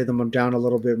to spray them down a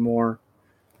little bit more.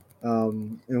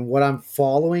 And what I'm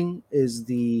following is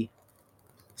the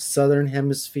Southern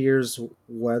Hemisphere's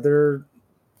weather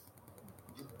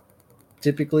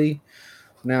typically.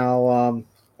 Now, all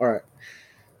right.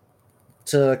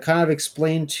 To kind of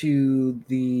explain to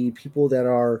the people that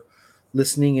are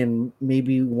listening and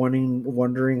maybe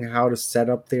wondering how to set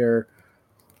up their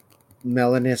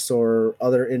Melanus or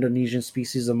other Indonesian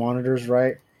species of monitors,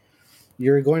 right?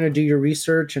 You're going to do your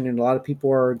research, and a lot of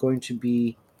people are going to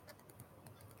be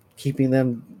keeping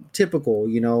them typical,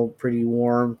 pretty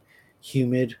warm,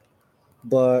 humid.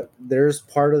 But there's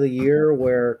part of the year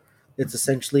where it's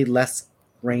essentially less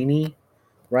rainy,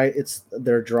 right? It's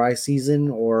their dry season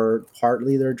or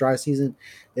partly their dry season.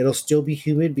 It'll still be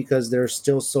humid because there's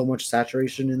still so much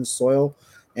saturation in the soil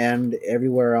and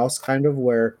everywhere else, kind of,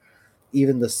 where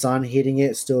even the sun hitting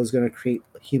it still is going to create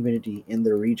humidity in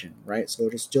the region, right? So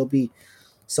it'll still be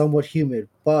somewhat humid,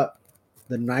 but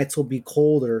the nights will be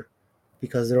colder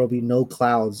because there will be no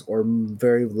clouds or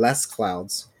very less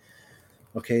clouds.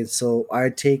 Okay, so I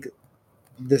take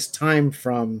this time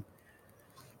from,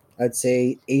 I'd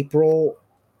say, April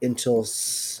until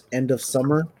end of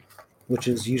summer, which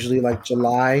is usually like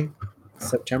July,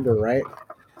 September, right?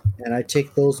 And I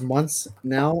take those months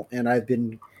now, and I've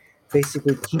been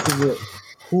basically keeping it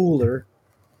cooler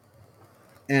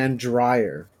and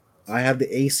drier. I have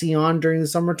the AC on during the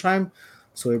summertime,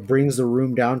 so it brings the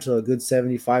room down to a good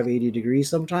 75, 80 degrees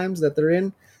sometimes that they're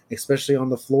in, especially on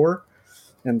the floor.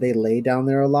 And they lay down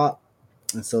there a lot,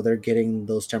 and so they're getting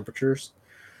those temperatures.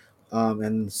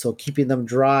 And so keeping them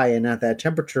dry and at that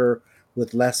temperature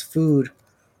with less food,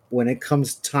 when it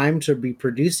comes time to be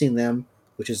producing them,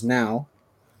 which is now,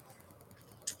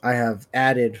 I have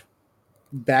added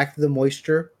back the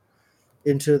moisture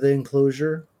into the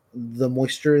enclosure. The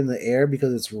moisture in the air,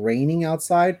 because it's raining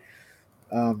outside,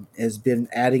 has been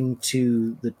adding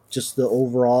to the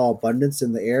overall abundance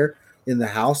in the air in the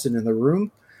house and in the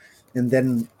room. And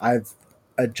then I've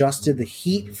adjusted the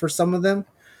heat for some of them.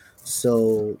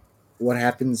 So what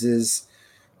happens is,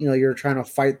 you're trying to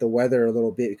fight the weather a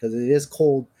little bit because it is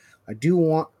cold.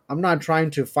 I'm not trying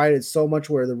to fight it so much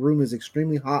where the room is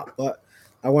extremely hot, but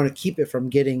I want to keep it from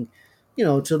getting,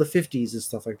 to the 50s and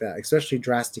stuff like that, especially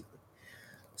drastically.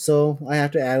 So I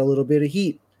have to add a little bit of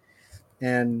heat,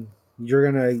 and you're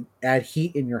going to add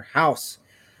heat in your house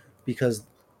because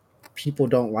people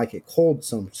don't like it cold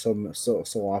so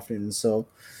often. And so,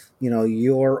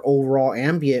 your overall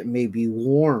ambient may be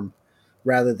warm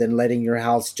rather than letting your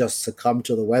house just succumb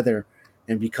to the weather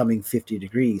and becoming 50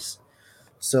 degrees.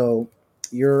 So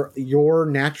your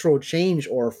natural change,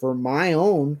 or for my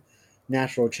own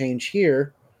natural change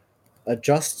here,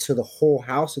 adjusts to the whole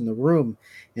house and the room,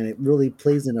 and it really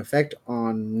plays an effect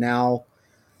on now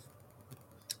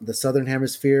the Southern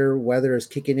Hemisphere weather is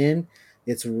kicking in,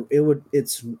 It's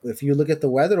if you look at the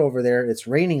weather over there, it's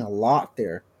raining a lot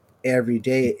there. Every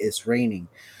day it's raining.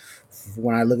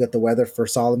 When I look at the weather for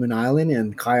Solomon Island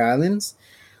and Kai Islands,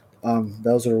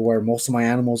 those are where most of my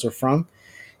animals are from,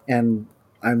 and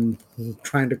I'm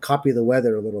trying to copy the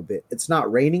weather a little bit. It's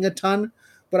not raining a ton,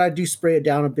 but I do spray it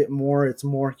down a bit more. It's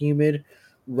more humid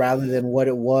rather than what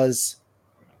it was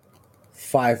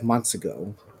 5 months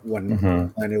ago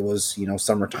when it was,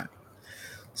 summertime.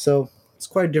 So it's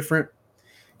quite different,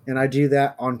 and I do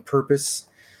that on purpose.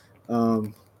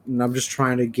 And I'm just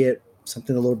trying to get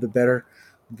something a little bit better.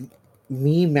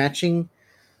 Me matching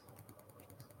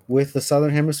with the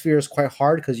southern hemisphere is quite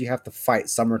hard because you have to fight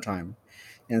summertime,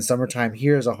 and summertime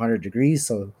here is 100 degrees.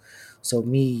 So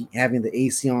me having the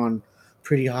AC on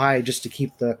pretty high just to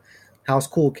keep the house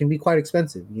cool can be quite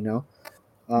expensive,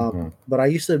 But I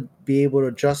used to be able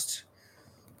to just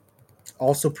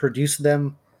also produce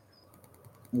them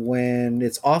when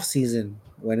it's off season,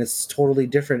 when it's totally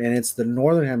different, and it's the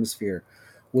northern hemisphere,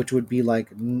 which would be like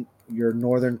your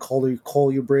northern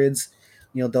colubrids.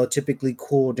 They'll typically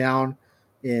cool down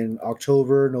in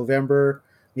October, November,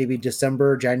 maybe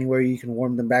December, January. You can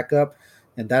warm them back up,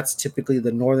 and that's typically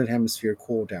the northern hemisphere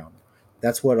cool down.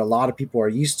 That's what a lot of people are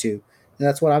used to, and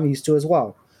that's what I'm used to as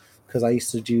well, because I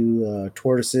used to do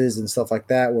tortoises and stuff like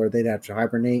that where they'd have to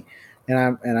hibernate,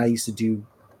 and I used to do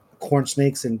corn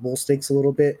snakes and bull snakes a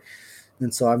little bit,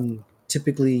 and so I'm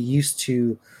typically used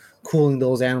to cooling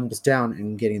those animals down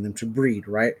and getting them to breed.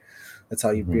 Right, that's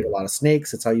how you breed a lot of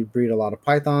snakes. That's how you breed a lot of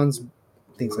pythons,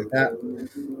 things like that.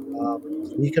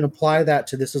 You can apply that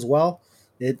to this as well.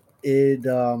 It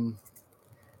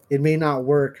may not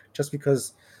work just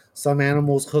because some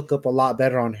animals hook up a lot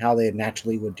better on how they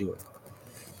naturally would do it.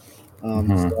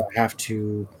 So I have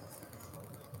to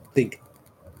think,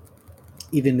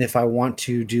 even if I want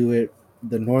to do it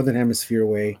the northern hemisphere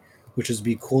way, which is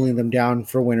be cooling them down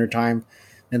for wintertime,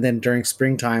 and then during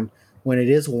springtime when it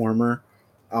is warmer,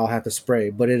 I'll have to spray.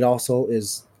 But it also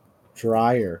is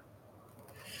drier.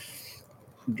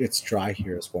 It's dry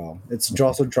here as well. It's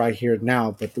also dry here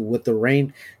now, but with the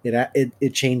rain,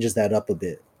 it changes that up a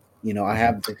bit. I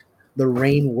have the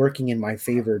rain working in my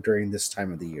favor during this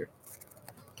time of the year.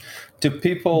 Do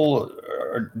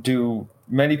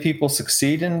many people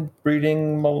succeed in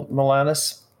breeding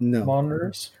Melanus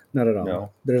monitors? Not at all. No.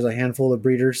 There's a handful of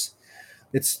breeders.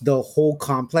 It's the whole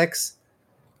complex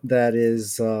that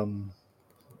is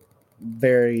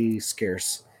very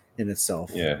scarce in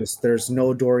itself. Yeah. There's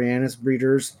no Dorianus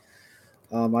breeders.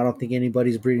 I don't think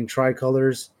anybody's breeding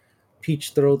tricolors,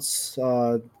 peach throats.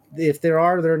 If there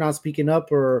are, they're not speaking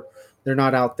up, or they're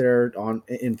not out there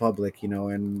in public,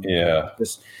 and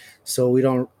just so we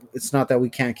don't. It's not that we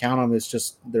can't count them. It's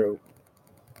just there's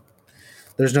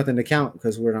nothing to count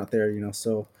because we're not there,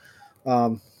 So,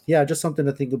 just something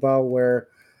to think about. Where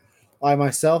I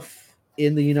myself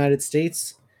in the United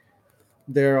States,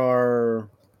 there are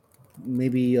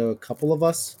maybe a couple of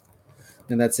us,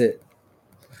 and that's it.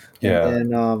 Yeah.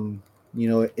 And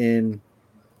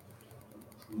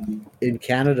in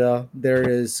Canada, there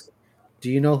is.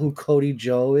 Do you know who Cody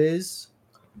Joe is?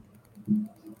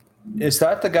 Is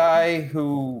that the guy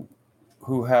who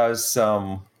has he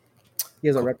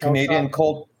has a reptile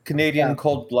Canadian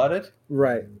cold-blooded?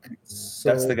 Right. So,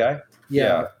 that's the guy?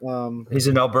 Yeah. He's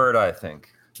in Alberta, I think.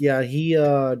 Yeah,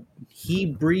 he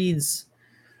breeds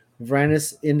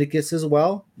Varanus indicus as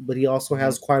well, but he also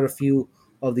has quite a few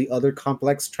of the other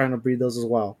complex trying to breed those as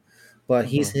well. But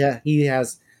he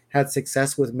has had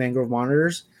success with mangrove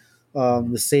monitors,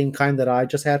 the same kind that I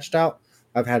just hatched out.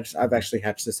 I've actually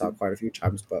hatched this out quite a few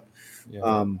times, but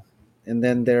and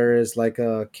then there is like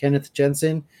Kenneth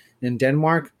Jensen in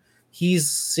Denmark. He's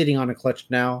sitting on a clutch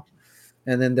now,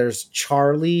 and then there's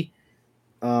Charlie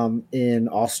in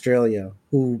Australia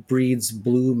who breeds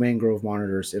blue mangrove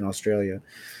monitors in Australia,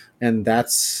 and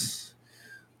that's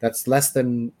less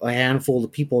than a handful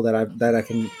of people that I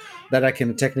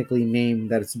can technically name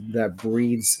that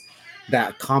breeds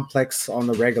that complex on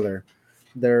the regular.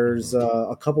 There's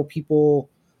a couple people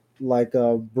like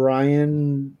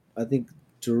Brian, I think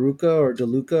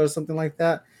DeLuca or something like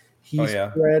that. He's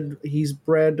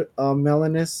bred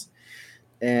Melanus,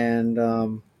 and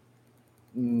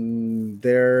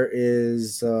there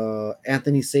is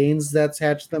Anthony Sains that's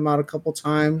hatched them out a couple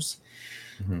times,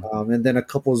 and then a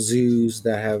couple zoos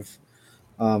that have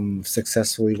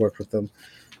successfully worked with them.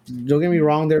 Don't get me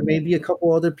wrong, there may be a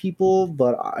couple other people,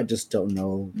 but I just don't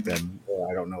know them, or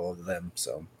I don't know of them.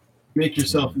 So make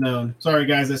yourself known. Sorry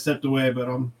guys, I stepped away, but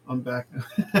I'm back.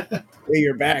 Hey,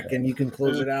 you're back, and you can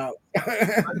close it out.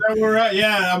 We're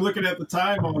I'm looking at the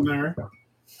time on there.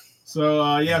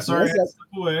 So sorry, I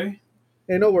stepped away.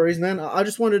 Hey, no worries, man. I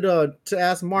just wanted to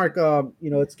ask Mark.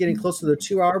 It's getting close to the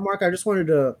 2 hour mark. I just wanted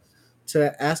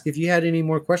to ask if you had any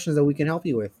more questions that we can help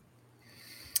you with.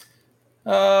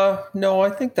 No,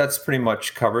 I think that's pretty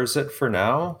much covers it for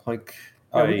now. Like,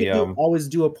 Yeah, we could always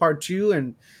do a part 2,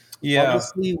 and yeah,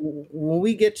 obviously when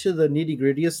we get to the nitty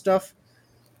gritty of stuff,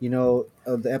 the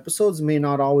episodes may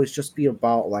not always just be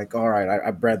about like, all right,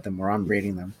 I bred them or I'm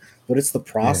breeding them, but it's the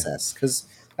process, because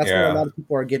that's what a lot of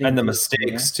people are getting. And the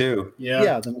mistakes too.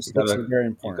 Yeah, the mistakes are very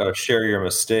important. You got to share your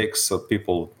mistakes so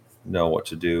people know what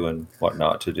to do and what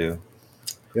not to do.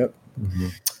 Yep. Mm-hmm.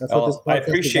 That's what this podcast I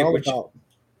appreciate is all what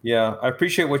about. I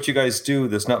appreciate what you guys do.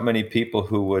 There's not many people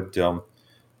who would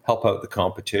help out the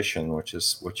competition, which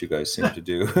is what you guys seem to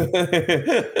do.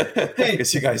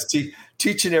 Because you guys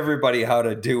teaching everybody how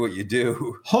to do what you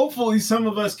do. Hopefully some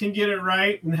of us can get it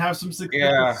right and have some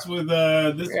success with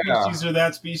this species or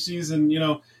that species. And,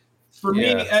 for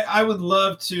me, I would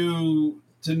love to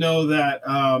know that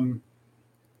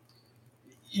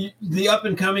the up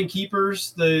and coming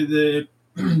keepers, the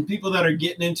people that are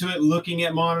getting into it, looking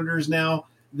at monitors now,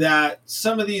 that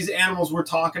some of these animals we're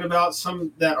talking about,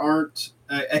 some that aren't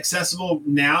accessible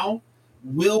now,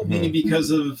 will be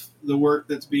because of the work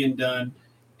that's being done.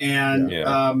 And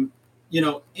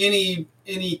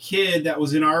any kid that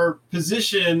was in our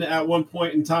position at one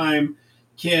point in time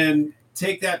can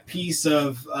take that piece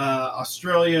of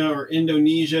Australia or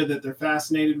Indonesia that they're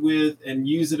fascinated with and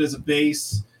use it as a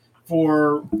base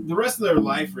for the rest of their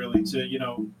life, really,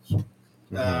 to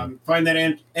find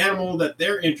that animal that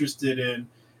they're interested in,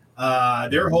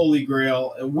 their holy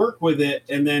grail, and work with it,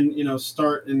 and then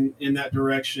start in that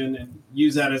direction and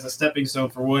use that as a stepping stone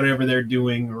for whatever they're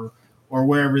doing or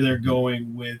wherever they're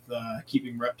going with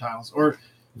keeping reptiles, or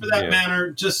for that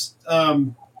matter, just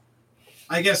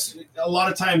I guess a lot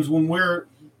of times when we're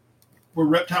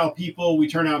reptile people, we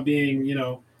turn out being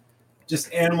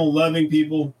just animal loving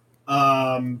people.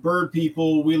 Bird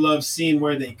people, we love seeing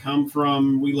where they come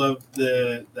from. We love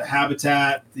the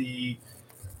habitat, the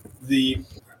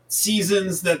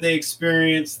seasons that they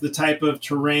experience, the type of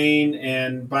terrain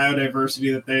and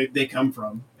biodiversity that they come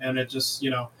from, and it just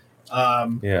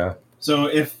So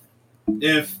if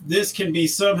this can be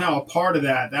somehow a part of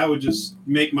that, that would just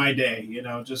make my day.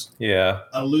 Just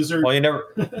a lizard. Well, you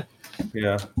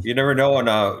never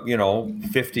know in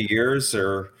 50 years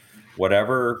or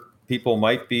whatever. People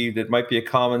might be a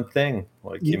common thing.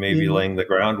 Like you may be laying the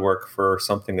groundwork for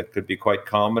something that could be quite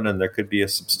common, and there could be a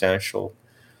substantial.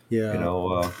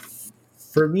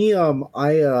 For me,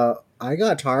 I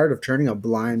got tired of turning a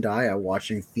blind eye at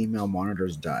watching female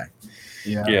monitors die.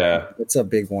 Yeah, it's a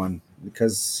big one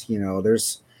because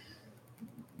there's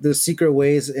secret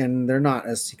ways, and they're not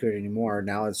as secret anymore.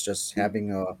 Now it's just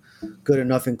having a good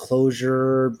enough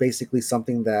enclosure, basically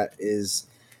something that is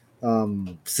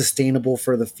sustainable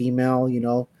for the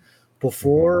female.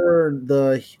 Before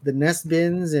the nest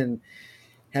bins and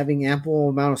having ample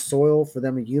amount of soil for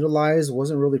them to utilize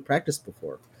wasn't really practiced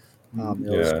before. It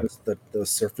was just the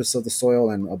surface of the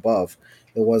soil and above.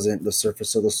 It wasn't the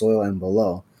surface of the soil and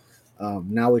below.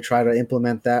 Now we try to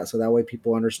implement that so that way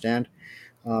people understand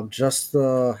just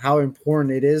how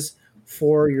important it is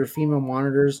for your female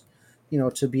monitors,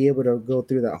 to be able to go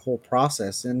through that whole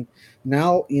process. And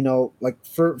now, like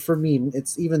for me,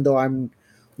 it's, even though I'm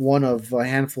one of a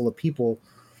handful of people,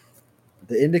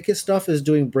 the Indicus stuff is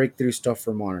doing breakthrough stuff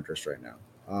for monitors right now.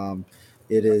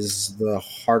 It is the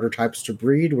harder types to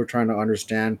breed. We're trying to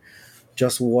understand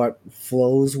just what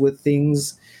flows with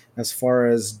things as far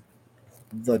as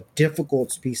the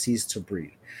difficult species to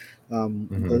breed.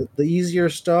 The easier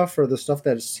stuff, or the stuff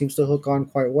that seems to hook on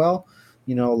quite well,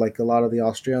 like a lot of the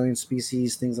Australian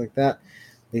species, things like that,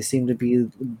 they seem to be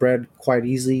bred quite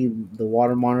easy. The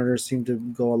water monitors seem to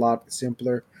go a lot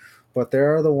simpler. But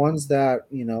there are the ones that,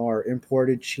 are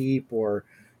imported cheap or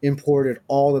imported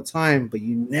all the time, but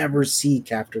you never see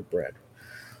captive bred.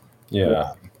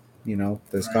 Yeah.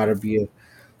 There's got to be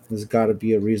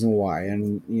a reason why.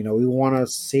 And, we want to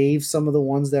save some of the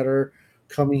ones that are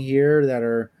coming here that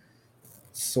are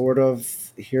sort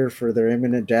of here for their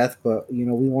imminent death. But, we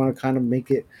want to kind of make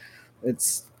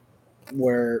it's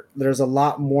where there's a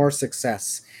lot more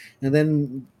success. And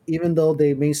then even though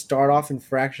they may start off in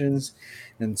fractions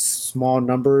and small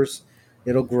numbers,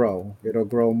 it'll grow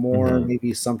more.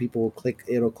 Maybe some people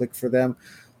it'll click for them.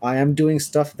 I am doing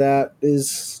stuff that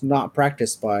is not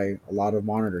practiced by a lot of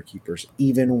monitor keepers,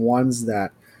 even ones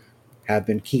that have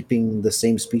been keeping the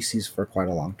same species for quite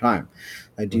a long time.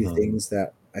 I do things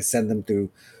that I send them through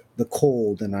the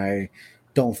cold, and I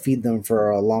don't feed them for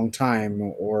a long time,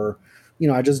 or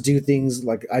I just do things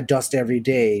like I dust every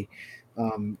day.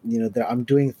 I'm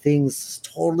doing things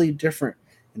totally different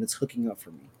and it's hooking up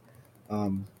for me.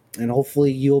 And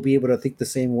hopefully you'll be able to think the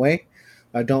same way.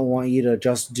 I don't want you to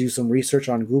just do some research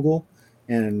on Google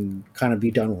and kind of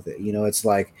be done with it. It's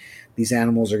like these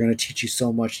animals are going to teach you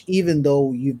so much, even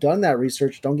though you've done that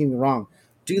research. Don't get me wrong,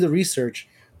 do the research,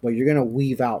 but you're going to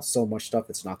weave out so much stuff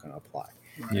it's not going to apply.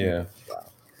 Yeah.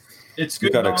 It's good.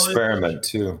 You got to experiment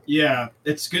too. Yeah,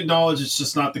 it's good knowledge. It's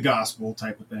just not the gospel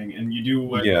type of thing. And you do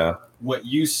what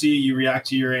you see. You react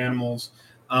to your animals.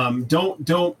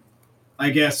 Don't I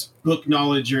guess book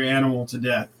knowledge your animal to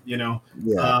death.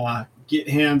 Get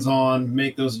hands on,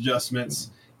 make those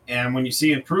adjustments, and when you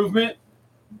see improvement,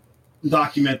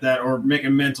 document that or make a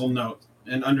mental note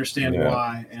and understand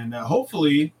why. And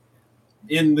hopefully,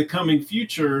 in the coming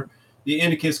future, the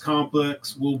Indicus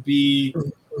complex will be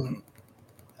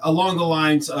along the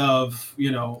lines of,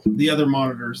 the other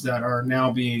monitors that are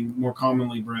now being more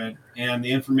commonly bred, and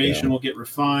the information will get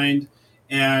refined.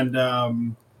 And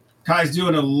Kai's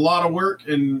doing a lot of work,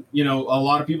 and, a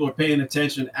lot of people are paying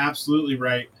attention. Absolutely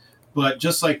right. But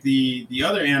just like the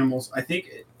other animals, I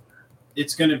think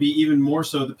it's going to be even more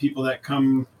so the people that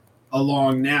come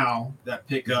along now that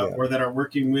pick up or that are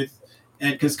working with,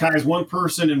 and because Kai is one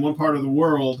person in one part of the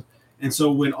world. And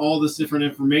so when all this different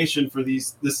information for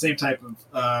this same type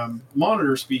of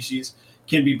monitor species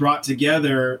can be brought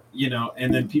together,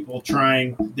 and then people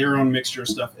trying their own mixture of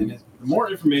stuff, and the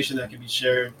more information that can be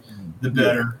shared, the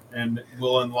better, and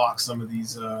we'll unlock some of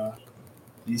these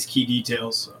key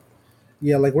details. So.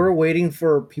 Yeah, like we're waiting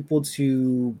for people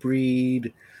to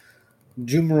breed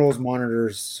Jumerals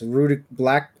monitors, Rudic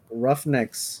black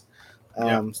roughnecks,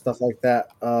 stuff like that.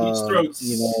 Peach throats.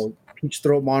 Peach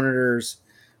throat monitors.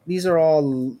 These are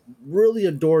all really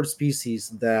adored species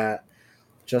that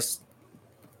just,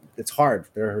 it's hard.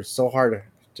 They're so hard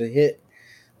to hit,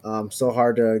 so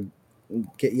hard to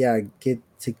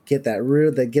get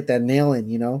that nail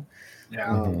in,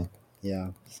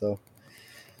 So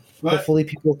hopefully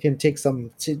people can have some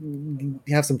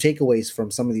takeaways from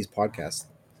some of these podcasts.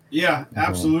 Yeah,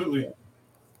 absolutely.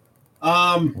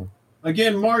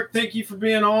 Again, Mark, thank you for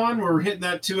being on. We're hitting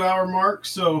that 2-hour mark,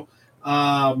 so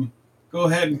go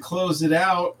ahead and close it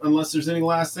out. Unless there's any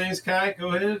last things, Kai,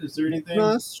 go ahead. Is there anything?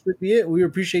 No, that should be it. We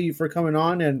appreciate you for coming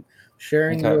on and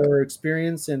sharing your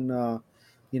experience, and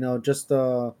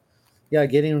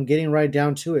getting right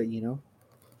down to it.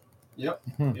 Yep.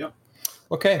 Yep.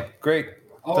 Okay, great.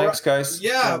 Thanks, guys.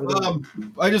 Yeah,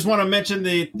 I just want to mention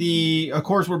of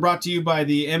course, we're brought to you by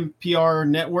the MPR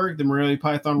Network, the Morelia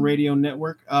Python Radio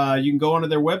Network. You can go onto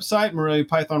their website,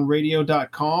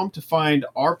 MoreliaPythonRadio.com, to find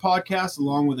our podcast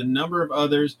along with a number of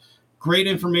others. Great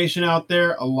information out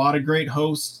there. A lot of great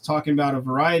hosts talking about a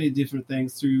variety of different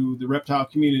things through the reptile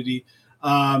community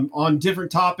on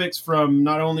different topics, from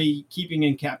not only keeping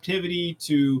in captivity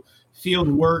to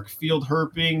field work, field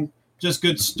herping, just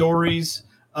good stories.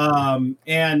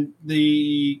 And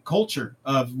the culture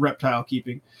of reptile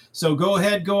keeping. So go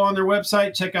on their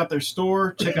website, check out their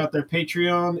store, check out their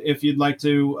Patreon if you'd like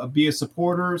to be a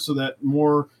supporter so that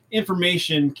more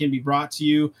information can be brought to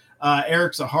you.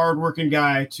 Eric's a hardworking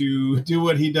guy to do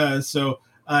what he does. So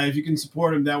if you can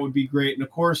support him, that would be great. And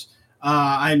of course,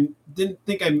 I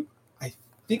think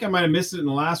I might have missed it in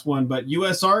the last one, but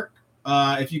USARK,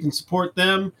 if you can support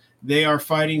them, they are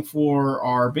fighting for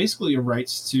our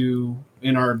rights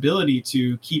in our ability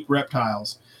to keep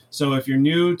reptiles. So if you're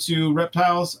new to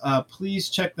reptiles, please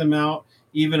check them out.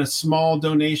 Even a small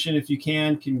donation, if you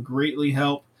can greatly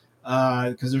help,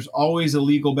 because there's always a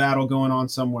legal battle going on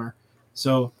somewhere.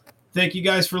 So thank you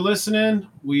guys for listening.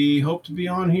 We hope to be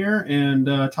on here and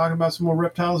talk about some more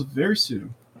reptiles very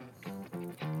soon.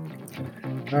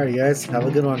 All right, guys. Have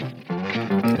a good one.